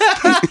eyeballs.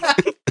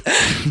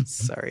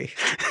 Sorry.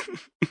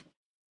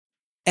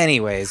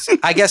 Anyways,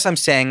 I guess I'm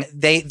saying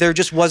there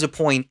just was a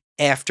point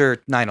after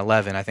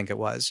 9/11, I think it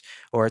was,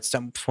 or at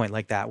some point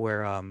like that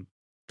where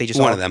they just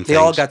One all, of them they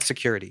all things. got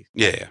security.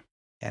 Yeah.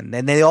 And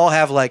then they all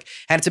have like,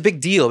 and it's a big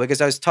deal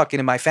because I was talking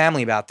to my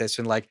family about this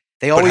and like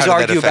they But always how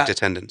did argue that affect about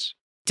attendance?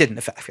 didn't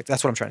affect it.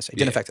 That's what I'm trying to say.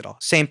 Didn't Yeah. affect it all.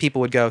 Same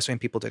people would go, same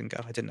people didn't go.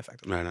 It didn't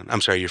affect it. Right on.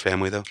 I'm sorry, your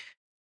family though.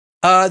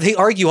 They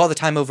argue all the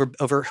time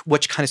over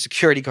which kind of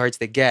security guards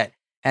they get,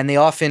 and they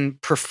often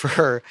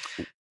prefer.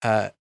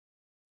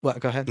 What?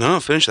 Go ahead. No,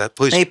 finish that,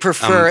 please. They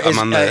prefer I'm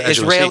on the edge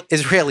of my seat.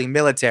 Israeli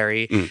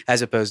military Mm.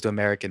 as opposed to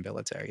American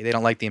military. They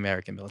don't like the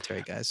American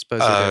military guys.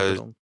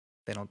 Supposedly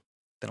they don't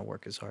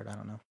work as hard. I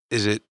don't know.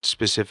 Is it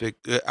specific?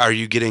 Are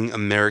you getting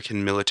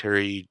American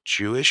military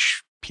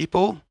Jewish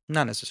people?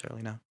 Not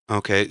necessarily. No.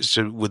 Okay,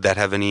 so would that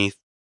have any?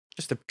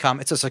 Just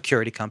it's a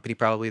security company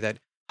probably that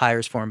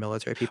hires foreign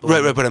military people. Right,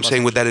 in right. But I'm Los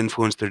saying, would that Angeles.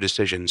 influence their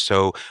decision?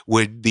 So,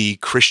 would the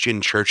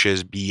Christian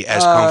churches be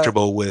as Uh,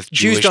 comfortable with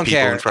Jews Jewish don't people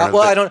care. in front of?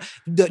 Well, the- I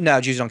don't.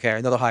 No, Jews don't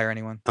care. They'll hire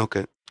anyone.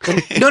 Okay.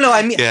 No,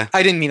 I mean, Yeah.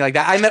 I didn't mean like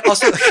that. I meant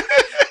also.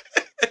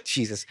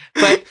 Jesus,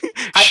 but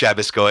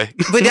Shabbos goy.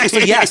 But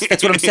actually, yes,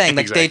 that's what I'm saying.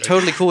 Like they're Exactly.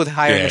 totally cool with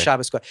hiring Yeah. a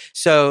Shabbos squad.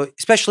 So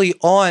especially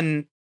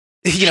on,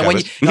 when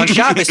Shabbos. on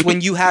Shabbos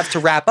when you have to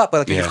wrap up,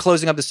 like when Yeah. you're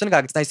closing up the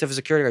synagogue, it's nice to have a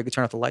security guard. You can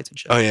turn off the lights and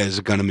shit. Oh yeah, is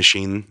a gun a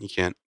machine? You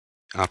can't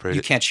operate You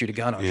it. can't shoot a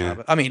gun on Yeah.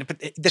 Shabbos. I mean, but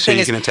the So thing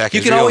you is, can attack you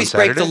can Israel on always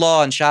break the Saturday?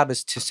 law on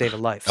Shabbos to save a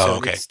life. So Oh,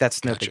 okay.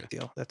 that's no Gotcha. big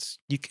deal.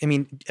 I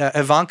mean,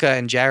 Ivanka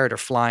and Jared are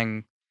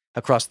flying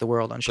across the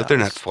world on Shabbos. But they're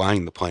not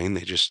flying the plane;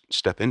 they just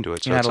step into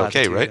it, so You're not it's allowed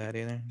okay, to do right? that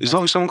either. As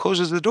long as someone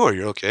closes the door,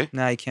 you're okay.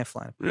 No, you can't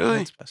fly. Really?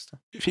 That's best to-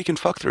 If you can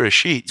fuck through a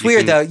sheet, It's you weird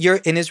can- though. You're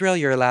in Israel.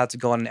 You're allowed to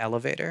go on an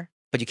elevator,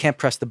 but you can't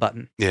press the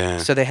button. Yeah.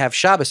 So they have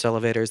Shabbos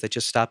elevators that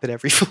just stop at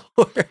every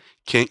floor.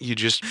 Can't you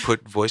just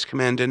put voice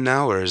command in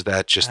now, or is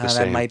that just the That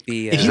same? might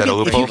be. Is that a if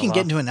loophole? you can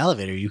get into an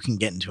elevator, you can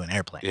get into an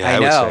airplane. Yeah, I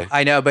would say.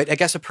 I know, but I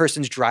guess a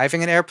person's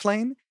driving an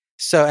airplane,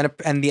 so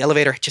and the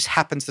elevator just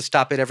happens to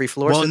stop at every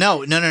floor. Well, so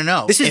no.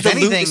 This is If the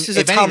anything, this is a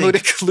if anything,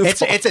 Talmudic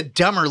loophole. it's a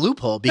dumber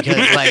loophole because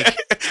like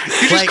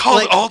You just like- called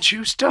like- all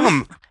Jews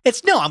dumb.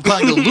 I'm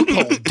calling the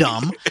loophole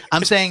dumb.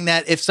 I'm saying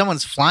that if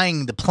someone's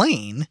flying the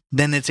plane,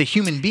 then it's a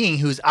human being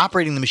who's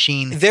operating the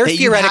machine They're that you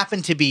theoretic-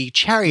 happen to be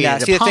charioted Yeah,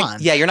 see, the thing- upon.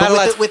 yeah, you're But not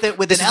allowed. with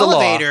this an is the law.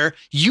 elevator.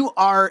 You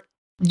are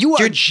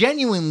You're-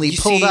 genuinely you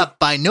pulled see- up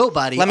by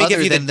nobody. Let me give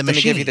other you than the let me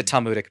machine. give you the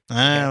Talmudic.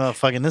 well,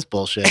 fucking this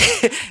bullshit.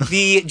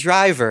 The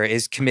driver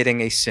is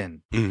committing a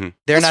sin. hmm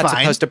They're That's not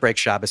fine. supposed to break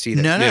Shabbos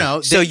either. No.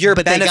 Yeah. So you're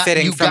but they got-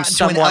 benefiting you from got into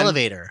someone- an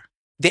elevator.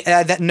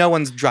 That no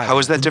one's driving. How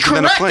is that different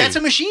Correct. than a plane? That's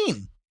a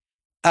machine.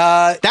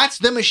 Uh, That's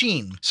the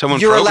machine. Someone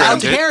You're allowed I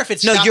programmed don't it. care if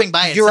it's no, stopping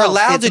by you're itself.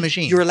 allowed it's to. a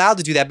machine. You're allowed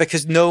to do that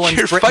because no one's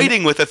You're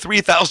fighting with a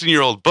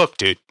 3,000-year-old book,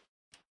 dude.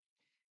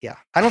 Yeah,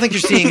 I don't think you're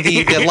seeing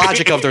the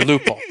logic of their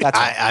loophole. That's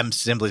all. I'm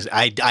simply.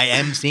 I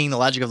am seeing the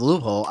logic of the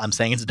loophole. I'm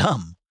saying it's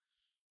dumb.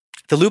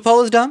 The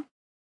loophole is dumb.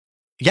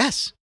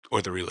 Yes,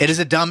 Or the religion. it is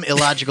a dumb,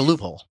 illogical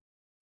loophole.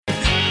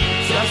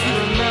 Just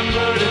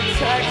remember to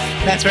text.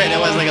 That's right. That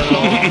was like a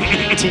little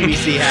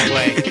TBC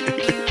halfway.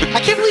 I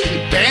can't believe you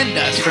banned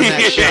us from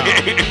that show.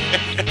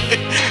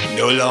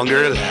 No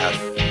longer allowed.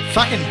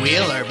 Fucking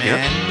Wheeler,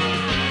 man.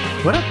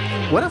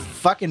 What a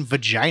fucking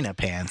vagina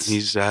pants.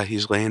 He's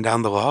laying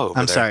down the law over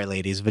I'm there. sorry,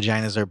 ladies.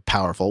 Vaginas are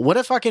powerful. What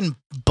a fucking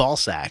ball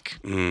sack.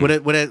 What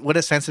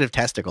a sensitive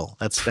testicle.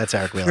 That's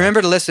Eric Wheeler.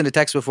 Remember to listen to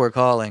Text Before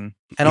Calling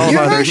and all of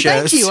our other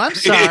shows. Thank you. I'm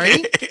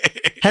sorry.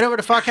 Head over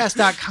to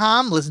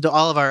Farcast.com. Listen to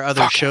all of our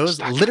other shows.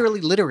 Literally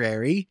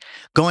Literary,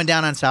 Going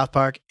Down on South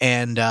Park,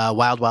 and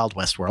Wild Wild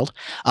Westworld.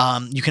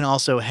 You can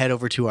also head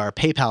over to our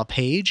PayPal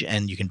page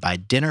and you can buy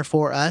dinner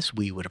for us.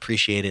 We would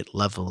appreciate it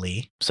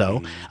lovely.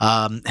 So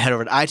head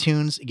over to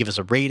iTunes, give us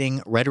a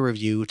rating, write a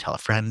review, tell a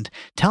friend,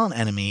 tell an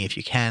enemy if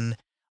you can.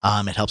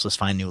 It helps us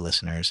find new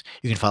listeners.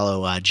 You can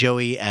follow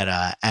Joey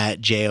at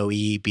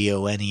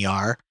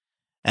JoeyBoner.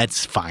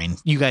 That's fine.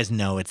 You guys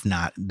know it's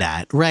not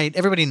that, right?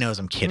 Everybody knows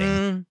I'm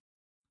kidding.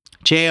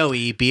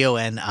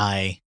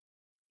 JoeyBoni.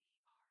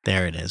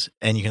 There it is.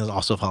 And you can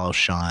also follow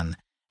Sean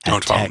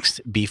at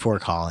Text Before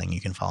Calling. You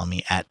can follow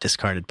me at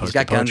Discarded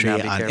Poster Poetry on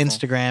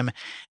Instagram.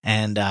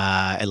 And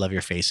I love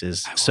your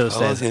faces. So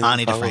says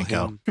Ani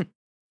DeFranco.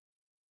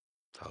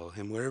 Follow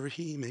him wherever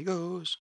he may goes.